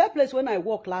 You get place when I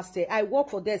work last year. I worked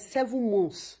for there 7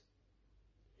 months.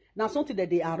 Now something that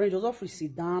they arrange, also free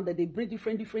sit down, that they bring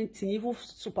different things, even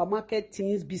supermarket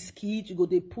things, biscuits. You go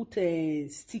they put a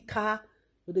sticker.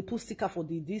 They put sticker for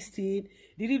this thing.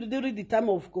 During the time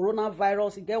of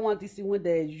coronavirus, you get one this thing when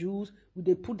they use,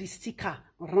 they put the sticker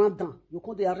random. You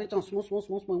can't they arrange on small.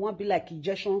 It won't be like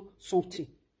injection something.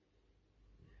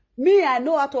 Me, I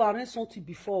know how to arrange something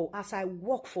before. As I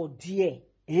work for there,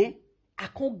 I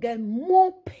can't get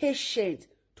more patient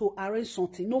to arrange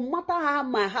something. No matter how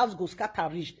my house goes scatter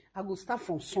rich, I go start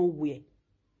from somewhere.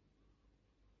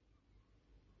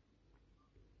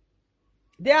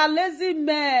 They are lazy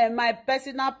men, my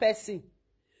personal person.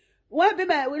 When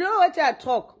people, we know what I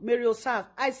talk, Mary Osaf.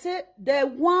 I say, they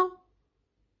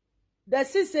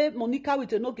say Monica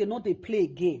with Enogie not they play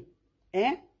game.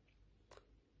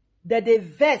 That they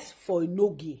vex for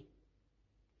Enogie.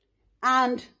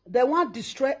 And they want to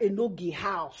destroy Enogie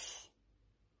house.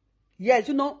 Yes,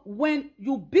 you know, when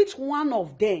you beat one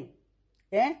of them,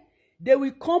 they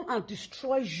will come and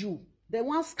destroy you. They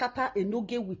want to scatter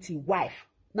Enogie with his wife.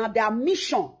 Now their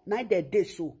mission, now they do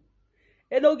so.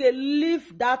 Enogie,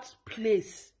 leave that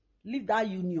place. Leave that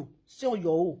union. Stay on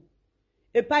your own.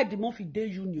 A part the month day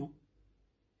union.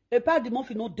 A part the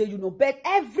month no day union. But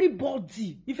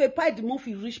everybody, if a part the month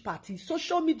reach party,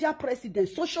 social media president,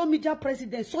 social media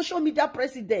president, social media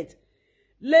president.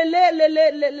 Your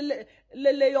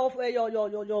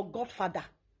godfather.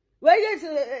 Where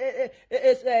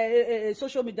is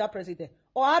social media president?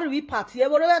 Or are we party?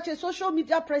 Social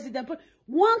media president.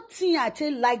 One thing I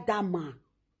tell like that man.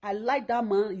 I like that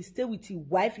man. He stay with his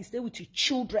wife. He stay with his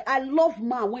children. I love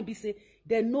man when they say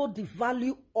they know the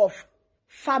value of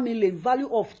family, value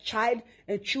of child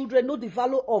and children, know the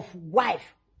value of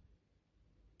wife.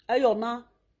 Ayona,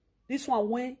 this one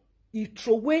when he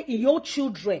throw away in your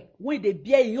children, when they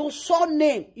bear in your son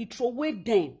name, he throw away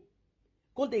them.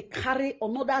 Because they carry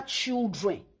another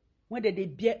children when they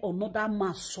bear another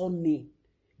man's son name.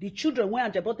 The children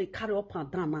when Ajebo they carry up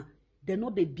and down, they know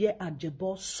they bear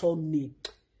Ajebo's son name.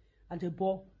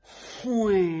 Ajebo,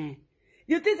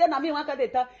 you think that I mean one they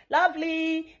talk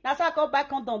lovely? Now so I come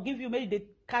back on don't give you maybe they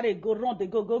carry go run they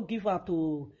go give her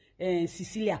to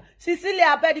Cecilia. Cecilia,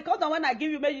 I bet the condom when I give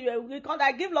you maybe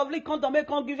I give lovely condom make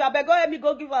can't give you. I bet go let me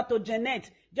go give her to Janet.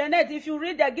 Janet, if you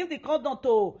read that, give the condom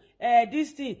to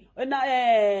this thing.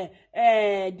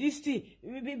 This thing.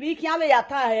 We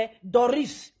can't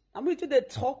Doris. I'm going to the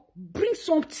talk. Bring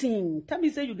something. Tell me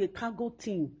say you the cargo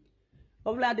thing.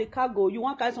 Of like the cargo, you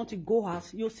want guys something go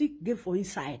house, you see give for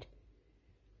inside.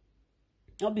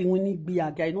 Not be winning be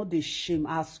a guy, not the shame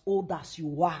as old as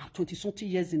you are, 20-something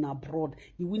years in abroad.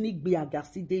 You winning be a guy,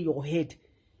 still there your head.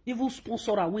 Even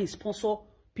sponsor when sponsor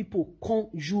people come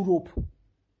Europe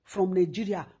from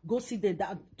Nigeria, go see them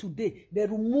that today. They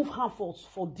remove her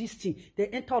for this thing. They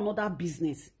enter another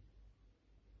business.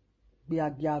 Be a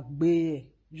guy,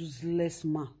 useless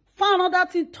man. Find another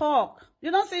thing talk.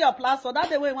 You don't see your platform. That's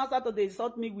the way he wants to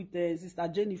insult me with Sister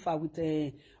Jennifer with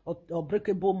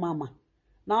Unbreakable Mama.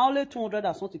 Now only 200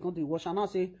 or something come to watch. And I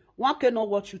say, one cannot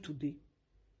watch you today.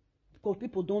 Because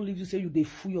people don't leave you say you they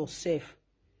fool yourself.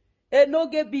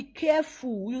 Enogie, be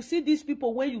careful. You see these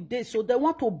people where you date, so they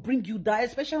want to bring you down,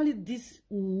 especially this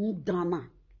Dana.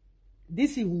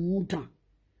 This is Mudan.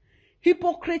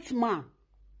 Hypocrite man.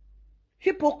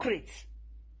 Hypocrite.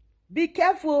 Be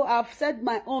careful. I've said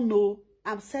my own. No,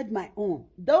 I've said my own.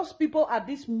 Those people at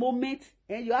this moment,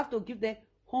 you have to give them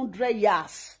 100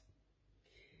 years.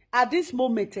 At this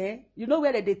moment, you know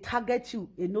where they target you,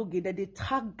 Enogie, that they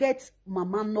target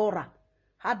Mama Nora.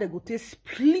 How they go to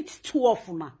split two of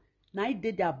them. Now it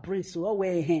did their brain, so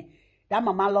where that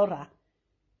Mama Laura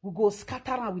will go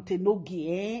scatter her with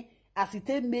Enogie,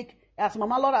 as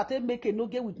Mama Laura make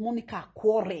Enogie with Monica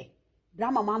quarrel.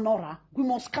 That Mama Nora, we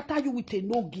must scatter you with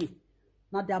Enogie.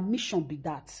 Now their mission be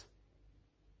that.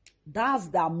 That's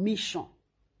their mission.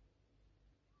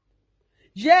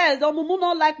 Yes, the Mumu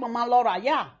not like Mama Laura.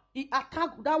 Yeah, he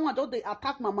attack that one. Don't they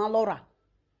attack Mama Laura?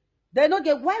 They don't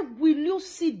get. Why will you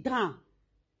sit down?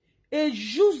 A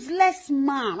useless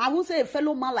man. I won't say a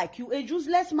fellow man like you. A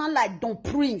useless man like Don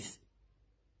Prince.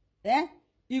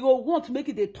 He go want to make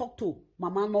it a talk to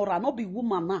Mama Laura, not be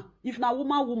woman now. If na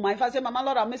woman. If I say Mama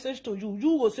Laura message to you, you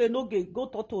will say no. Go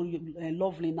talk to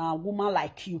lovely now woman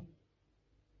like you.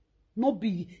 No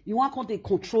be you want to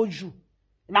control you.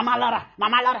 Mama Laura,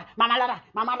 Mama Laura, Mama Laura,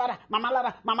 Mama Laura, Mama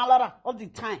Laura, Mama Laura all the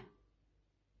time.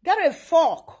 Get a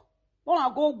fork.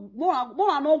 Wanna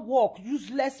not walk.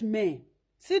 Useless men.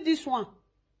 See this one.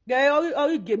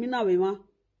 You give me now, man.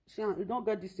 See, you don't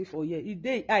get this thing for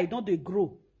here. I don't they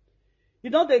grow. You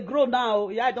don't they grow now.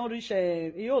 Yeah, I don't reach.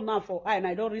 You now for and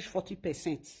I don't reach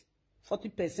 40%.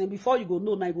 40%. Before you go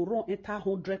know, now you go run enter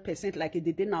 100% like it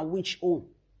did now winch on.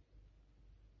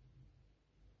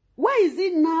 Why is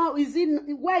it now?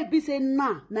 Why be say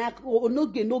now? Like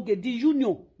Enogie, the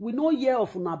union we no hear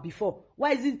of now before.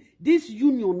 Why is it this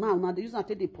union now? Now they use to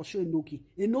take the pursue Enogie.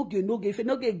 Enogie. If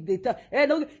Enogie they tell,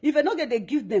 if Enogie they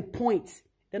give them points,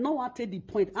 they don't want to take the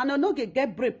point. And Enogie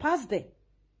get break past them.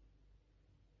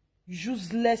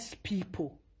 Useless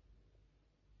people.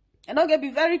 Enogie,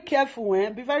 be very careful,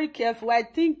 Be very careful. I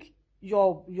think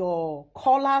your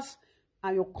callers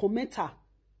and your commenter,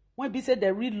 when they say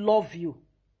they really love you.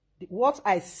 What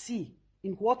I see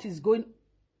in what is going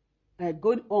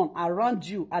going on around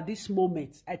you at this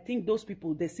moment, I think those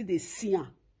people, they see, they see am.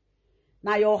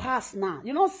 Now your house now,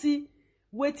 you don't see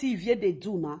what Ivie they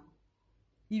do now.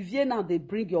 Ivie now they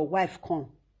bring your wife come.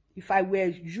 If I were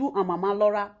you and Mama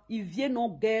Laura, Ivie no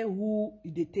get who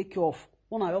they take care of.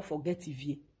 When I forget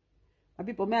Ivie. My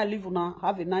people, may I leave now.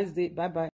 Have a nice day. Bye bye.